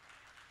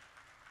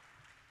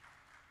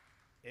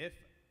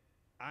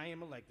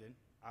elected,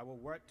 I will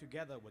work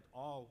together with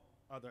all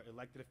other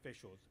elected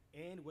officials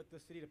and with the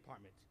city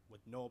departments with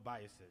no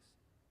biases.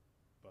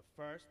 But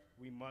first,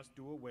 we must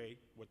do away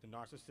with the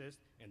narcissist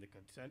and the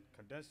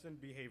condescending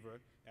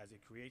behavior as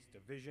it creates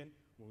division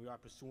when we are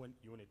pursuing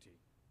unity.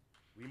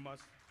 We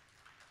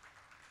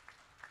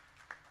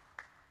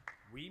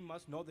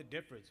must know the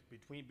difference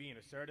between being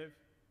assertive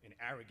and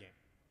arrogant.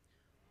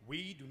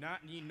 We do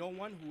not need no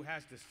one who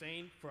has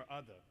disdain for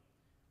other.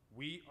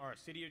 We are a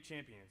city of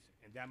champions,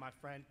 and that, my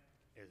friend,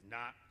 is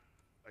not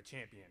a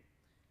champion.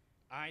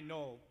 I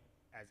know,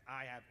 as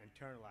I have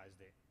internalized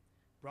it,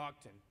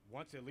 Brockton,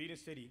 once a leading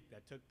city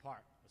that took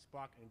part in the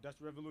spark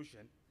industrial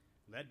revolution,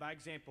 led by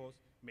examples,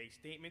 made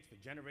statements for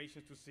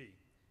generations to see.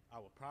 I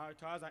will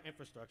prioritize our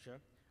infrastructure,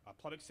 our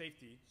public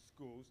safety,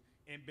 schools,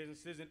 and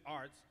businesses and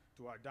arts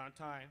to our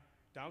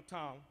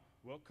downtown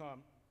will come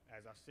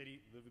as our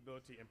city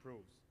livability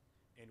improves,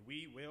 and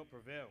we will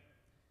prevail.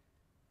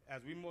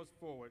 As we move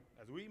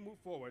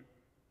forward,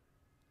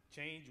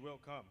 change will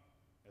come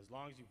as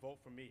long as you vote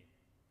for me,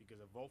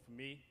 because a vote for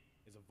me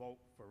is a vote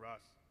for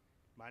us.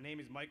 My name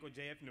is Michael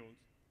J.F. Nunes,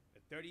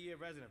 a 30-year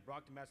resident of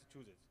Brockton,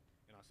 Massachusetts,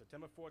 and on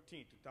September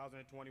 14,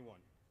 2021,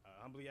 I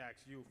humbly ask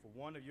you for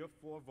one of your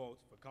 4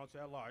 votes for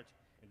Councilor-At-Large,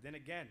 and then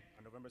again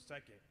on November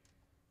 2nd.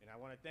 And I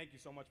want to thank you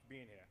so much for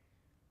being here.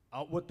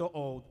 Out with the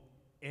old,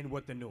 in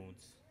with the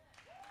Nunes.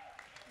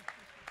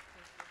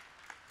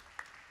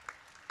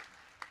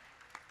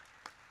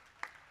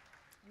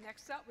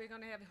 Next up, we're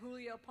going to have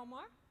Julio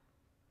Pomar.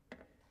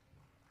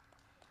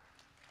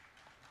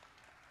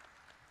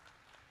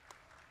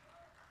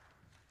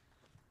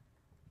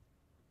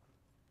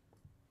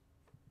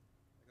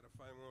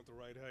 Find one with the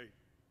right height.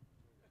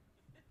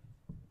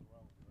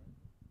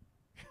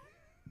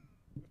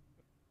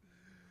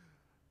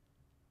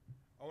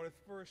 I want to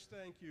first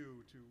thank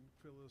you to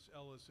Phyllis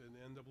Ellis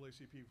and the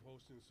NAACP for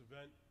hosting this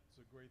event. It's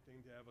a great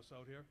thing to have us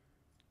out here.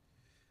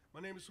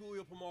 My name is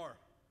Julio Pomar.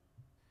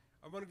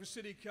 I'm running for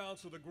City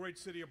Council of the great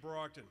city of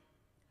Brockton.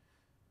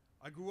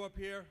 I grew up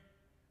here.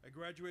 I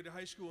graduated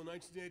high school in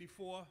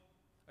 1984.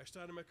 I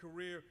started my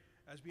career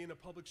as being a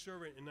public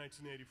servant in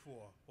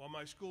 1984. While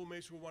my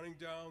schoolmates were winding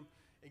down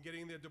and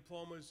getting their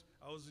diplomas,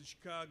 I was in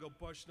Chicago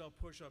busting out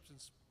push-ups in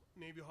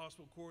Navy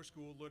Hospital Corps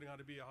School learning how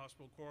to be a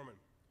hospital corpsman.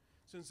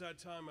 Since that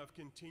time, I've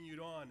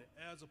continued on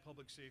as a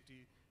public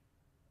safety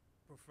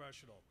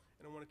professional,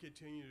 and I want to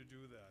continue to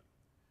do that.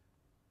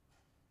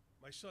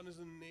 My son is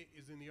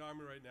in the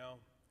Army right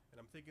now, and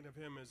I'm thinking of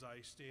him as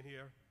I stand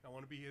here. I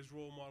want to be his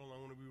role model, and I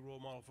want to be a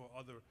role model for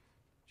other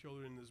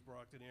children in this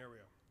Brockton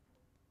area.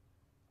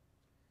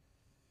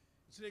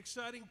 It's an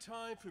exciting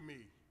time for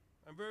me.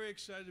 I'm very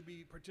excited to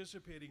be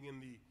participating in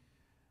the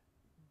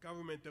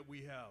government that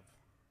we have.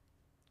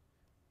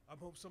 I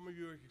hope some of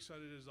you are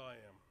excited as I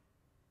am.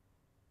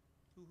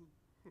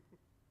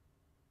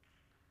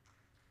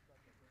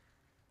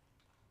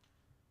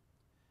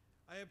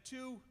 I have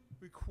 2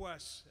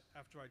 requests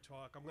after I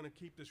talk. I'm going to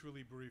keep this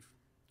really brief.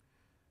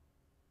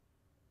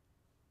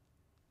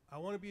 I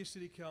want to be a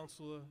city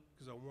councilor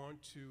because I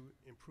want to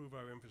improve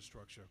our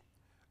infrastructure.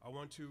 I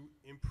want to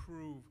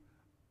improve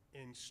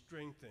and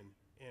strengthen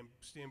and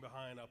stand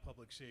behind our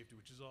public safety,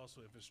 which is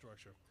also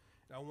infrastructure.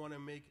 And I want to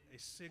make a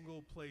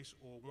single place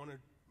or one or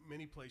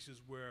many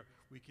places where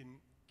we can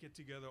get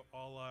together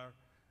all our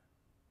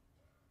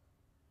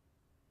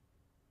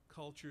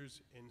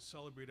cultures, and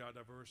celebrate our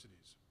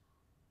diversities.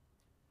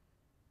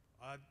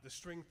 The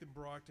strength in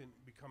Brockton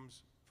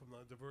becomes from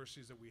the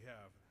diversities that we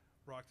have.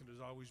 Brockton has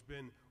always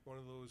been one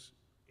of those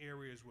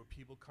areas where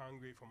people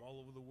congregate from all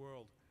over the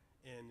world.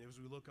 And as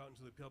we look out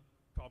into the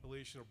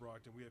population of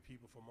Brockton, we have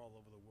people from all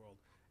over the world.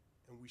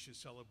 And we should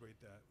celebrate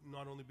that.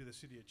 Not only be the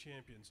city of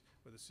champions,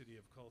 but the city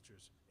of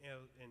cultures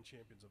and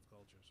champions of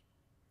cultures.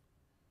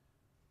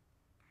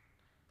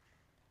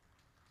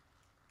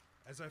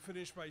 As I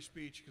finish my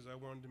speech, because I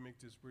wanted to make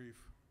this brief,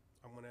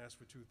 I'm going to ask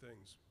for two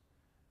things.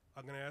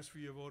 I'm going to ask for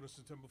your vote on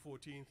September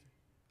 14th.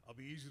 I'll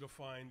be easy to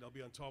find. I'll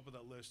be on top of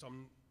that list.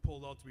 I'm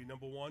pulled out to be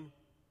number 1.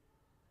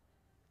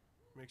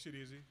 Makes it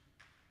easy.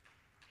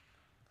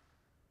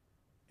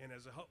 And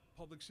as a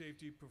public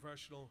safety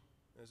professional,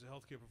 as a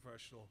healthcare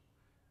professional,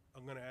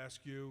 I'm going to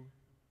ask you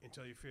and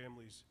tell your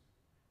families,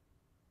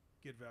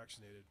 get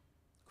vaccinated.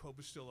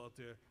 COVID's still out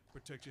there.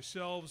 Protect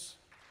yourselves,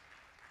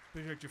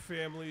 protect your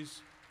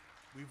families.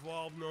 We've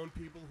all known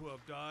people who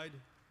have died.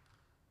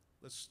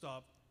 Let's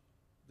stop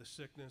the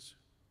sickness.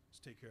 Let's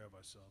take care of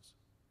ourselves.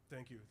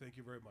 Thank you. Thank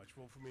you very much.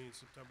 Vote for me on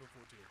September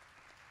 14th.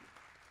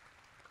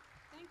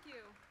 Thank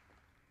you.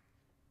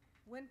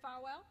 Win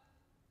Farwell?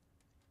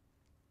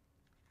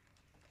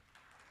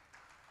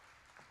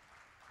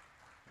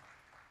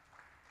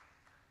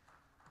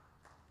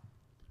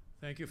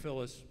 Thank you,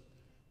 Phyllis.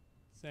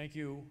 Thank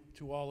you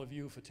to all of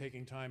you for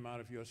taking time out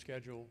of your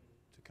schedule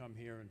to come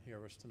here and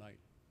hear us tonight.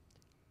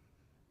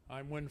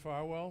 I'm Win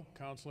Farwell,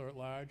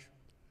 Councilor-At-Large.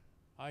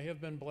 I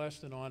have been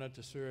blessed and honored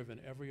to serve in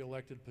every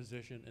elected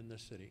position in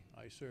this city.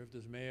 I served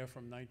as mayor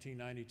from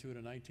 1992 to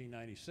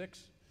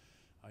 1996.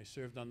 I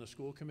served on the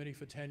school committee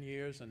for 10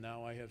 years, and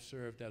now I have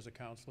served as a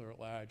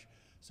Councilor-At-Large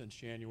since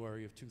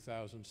January of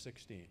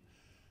 2016.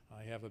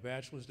 I have a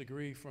bachelor's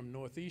degree from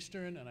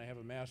Northeastern, and I have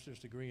a master's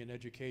degree in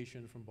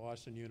education from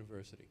Boston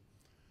University.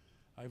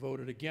 I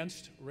voted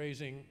against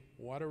raising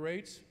water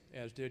rates,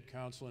 as did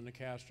Councilor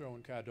Nicastro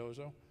and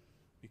Cardozo,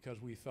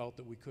 because we felt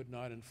that we could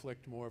not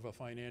inflict more of a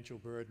financial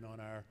burden on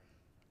our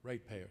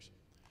ratepayers.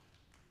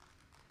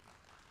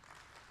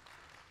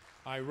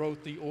 I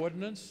wrote the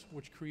ordinance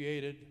which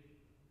created,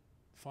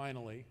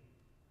 finally,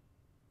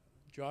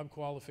 job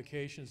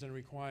qualifications and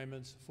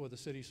requirements for the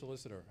city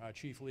solicitor, our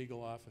chief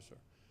legal officer.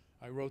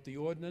 I wrote the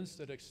ordinance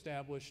that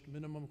established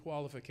minimum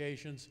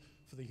qualifications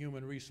for the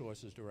human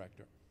resources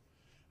director.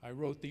 I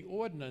wrote the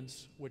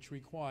ordinance which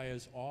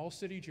requires all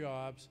city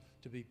jobs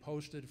to be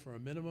posted for a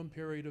minimum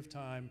period of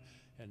time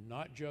and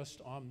not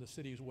just on the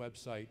city's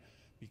website,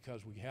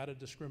 because we had a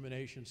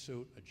discrimination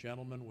suit. A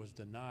gentleman was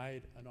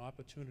denied an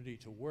opportunity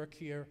to work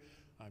here.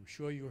 I'm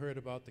sure you heard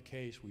about the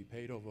case. We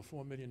paid over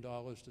 $4 million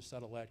to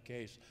settle that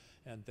case,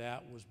 and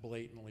that was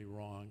blatantly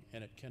wrong,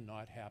 and it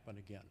cannot happen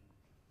again.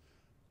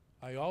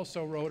 I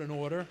also wrote an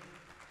order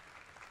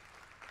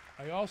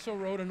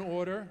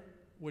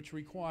which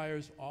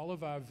requires all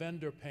of our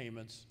vendor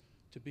payments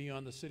to be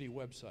on the city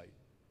website.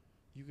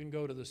 You can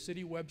go to the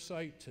city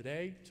website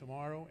today,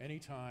 tomorrow,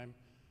 anytime,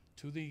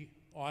 to the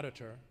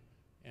auditor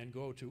and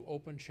go to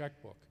Open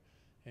Checkbook,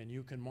 and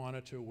you can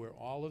monitor where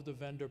all of the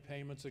vendor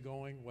payments are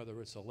going, whether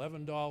it's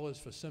 $11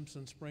 for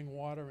Simpson Spring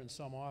Water in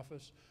some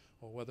office,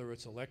 or whether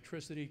it's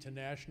electricity to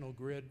National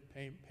Grid,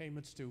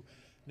 payments to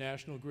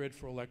National Grid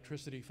for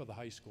electricity for the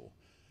high school.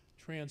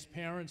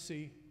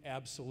 Transparency,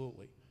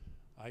 absolutely.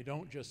 I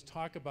don't just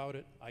talk about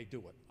it, I do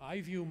it.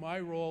 I view my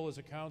role as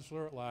a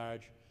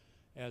Councilor-At-Large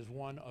as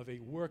one of a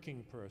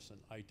working person.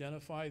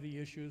 Identify the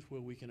issues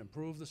where we can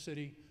improve the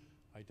city,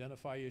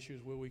 identify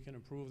issues where we can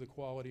improve the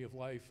quality of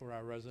life for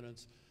our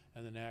residents,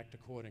 and then act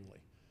accordingly.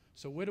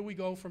 So where do we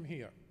go from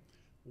here?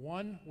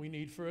 One, we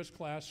need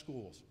first-class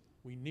schools.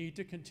 We need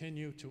to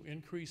continue to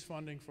increase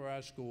funding for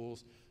our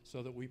schools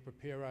so that we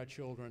prepare our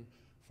children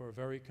for a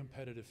very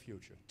competitive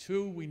future.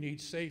 Two, we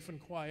need safe and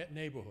quiet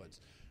neighborhoods.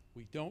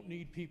 We don't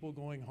need people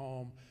going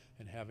home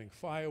and having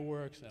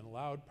fireworks and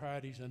loud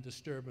parties and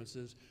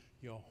disturbances.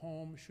 Your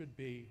home should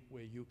be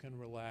where you can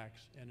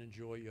relax and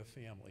enjoy your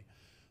family.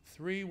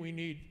 Three, we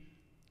need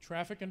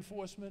traffic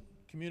enforcement,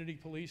 community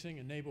policing,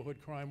 and neighborhood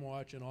crime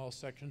watch in all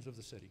sections of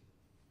the city.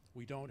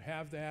 We don't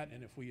have that,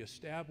 and if we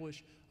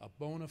establish a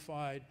bona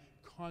fide,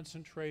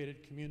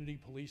 concentrated community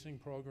policing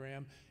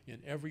program in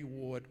every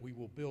ward, we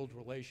will build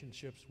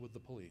relationships with the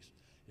police.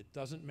 It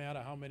doesn't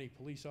matter how many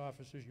police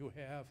officers you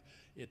have,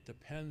 it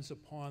depends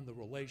upon the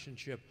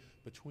relationship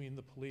between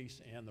the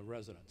police and the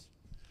residents.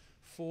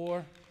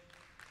 Four,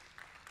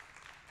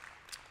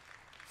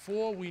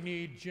 we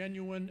need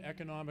genuine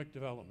economic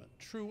development,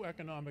 true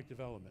economic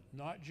development,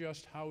 not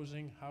just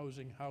housing,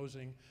 housing,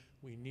 housing.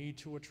 We need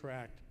to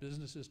attract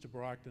businesses to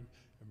Brockton,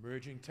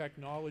 emerging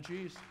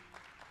technologies,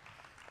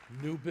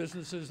 new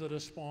businesses that are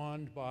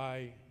spawned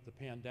by the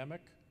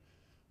pandemic,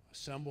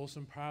 assemble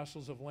some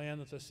parcels of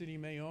land that the city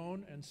may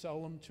own and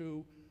sell them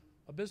to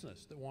a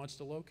business that wants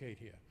to locate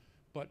here.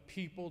 But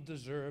people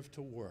deserve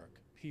to work.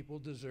 People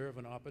deserve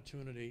an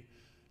opportunity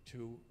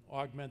to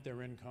augment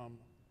their income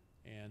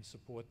and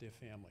support their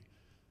family.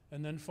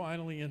 And then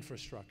finally,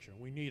 infrastructure.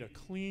 We need a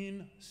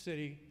clean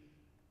city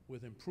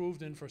with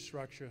improved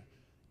infrastructure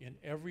In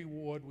every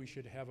ward, we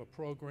should have a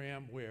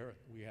program where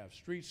we have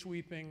street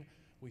sweeping,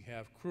 we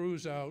have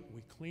crews out,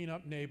 we clean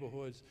up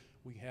neighborhoods,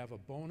 we have a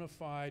bona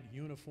fide,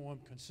 uniform,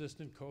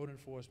 consistent code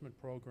enforcement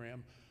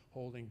program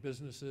holding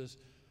businesses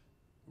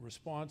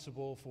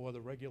responsible for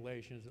the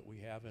regulations that we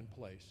have in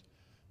place.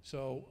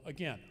 So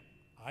again,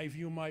 I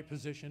view my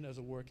position as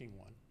a working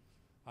one.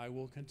 I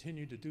will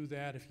continue to do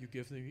that if you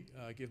give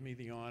me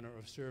the honor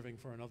of serving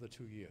for another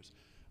 2 years.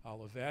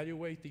 I'll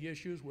evaluate the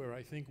issues where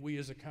I think we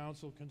as a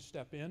council can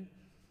step in.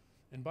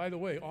 And by the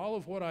way, all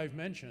of what I've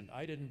mentioned,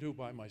 I didn't do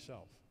by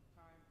myself.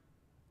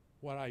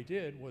 What I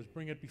did was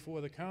bring it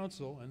before the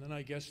council, and then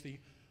I guess the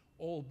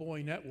old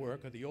boy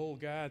network, or the old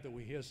guard that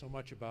we hear so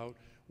much about,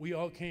 we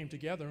all came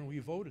together and we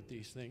voted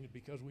these things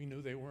because we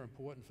knew they were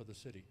important for the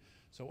city.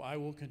 So I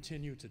will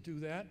continue to do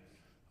that.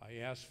 I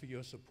ask for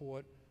your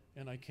support,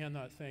 and I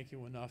cannot thank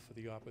you enough for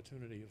the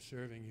opportunity of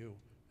serving you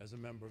as a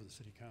member of the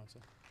City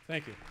Council.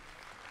 Thank you.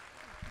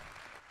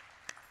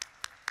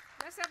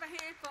 Let's have a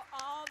hand for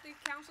all the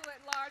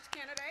Council-at-Large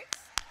candidates.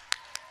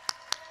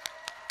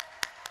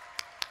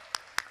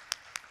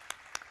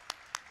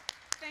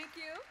 Thank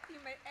you. You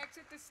may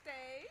exit the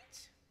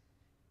stage.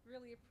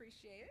 Really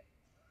appreciate it.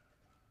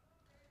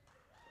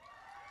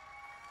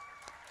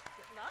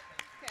 Good luck.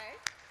 Okay.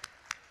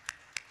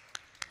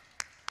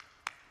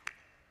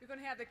 We're going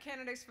to have the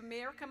candidates for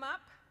mayor come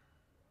up.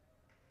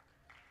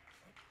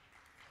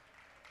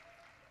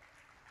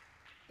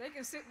 They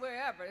can sit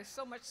wherever. There's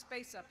so much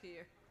space up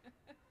here.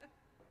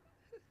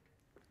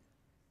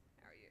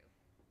 How are you?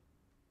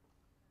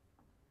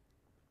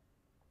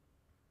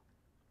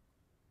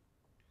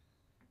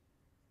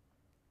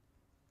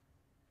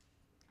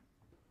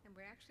 And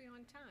we're actually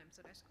on time,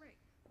 so that's great.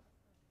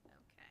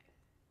 Okay.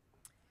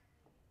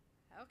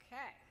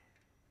 Okay.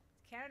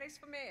 Candidates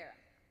for mayor.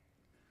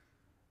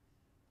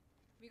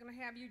 We're going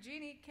to have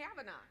Eugenie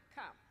Kavanaugh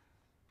come.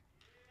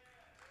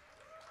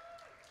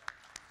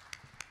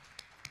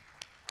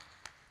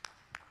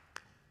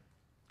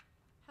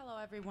 Hello,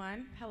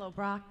 everyone. Hello,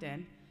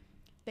 Brockton.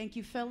 Thank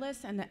you,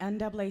 Phyllis and the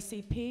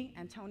NAACP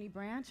and Tony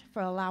Branch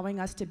for allowing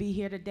us to be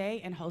here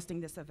today and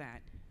hosting this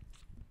event.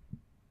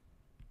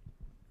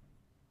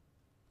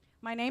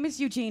 My name is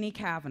Eugenie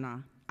Kavanaugh.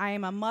 I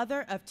am a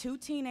mother of 2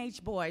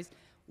 teenage boys,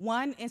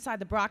 one inside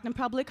the Brockton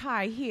Public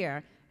High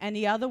here, and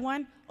the other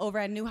one over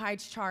at New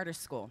Heights Charter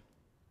School.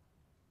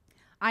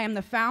 I am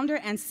the founder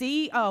and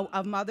CEO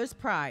of Mother's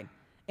Pride,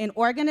 an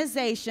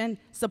organization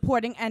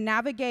supporting and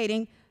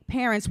navigating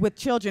parents with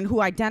children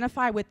who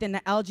identify within the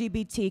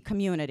LGBT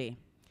community.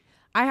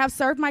 I have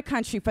served my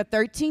country for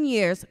 13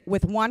 years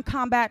with 1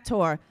 combat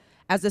tour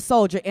as a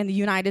soldier in the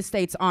United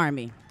States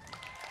Army.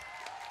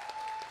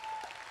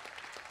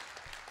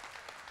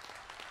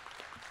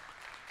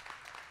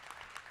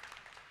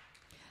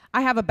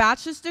 I have a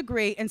bachelor's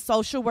degree in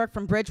social work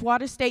from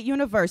Bridgewater State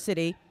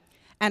University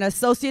and an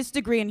associate's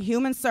degree in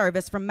human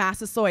service from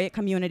Massasoit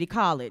Community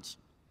College.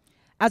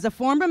 As a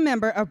former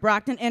member of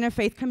Brockton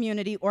Interfaith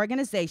Community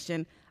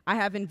Organization, I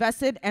have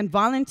invested in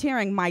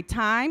volunteering my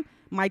time,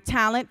 my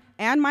talent,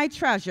 and my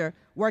treasure,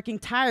 working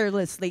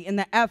tirelessly in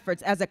the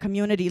efforts as a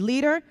community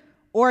leader,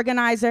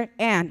 organizer,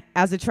 and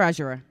as a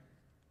treasurer.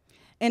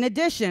 In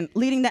addition,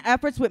 leading the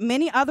efforts with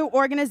many other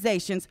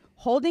organizations,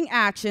 holding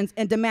actions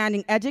and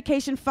demanding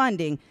education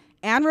funding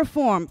and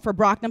reform for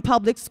Brockton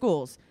Public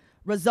Schools,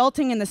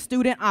 resulting in the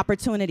Student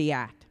Opportunity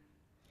Act.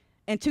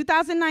 In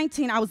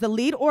 2019, I was the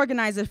lead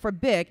organizer for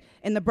BIC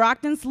in the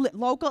Brockton's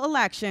local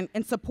election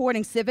in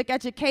supporting civic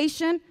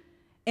education,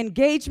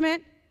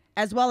 engagement,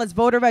 as well as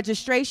voter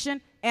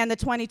registration and the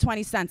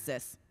 2020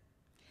 census.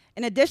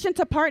 In addition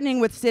to partnering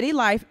with City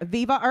Life,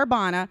 Viva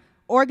Urbana,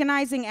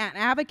 organizing and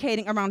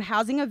advocating around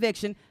housing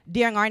eviction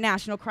during our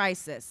national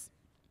crisis.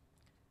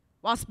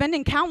 While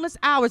spending countless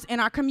hours in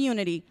our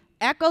community,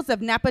 echoes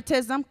of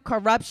nepotism,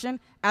 corruption,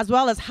 as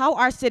well as how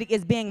our city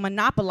is being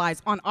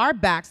monopolized on our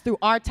backs through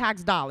our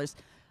tax dollars,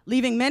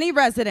 leaving many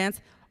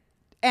residents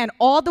and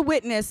all the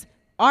witness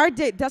our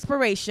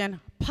desperation,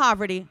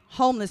 poverty,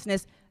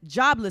 homelessness,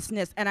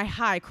 joblessness, and a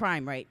high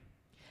crime rate.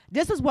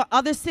 This is what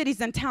other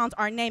cities and towns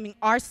are naming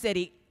our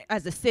city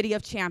as the city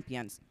of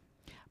champions.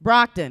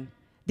 Brockton,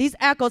 these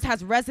echoes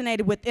has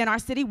resonated within our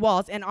city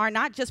walls and are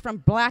not just from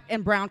Black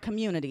and brown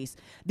communities.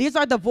 These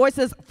are the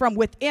voices from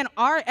within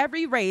our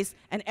every race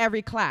and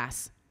every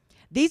class.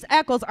 These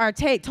echoes are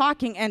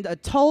talking and a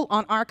toll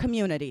on our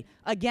community.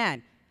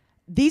 Again,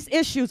 these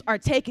issues are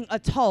taking a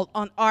toll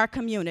on our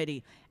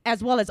community,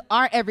 as well as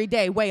our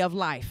everyday way of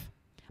life.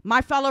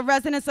 My fellow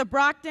residents of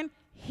Brockton,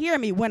 hear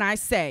me when I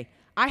say,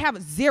 I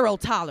have zero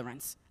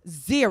tolerance,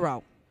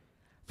 zero,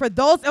 for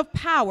those of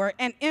power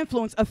and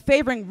influence of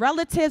favoring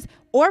relatives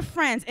or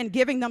friends and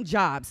giving them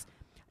jobs.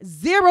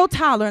 Zero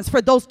tolerance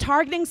for those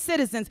targeting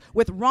citizens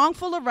with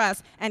wrongful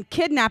arrest and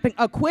kidnapping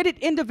acquitted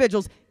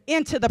individuals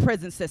into the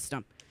prison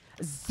system.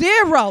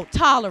 Zero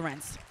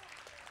tolerance.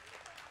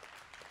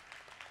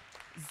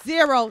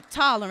 Zero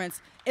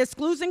tolerance.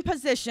 Excluding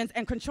positions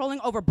and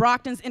controlling over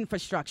Brockton's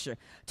infrastructure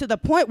to the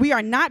point we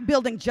are not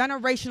building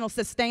generational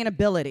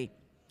sustainability.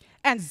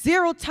 and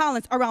zero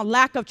tolerance around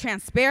lack of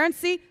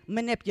transparency,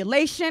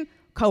 manipulation,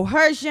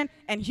 coercion,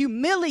 and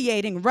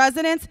humiliating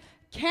residents,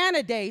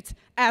 candidates,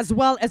 as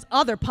well as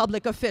other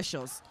public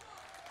officials.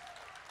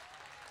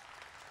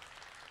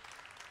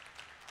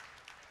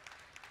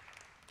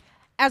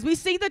 As we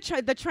see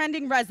the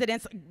trending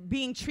residents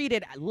being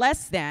treated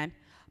less than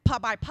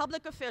by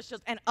public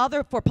officials and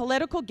other for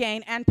political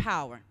gain and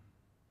power.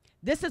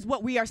 This is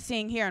what we are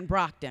seeing here in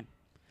Brockton.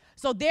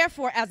 So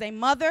therefore, as a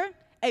mother,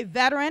 a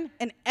veteran,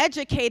 an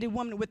educated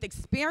woman with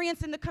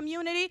experience in the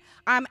community,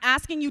 I'm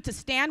asking you to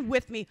stand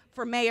with me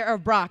for mayor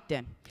of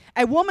Brockton.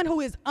 A woman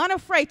who is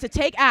unafraid to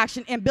take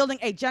action in building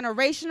a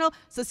generational,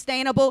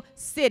 sustainable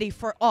city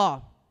for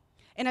all.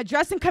 In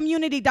addressing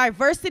community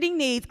diversity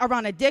needs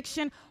around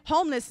addiction,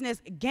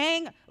 homelessness,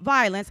 gang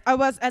violence,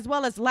 as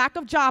well as lack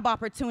of job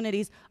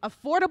opportunities,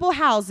 affordable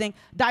housing,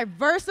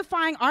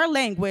 diversifying our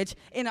language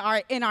in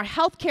our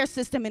healthcare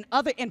system and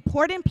other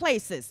important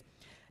places.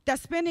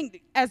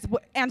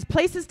 And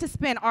places to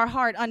spend our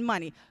hard-earned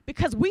money.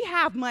 Because we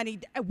have money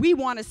we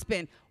want to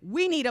spend.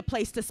 We need a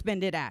place to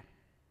spend it at.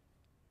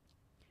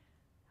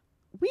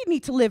 We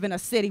need to live in a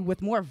city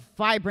with more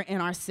vibrant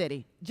in our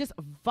city. Just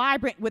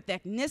vibrant with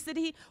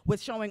ethnicity,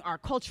 with showing our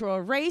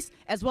cultural race,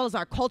 as well as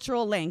our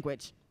cultural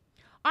language.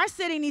 Our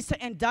city needs to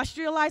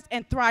industrialize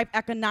and thrive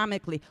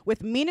economically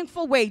with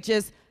meaningful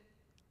wages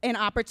and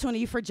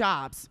opportunity for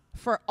jobs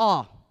for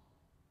all.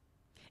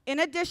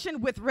 In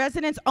addition, with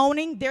residents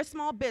owning their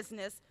small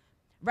business,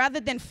 rather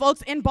than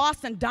folks in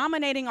Boston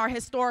dominating our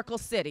historical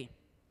city.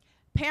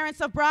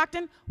 Parents of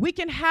Brockton, we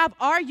can have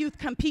our youth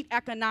compete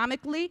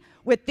economically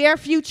with their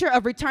future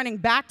of returning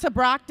back to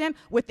Brockton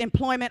with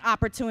employment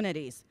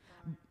opportunities.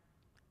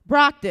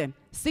 Brockton,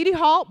 City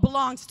Hall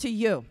belongs to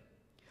you.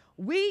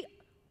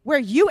 Where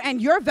you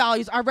and your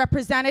values are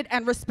represented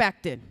and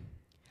respected.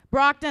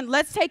 Brockton,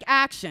 let's take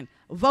action.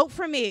 Vote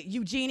for me,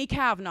 Eugenie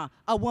Kavanaugh,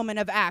 a woman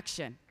of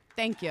action.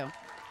 Thank you.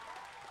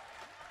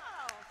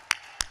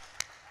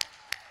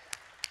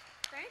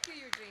 Thank you,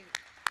 Eugenie.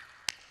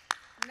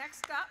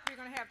 Next up, we're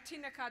going to have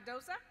Tina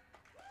Cardoza.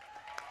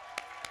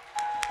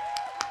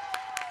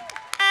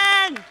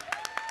 And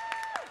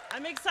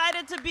I'm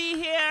excited to be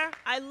here.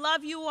 I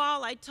love you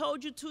all. I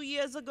told you 2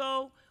 years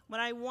ago when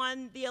I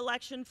won the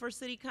election for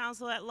City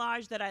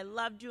Council-At-Large that I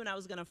loved you and I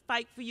was going to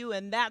fight for you,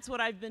 and that's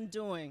what I've been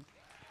doing.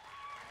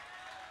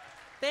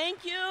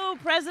 Thank you,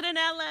 President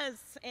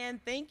Ellis,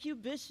 and thank you,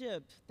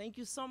 Bishop. Thank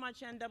you so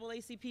much,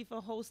 NAACP,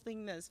 for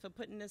hosting this, for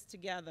putting this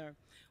together.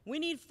 We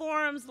need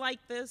forums like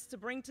this to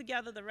bring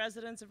together the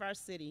residents of our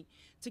city,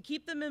 to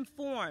keep them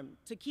informed,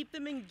 to keep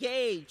them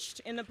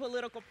engaged in the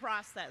political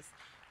process,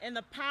 and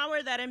the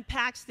power that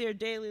impacts their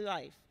daily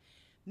life.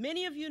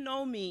 Many of you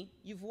know me.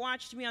 You've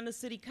watched me on the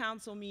city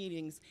council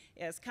meetings.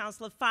 As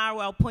Councilor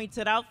Farwell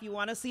pointed out, if you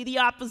want to see the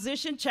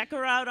opposition, check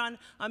her out on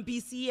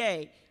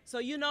BCA. So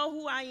you know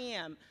who I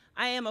am.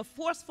 I am a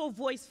forceful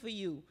voice for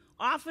you.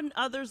 Often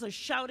others are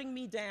shouting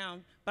me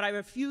down, but I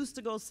refuse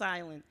to go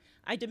silent.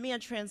 I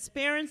demand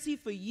transparency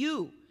for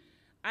you.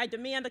 I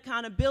demand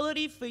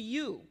accountability for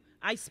you.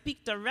 I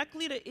speak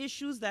directly to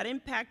issues that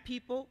impact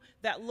people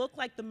that look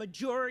like the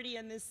majority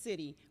in this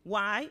city.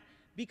 Why?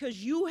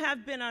 Because you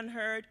have been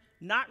unheard,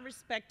 not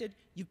respected,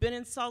 you've been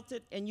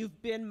insulted, and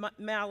you've been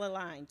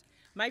malaligned.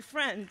 My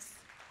friends,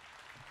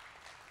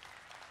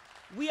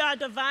 we are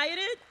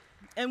divided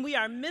and we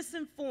are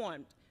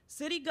misinformed.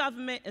 City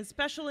government and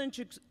special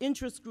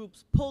interest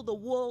groups pull the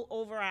wool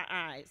over our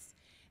eyes.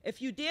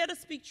 If you dare to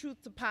speak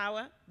truth to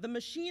power, the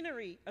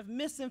machinery of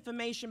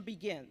misinformation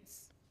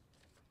begins.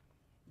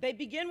 They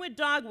begin with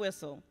dog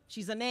whistle.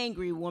 She's an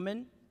angry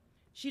woman.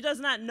 She does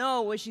not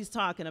know what she's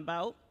talking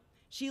about.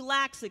 She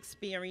lacks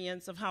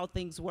experience of how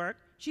things work.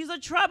 She's a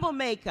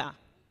troublemaker.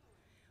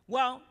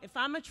 Well, if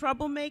I'm a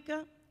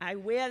troublemaker, I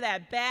wear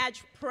that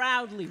badge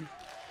proudly.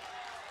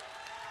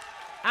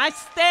 I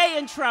stay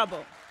in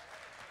trouble.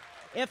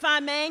 If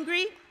I'm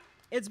angry,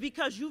 it's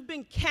because you've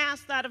been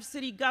cast out of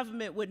city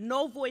government with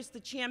no voice to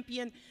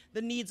champion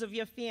the needs of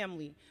your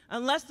family,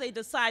 unless they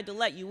decide to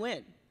let you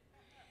in.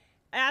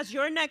 As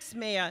your next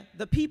mayor,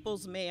 the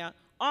people's mayor,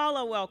 all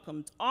are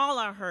welcomed, all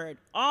are heard,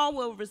 all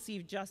will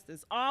receive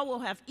justice, all will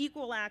have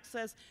equal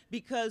access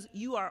because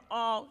you are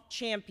all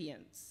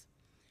champions.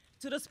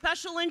 To the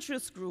special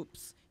interest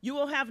groups, you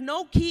will have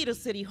no key to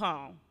City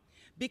Hall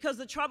because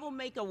the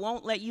troublemaker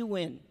won't let you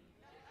in.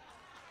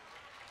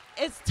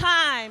 It's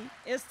time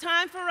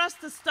for us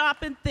to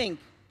stop and think.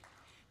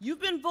 You've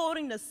been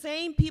voting the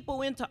same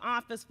people into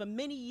office for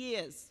many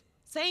years.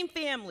 Same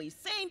families,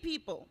 same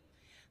people.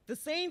 The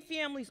same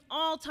families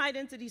all tied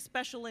into these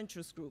special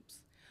interest groups.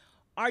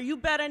 Are you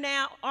better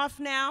off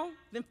now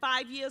than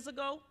 5 years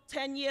ago,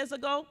 10 years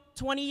ago,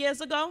 20 years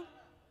ago?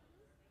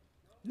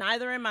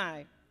 Neither am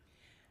I.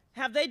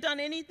 Have they done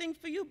anything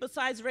for you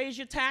besides raise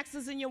your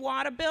taxes and your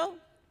water bill?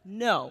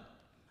 No.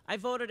 I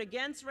voted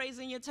against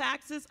raising your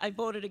taxes. I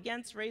voted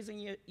against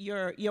raising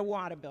your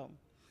water bill.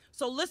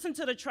 So listen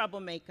to the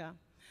troublemaker.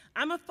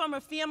 I'm from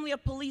a family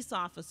of police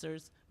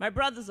officers. My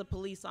brother's a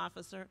police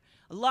officer.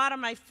 A lot of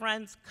my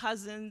friends,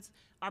 cousins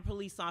are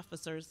police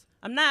officers.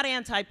 I'm not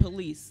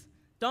anti-police.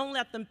 Don't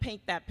let them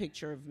paint that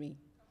picture of me.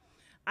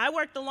 I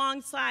worked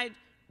alongside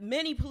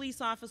many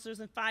police officers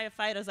and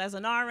firefighters as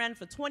an RN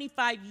for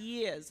 25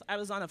 years. I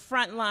was on the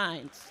front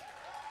lines.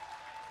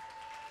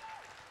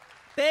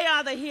 They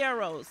are the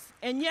heroes.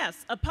 And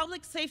yes, a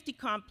public safety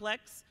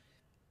complex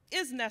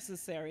is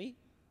necessary,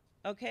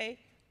 okay?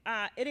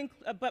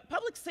 But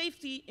public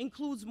safety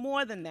includes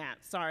more than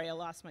that. Sorry, I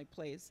lost my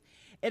place.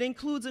 It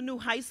includes a new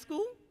high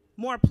school,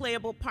 more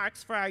playable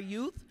parks for our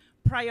youth,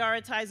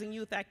 prioritizing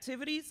youth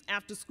activities,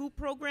 after-school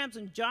programs,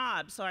 and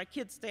jobs so our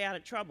kids stay out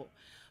of trouble.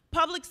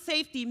 Public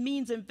safety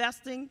means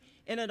investing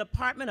in a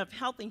Department of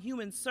Health and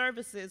Human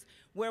Services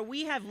where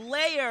we have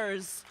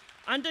layers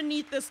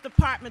underneath this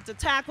department to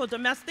tackle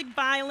domestic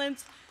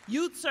violence,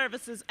 youth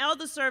services,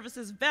 elder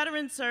services,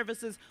 veteran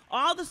services,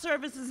 all the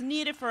services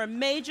needed for a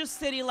major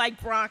city like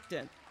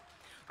Brockton.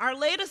 Our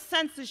latest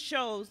census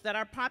shows that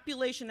our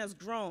population has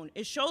grown.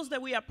 It shows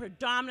that we are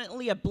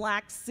predominantly a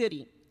black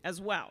city as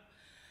well.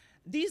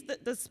 These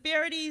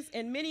disparities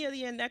and many of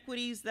the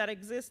inequities that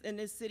exist in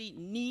this city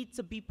need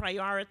to be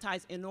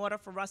prioritized in order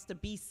for us to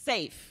be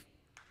safe.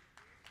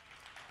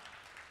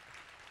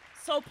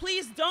 So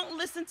please don't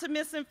listen to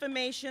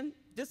misinformation.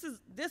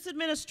 This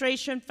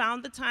administration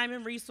found the time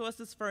and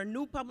resources for a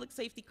new public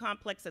safety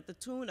complex at the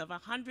tune of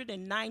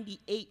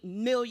 $198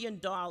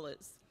 million,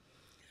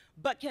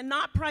 but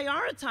cannot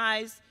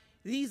prioritize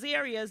these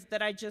areas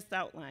that I just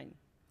outlined.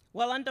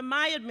 Well, under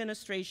my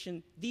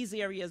administration, these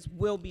areas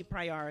will be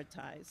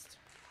prioritized.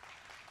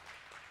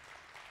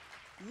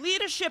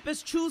 Leadership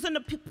is choosing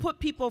to put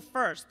people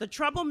first. The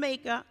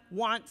troublemaker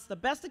wants the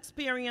best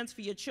experience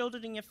for your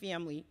children and your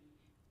family.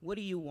 What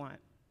do you want?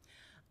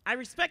 I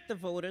respect the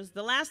voters.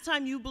 The last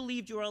time you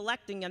believed you were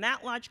electing an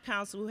at-large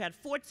council who had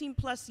 14+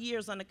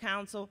 years on the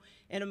council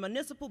and a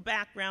municipal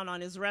background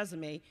on his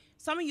resume,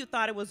 some of you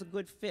thought it was a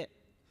good fit.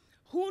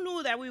 Who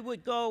knew that we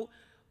would go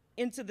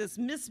into this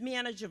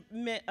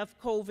mismanagement of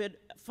COVID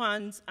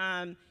funds?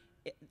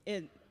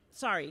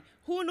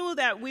 Who knew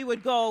that we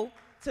would go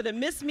to the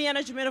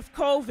mismanagement of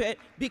COVID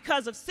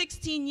because of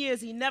 16 years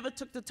he never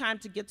took the time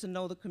to get to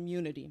know the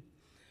community?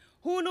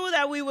 Who knew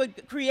that we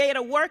would create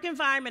a work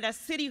environment at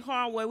City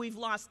Hall where we've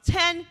lost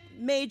 10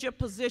 major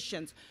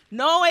positions?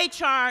 No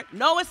HR,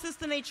 no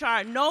assistant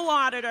HR, no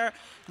auditor,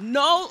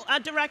 no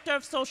director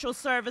of social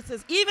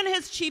services. Even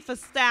his chief of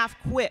staff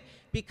quit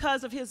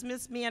because of his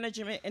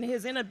mismanagement and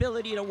his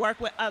inability to work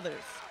with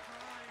others.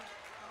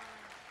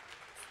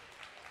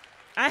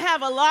 I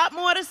have a lot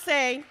more to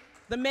say.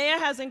 The mayor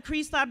has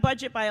increased our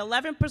budget by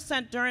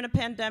 11% during the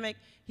pandemic.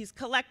 He's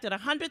collected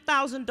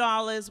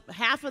 $100,000,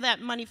 half of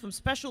that money from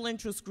special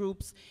interest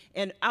groups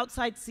and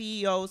outside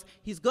CEOs.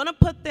 He's going to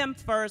put them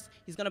first.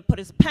 He's going to put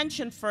his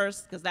pension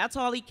first, because that's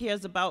all he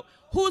cares about.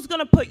 Who's going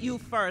to put you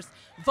first?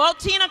 Vote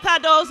Tina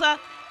Cardoza,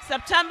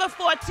 September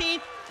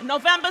 14th,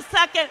 November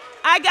 2nd.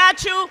 I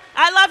got you.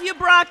 I love you,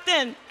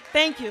 Brockton.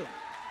 Thank you.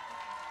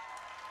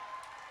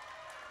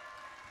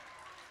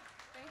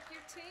 Thank you,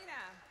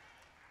 Tina.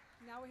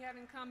 Now we have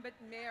incumbent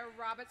Mayor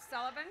Robert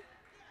Sullivan.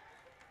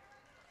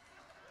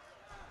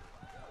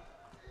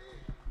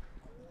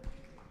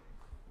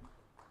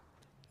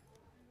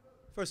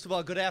 First of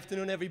all, good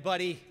afternoon,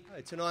 everybody.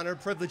 It's an honor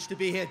and privilege to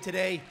be here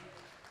today.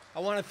 I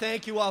want to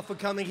thank you all for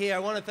coming here. I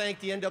want to thank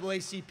the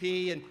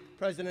NAACP and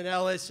President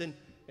Ellis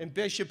and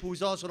Bishop,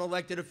 who's also an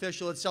elected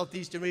official at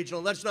Southeastern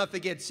Regional. Let's not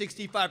forget,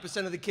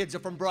 65% of the kids are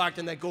from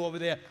Brockton that go over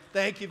there.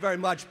 Thank you very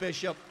much,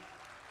 Bishop.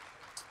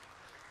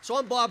 So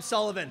I'm Bob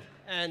Sullivan,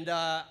 and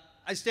I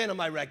stand on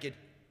my record.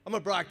 I'm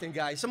a Brockton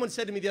guy. Someone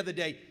said to me the other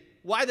day,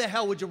 why the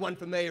hell would you run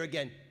for mayor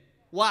again?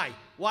 Why?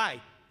 Why?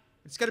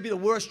 It's got to be the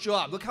worst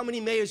job. Look how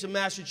many mayors in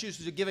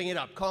Massachusetts are giving it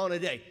up, calling it a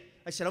day.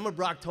 I said, I'm a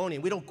Brocktonian.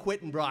 We don't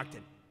quit in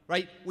Brockton,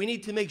 right? We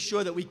need to make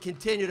sure that we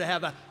continue to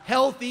have a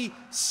healthy,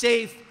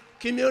 safe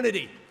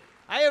community.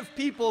 I have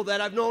people that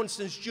I've known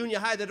since junior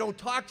high that don't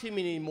talk to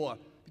me anymore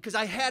because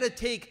I had to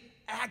take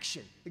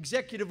action,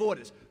 executive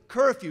orders,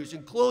 curfews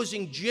and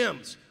closing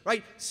gyms,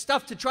 right?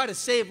 Stuff to try to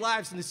save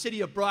lives in the city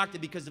of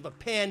Brockton because of a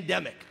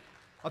pandemic.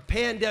 A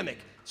pandemic.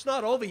 It's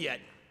not over yet.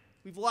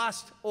 We've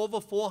lost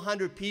over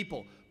 400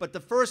 people. But the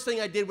first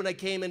thing I did when I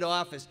came into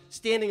office,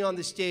 standing on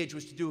the stage,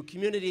 was to do a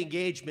community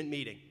engagement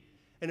meeting.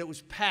 And it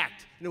was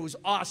packed, and it was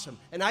awesome.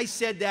 And I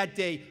said that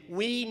day,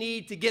 we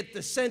need to get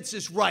the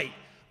census right.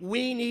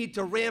 We need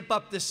to ramp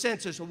up the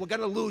census or we're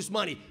going to lose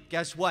money.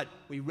 Guess what?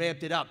 We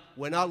ramped it up.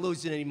 We're not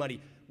losing any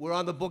money. We're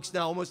on the books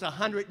now, almost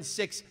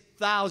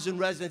 106,000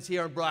 residents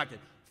here in Brockton.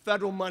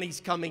 Federal money's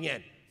coming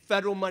in.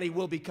 Federal money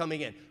will be coming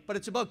in. But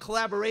it's about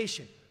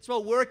collaboration. It's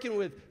about working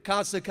with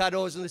Councilor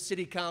Cardoza and the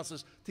city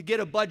councils to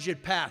get a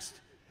budget passed.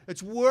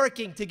 It's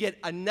working to get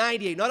a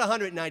 98, not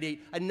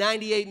 198, a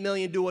 $98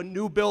 million to a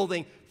new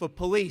building for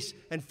police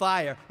and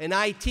fire and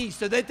IT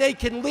so that they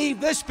can leave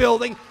this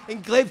building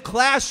and give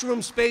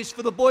classroom space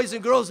for the boys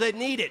and girls that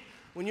need it.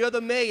 When you're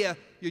the mayor,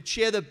 you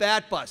chair the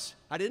bat bus.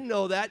 I didn't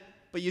know that,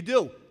 but you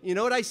do. You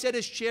know what I said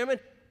as chairman?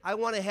 I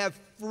want to have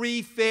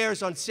free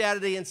fares on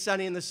Saturday and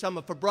Sunday in the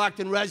summer for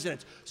Brockton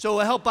residents, so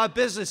it'll help our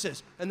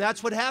businesses. And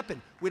that's what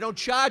happened. We don't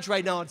charge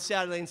right now on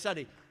Saturday and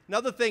Sunday.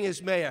 Another thing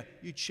is, Mayor,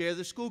 you chair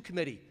the school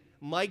committee.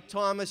 Mike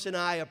Thomas and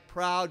I are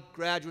proud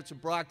graduates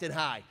of Brockton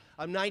High.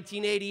 I'm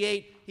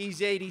 1988,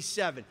 he's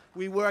 87.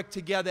 We work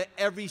together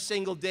every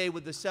single day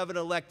with the 7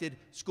 elected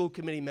school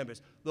committee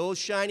members. Those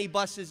shiny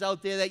buses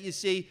out there that you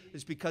see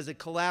is because of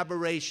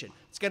collaboration.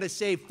 It's going to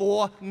save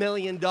 $4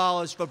 million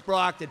for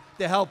Brockton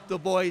to help the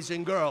boys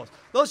and girls.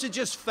 Those are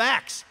just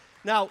facts.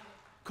 Now,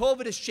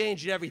 COVID has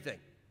changed everything,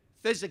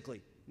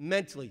 physically,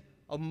 mentally,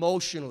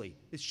 emotionally.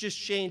 It's just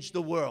changed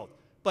the world.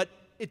 But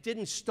it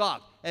didn't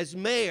stop. As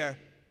mayor,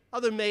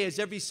 other mayors,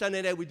 every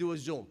Sunday night we do a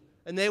Zoom.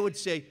 And they would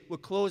say, we're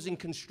closing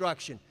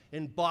construction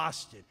in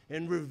Boston,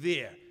 in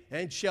Revere,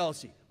 and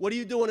Chelsea. What are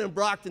you doing in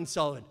Brockton,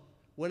 Sullivan?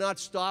 We're not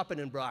stopping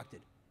in Brockton.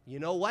 You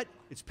know what?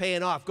 It's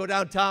paying off. Go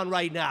downtown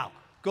right now.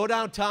 Go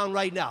downtown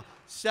right now.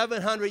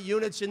 700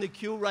 units in the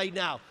queue right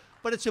now.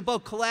 But it's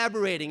about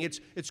collaborating.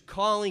 It's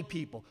calling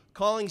people.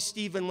 Calling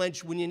Stephen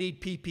Lynch when you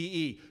need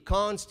PPE.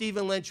 Calling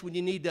Stephen Lynch when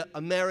you need the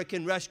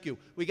American Rescue.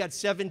 We got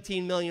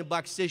 $17 million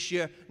this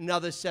year,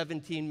 another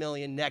 $17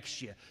 million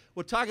next year.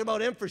 We're talking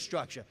about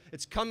infrastructure.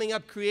 It's coming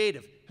up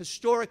creative.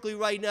 Historically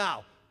right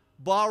now,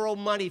 borrow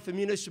money from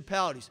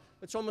municipalities.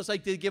 It's almost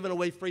like they're giving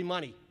away free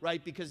money,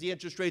 right? Because the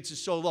interest rates are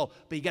so low,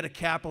 but you got to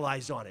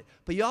capitalize on it.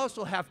 But you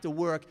also have to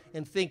work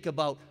and think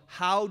about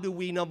how do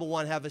we, number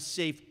one, have a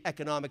safe,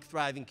 economic,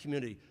 thriving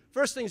community.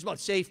 First thing is about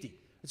safety.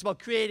 It's about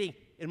creating,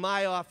 in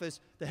my office,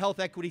 the Health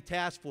Equity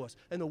Task Force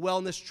and the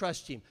Wellness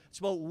Trust Team. It's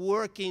about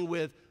working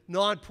with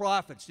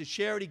nonprofits, the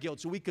charity guild,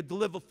 so we could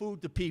deliver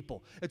food to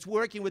people. It's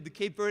working with the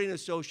Cape Verdean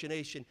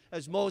Association.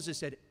 As Moses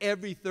said,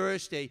 every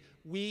Thursday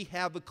we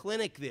have a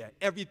clinic there.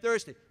 Every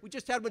Thursday. We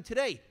just had one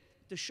today.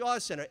 The Shaw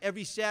Center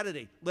every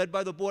Saturday, led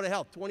by the Board of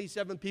Health.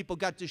 27 people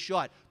got the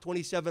shot.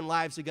 27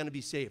 lives are going to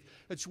be saved.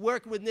 It's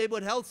working with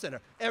Neighborhood Health Center.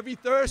 Every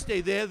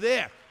Thursday, they're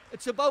there.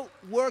 It's about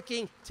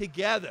working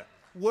together,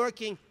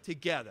 working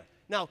together.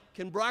 Now,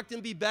 can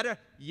Brockton be better?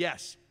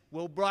 Yes.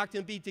 Will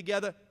Brockton be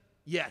together?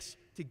 Yes.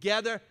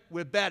 Together,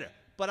 we're better.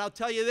 But I'll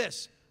tell you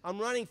this, I'm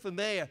running for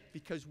mayor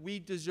because we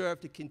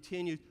deserve to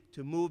continue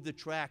to move the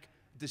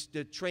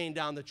train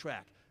down the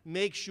track.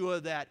 Make sure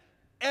that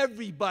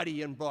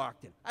everybody in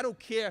Brockton, I don't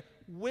care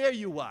where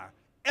you are,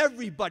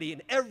 everybody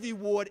in every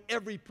ward,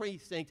 every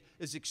precinct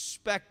is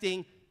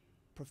expecting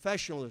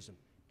professionalism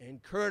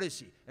and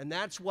courtesy. And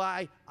that's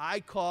why I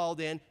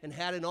called in and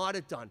had an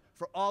audit done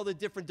for all the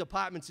different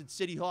departments at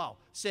City Hall,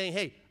 saying,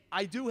 hey,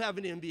 I do have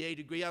an MBA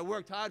degree, I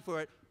worked hard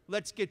for it,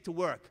 let's get to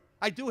work.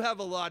 I do have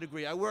a law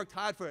degree, I worked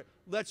hard for it,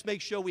 let's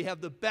make sure we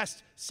have the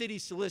best city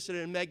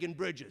solicitor in Megan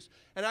Bridges.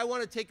 And I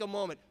want to take a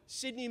moment,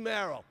 Sydney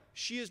Merrill,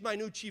 she is my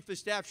new chief of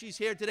staff, she's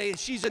here today, and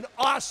she's an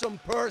awesome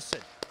person.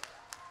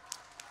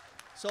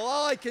 So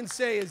all I can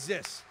say is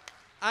this,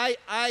 I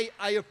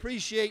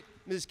appreciate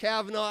Ms.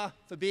 Kavanaugh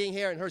for being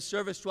here and her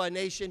service to our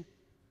nation.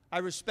 I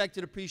respect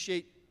and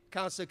appreciate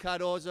Councilor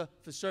Cardoza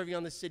for serving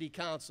on the City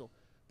Council.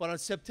 But on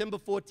September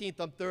 14th,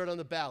 I'm third on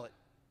the ballot.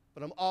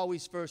 But I'm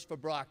always first for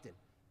Brockton.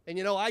 And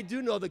you know, I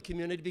do know the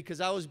community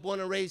because I was born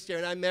and raised here,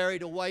 and I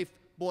married a wife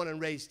born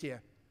and raised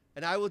here.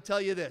 And I will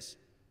tell you this,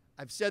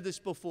 I've said this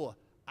before,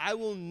 I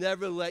will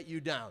never let you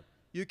down.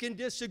 You can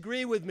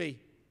disagree with me,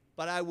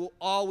 but I will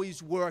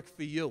always work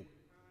for you.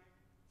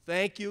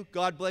 Thank you.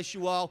 God bless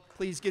you all.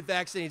 Please get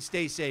vaccinated.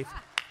 Stay safe.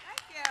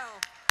 Thank you.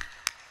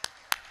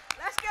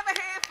 Let's give a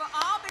hand for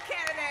all the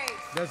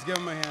candidates. Let's give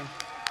them a hand.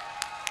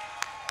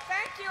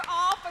 Thank you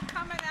all for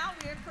coming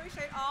out. We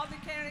appreciate all the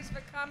candidates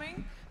for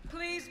coming.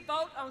 Please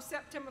vote on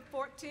September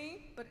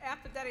 14th. But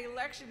after that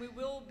election, we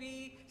will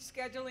be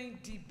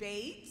scheduling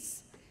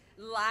debates,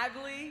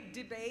 lively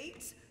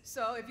debates.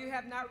 So if you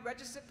have not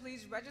registered,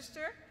 please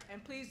register.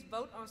 And please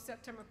vote on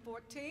September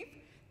 14th.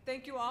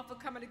 Thank you all for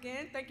coming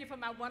again. Thank you for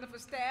my wonderful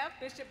staff,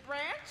 Bishop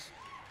Branch.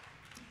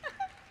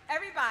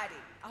 Everybody,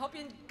 I hope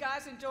you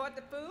guys enjoyed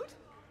the food.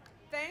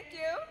 Thank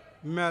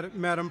you.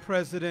 Madam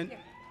President,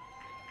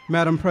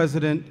 Madam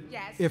President,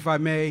 yes. If I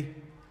may,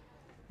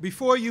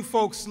 before you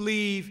folks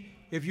leave,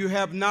 if you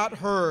have not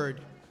heard,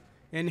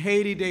 in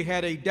Haiti they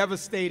had a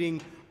devastating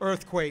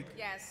earthquake.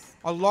 Yes.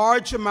 A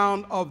large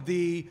amount of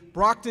the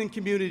Brockton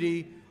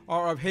community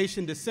are of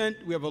Haitian descent.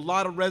 We have a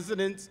lot of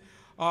residents,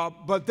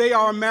 but they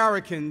are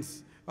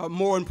Americans.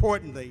 More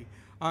importantly.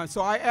 So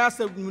I ask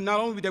that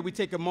not only that we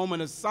take a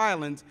moment of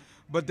silence,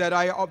 but that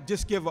I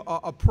just give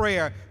a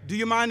prayer. Do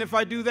you mind if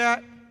I do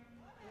that?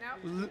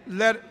 No.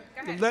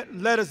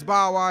 Let us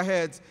bow our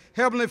heads.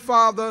 Heavenly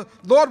Father,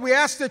 Lord, we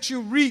ask that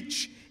you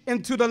reach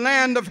into the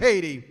land of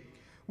Haiti.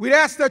 We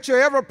ask that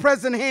your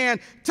ever-present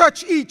hand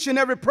touch each and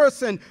every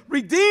person,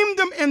 redeem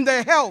them in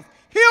their health,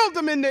 heal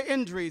them in their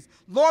injuries.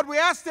 Lord, we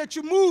ask that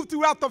you move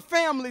throughout the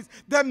families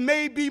that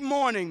may be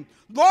mourning.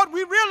 Lord,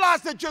 we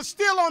realize that you're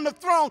still on the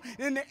throne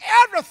and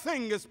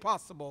everything is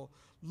possible.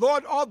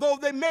 Lord, although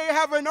they may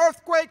have an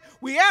earthquake,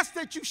 we ask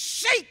that you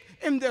shake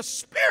in their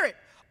spirit,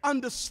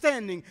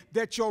 understanding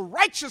that your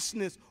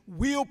righteousness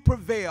will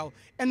prevail.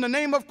 In the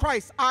name of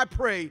Christ, I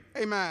pray.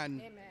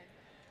 Amen.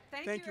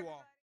 Amen. Thank you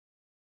all.